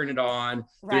how to turn it on.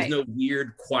 Right. There's no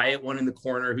weird, quiet one in the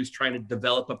corner who's trying to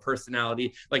develop a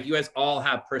personality. Like, you guys all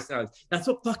have personalities. That's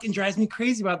what fucking drives me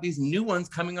crazy about these new ones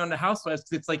coming on to Housewives.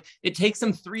 Because it's like, it takes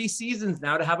them 3 seasons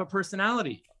now to have a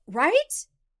personality. Right?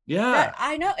 Yeah.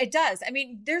 I know it does. I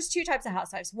mean, there's 2 types of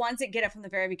housewives. Ones that get it from the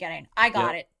very beginning. I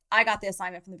got it. I got the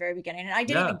assignment from the very beginning, and I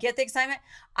didn't even get the assignment.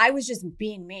 I was just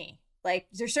being me. Like,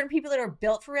 there's certain people that are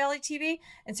built for reality TV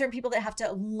and certain people that have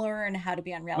to learn how to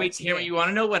be on reality TV. Wait, Tamara, you want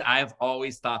to know what I've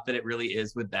always thought that it really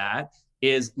is with that?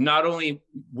 Is not only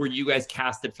were you guys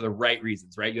casted for the right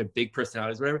reasons, right? You have big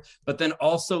personalities, whatever, but then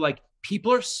also, like,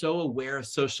 people are so aware of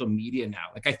social media now.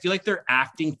 Like, I feel like they're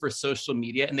acting for social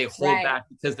media and they hold back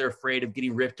because they're afraid of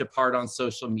getting ripped apart on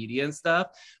social media and stuff,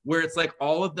 where it's like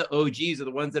all of the OGs are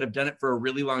the ones that have done it for a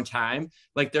really long time.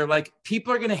 Like, they're like,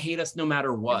 people are going to hate us no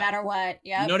matter what. No matter what.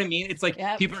 Yeah. You know what I mean? It's like,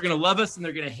 people are going to love us and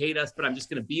they're going to hate us, but I'm just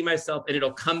going to be myself and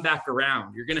it'll come back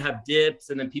around. You're going to have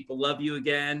dips and then people love you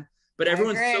again. But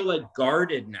everyone's so, like,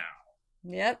 guarded now.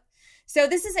 Yep. So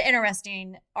this is an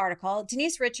interesting article.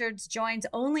 Denise Richards joins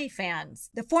OnlyFans.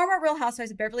 The former Real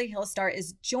Housewives of Beverly Hills star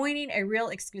is joining a real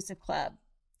exclusive club,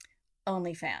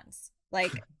 OnlyFans.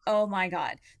 Like, oh my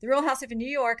God. The Real Housewives of New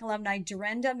York alumni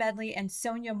Dorinda Medley and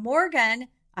Sonia Morgan,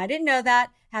 I didn't know that,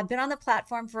 have been on the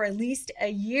platform for at least a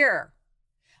year.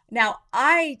 Now,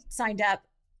 I signed up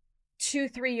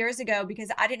 2-3 years ago because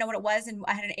I didn't know what it was, and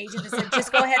I had an agent that said,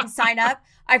 just go ahead and sign up.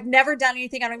 I've never done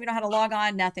anything. I don't even know how to log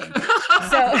on, nothing.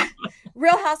 So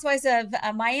Real Housewives of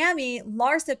Miami,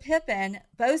 Larsa Pippen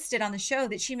boasted on the show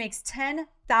that she makes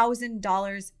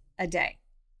 $10,000 a day.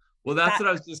 Well, that's what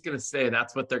I was just going to say.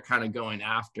 That's what they're kind of going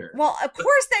after. Well, of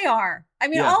course they are. I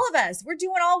mean, all of us, we're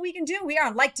doing all we can do. We are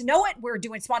on Like to Know It. We're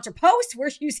doing sponsor posts. We're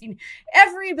using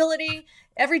every ability,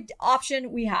 every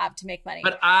option we have to make money.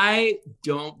 But I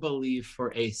don't believe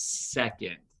for a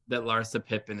second that Larsa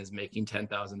Pippen is making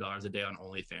 $10,000 a day on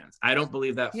OnlyFans. I don't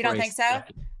believe that. You don't think so?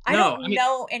 I don't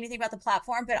know anything about the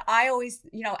platform, but I always,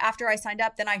 after I signed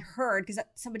up, then I heard, because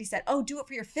somebody said, oh, do it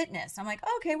for your fitness. I'm like,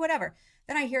 okay, whatever.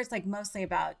 Then I hear it's like mostly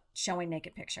about showing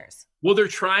naked pictures. Well, they're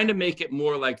trying to make it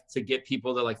more like to get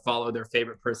people to like follow their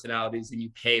favorite personalities, and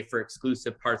you pay for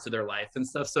exclusive parts of their life and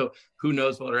stuff. So who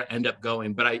knows what it'll end up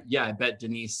going. But I bet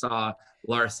Denise saw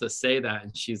Larsa say that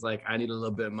and she's like, I need a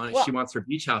little bit of money. Well, she wants her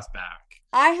beach house back.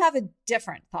 I have a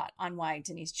different thought on why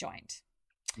Denise joined.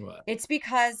 What? It's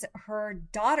because her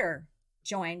daughter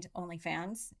joined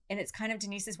OnlyFans, and it's kind of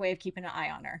Denise's way of keeping an eye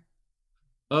on her.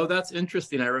 Oh, that's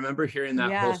interesting. I remember hearing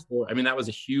that whole story. I mean, that was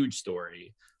a huge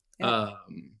story. Yeah.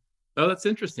 Oh, that's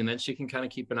interesting. Then she can kind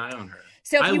of keep an eye on her.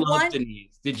 So I love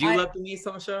Denise. Did you love Denise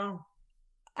on the show?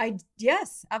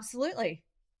 Yes, absolutely.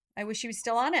 I wish she was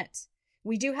still on it.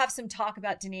 We do have some talk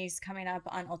about Denise coming up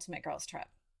on Ultimate Girls Trip.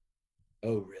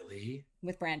 Oh, really?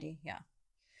 With Brandy, yeah.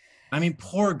 I mean,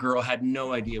 poor girl had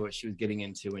no idea what she was getting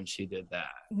into when she did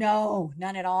that. No,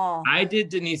 none at all. I did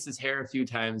Denise's hair a few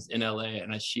times in LA,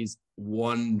 and she's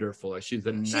wonderful. She's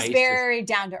very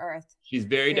down to earth. She's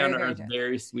very down to earth,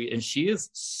 very sweet, and she is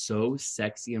so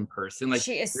sexy in person. Like,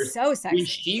 she is so sexy. When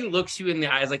she looks you in the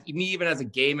eyes, like me, even as a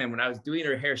gay man, when I was doing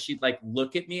her hair, she'd like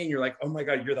look at me, and you're like, "Oh my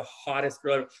god, you're the hottest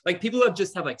girl ever." Like, people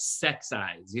have like sex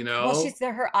eyes, you know?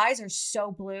 Well, her eyes are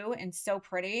so blue and so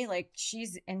pretty. Like,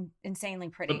 she's insanely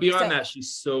pretty. But beyond that,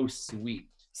 she's so sweet.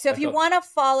 So if you want to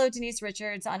follow Denise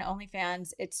Richards on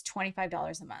OnlyFans, it's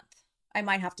 $25 a month. I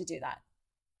might have to do that.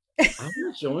 I'm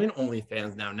gonna join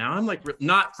OnlyFans now. Now I'm like,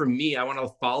 not for me. I want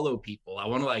to follow people. I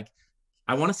want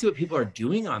to see what people are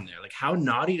doing on there. Like, how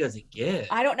naughty does it get?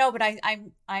 I don't know, but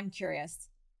I'm curious.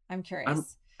 I'm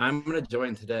gonna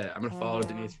join today. I'm gonna follow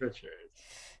Denise Richards.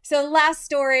 So last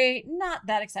story, not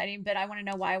that exciting, but I want to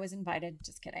know why I was invited.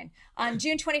 Just kidding. On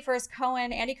June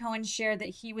 21st, Andy Cohen shared that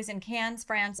he was in Cannes,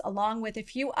 France, along with a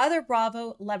few other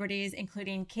Bravo celebrities,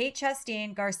 including Kate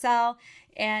Chastain, Garcelle,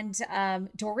 and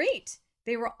Dorit.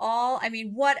 They were all, I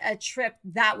mean, what a trip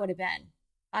that would have been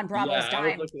on Bravo's dime.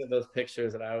 I was looking at those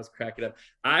pictures and I was cracking up.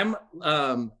 I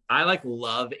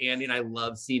love Andy, and I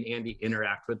love seeing Andy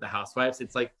interact with the housewives.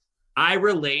 It's like, I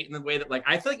relate in the way that, like,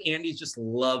 I feel like Andy just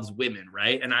loves women,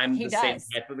 right? And I'm same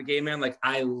type of a gay man. Like,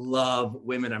 I love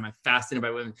women. I'm fascinated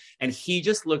by women. And he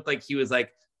just looked like he was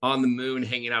like on the moon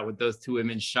hanging out with those two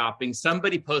women shopping.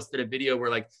 Somebody posted a video where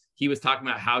like he was talking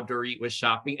about how Dorit was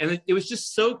shopping. And it was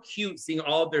just so cute seeing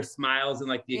all of their smiles and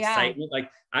like the excitement. Like,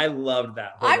 I loved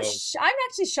that. I'm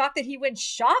actually shocked that he went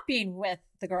shopping with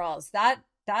the girls. But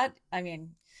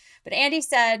Andy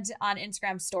said on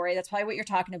Instagram story, that's probably what you're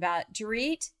talking about.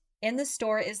 Dorit in the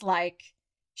store is like,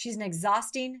 she's an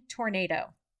exhausting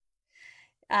tornado.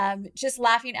 Just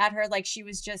laughing at her like she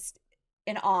was just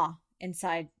in awe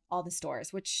inside all the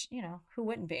stores, which, you know, who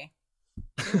wouldn't be?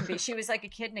 She was like a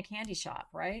kid in a candy shop,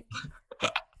 right?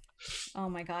 Oh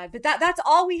my God. But that's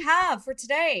all we have for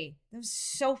today. It was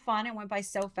so fun. It went by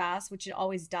so fast, which it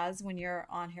always does when you're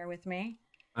on here with me.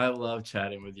 I love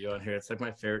chatting with you on here. It's like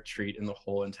my favorite treat in the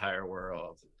whole entire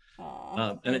world.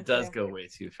 And it does go way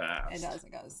too fast.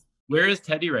 It goes. Where is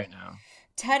Teddy right now?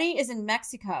 Teddy is in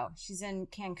Mexico. She's in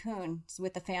Cancun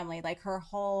with the family. Like, her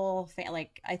whole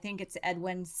I think it's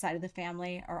Edwin's side of the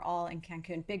family are all in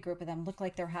Cancun. Big group of them. Look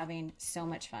like they're having so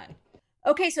much fun.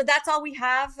 Okay, so that's all we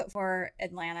have for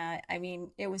Atlanta. I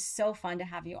mean, it was so fun to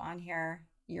have you on here.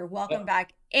 You're welcome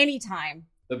back anytime.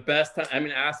 The best time. I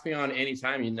mean, ask me on any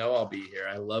time. You know I'll be here.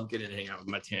 I love getting to hang out with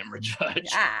my Tamara Judge.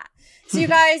 Yeah. So you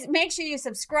guys, make sure you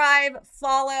subscribe,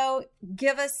 follow,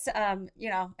 give us, a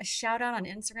shout out on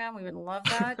Instagram. We would love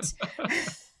that.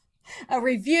 A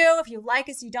review if you like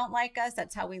us, you don't like us.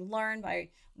 That's how we learn, by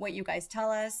what you guys tell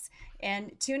us.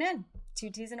 And tune in.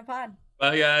 2 T's in a Pod.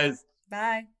 Bye, guys.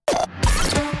 Bye.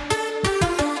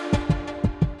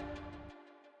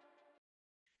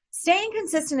 Staying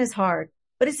consistent is hard,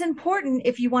 but it's important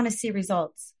if you want to see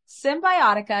results.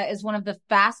 Symbiotica is one of the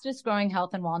fastest growing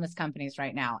health and wellness companies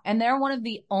right now, and they're one of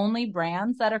the only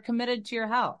brands that are committed to your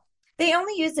health. They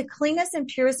only use the cleanest and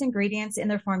purest ingredients in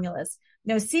their formulas.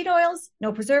 No seed oils,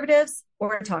 no preservatives,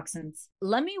 or toxins.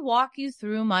 Let me walk you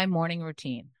through my morning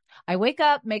routine. I wake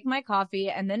up, make my coffee,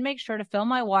 and then make sure to fill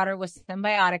my water with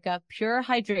Symbiotica Pure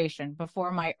Hydration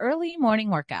before my early morning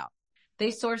workout.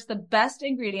 They source the best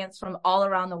ingredients from all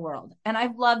around the world, and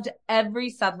I've loved every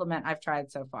supplement I've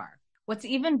tried so far. What's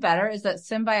even better is that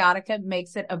Symbiotica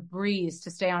makes it a breeze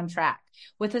to stay on track.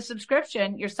 With a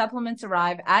subscription, your supplements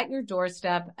arrive at your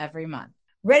doorstep every month.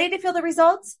 Ready to feel the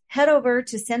results? Head over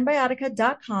to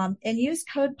Symbiotica.com and use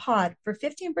code POD for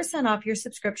 15% off your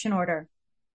subscription order.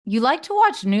 You like to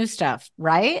watch new stuff,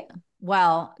 right?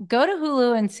 Well, go to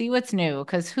Hulu and see what's new,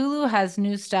 because Hulu has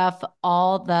new stuff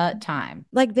all the time.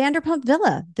 Like Vanderpump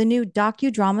Villa, the new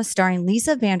docudrama starring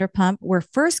Lisa Vanderpump, where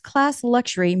first-class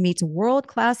luxury meets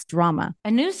world-class drama.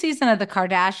 A new season of The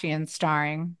Kardashians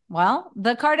starring, well,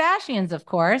 the Kardashians, of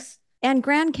course. And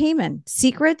Grand Cayman,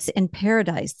 Secrets in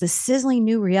Paradise, the sizzling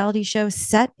new reality show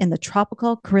set in the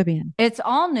tropical Caribbean. It's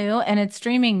all new, and it's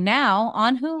streaming now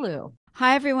on Hulu.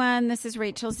 Hi, everyone. This is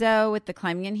Rachel Zoe with the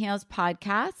Climbing in Heels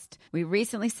podcast. We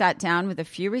recently sat down with a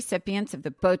few recipients of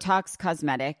the Botox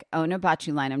Cosmetic,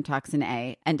 Onabotulinum Toxin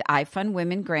A, and iFund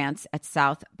Women grants at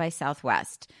South by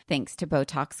Southwest, thanks to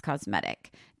Botox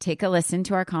Cosmetic. Take a listen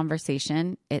to our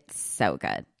conversation. It's so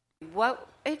good. What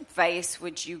advice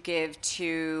would you give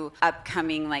to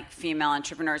upcoming like female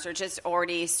entrepreneurs or just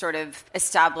already sort of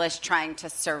established trying to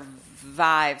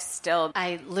survive still?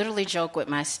 I literally joke with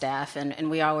my staff, and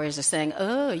we always are saying,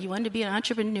 oh, you want to be an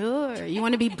entrepreneur? You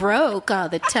want to be broke all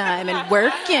the time and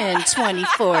working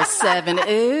 24/7?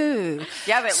 Ooh.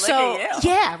 Yeah, but look at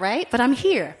you. Yeah, right? But I'm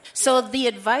here. So the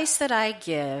advice that I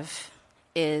give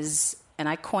is, and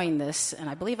I coined this, and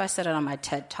I believe I said it on my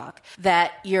TED Talk,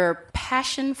 that your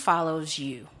passion follows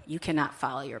you. You cannot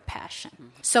follow your passion.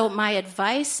 Mm-hmm. So my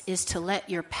advice is to let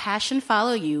your passion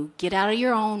follow you, get out of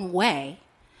your own way,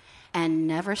 and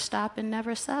never stop and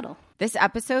never settle. This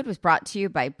episode was brought to you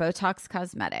by Botox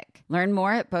Cosmetic. Learn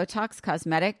more at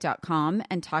BotoxCosmetic.com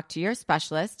and talk to your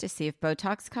specialist to see if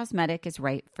Botox Cosmetic is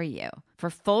right for you. For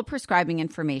full prescribing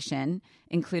information,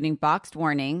 including boxed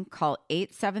warning, call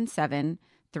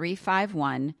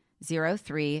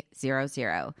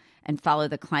 877-351-0300 and follow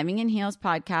the Climbing in Heels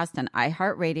podcast on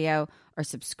iHeartRadio or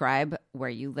subscribe where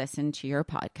you listen to your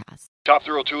podcast. Top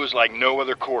Thrill 2 is like no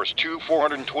other course. 2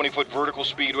 420-foot vertical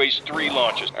speedways, 3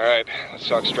 launches. All right, let's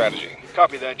talk strategy.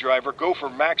 Copy that, driver. Go for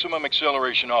maximum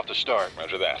acceleration off the start.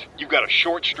 Roger that. You've got a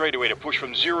short straightaway to push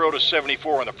from 0 to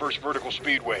 74 on the first vertical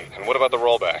speedway. And what about the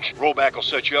rollback? Rollback will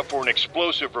set you up for an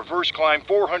explosive reverse climb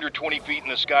 420 feet in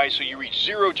the sky so you reach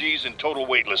 0 G's in total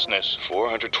weightlessness.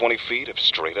 420 feet of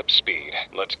straight-up speed.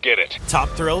 Let's get it. Top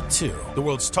Thrill 2, the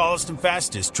world's tallest and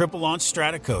fastest triple-launch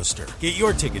strata coaster. Get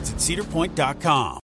your tickets at cedarpoint.com.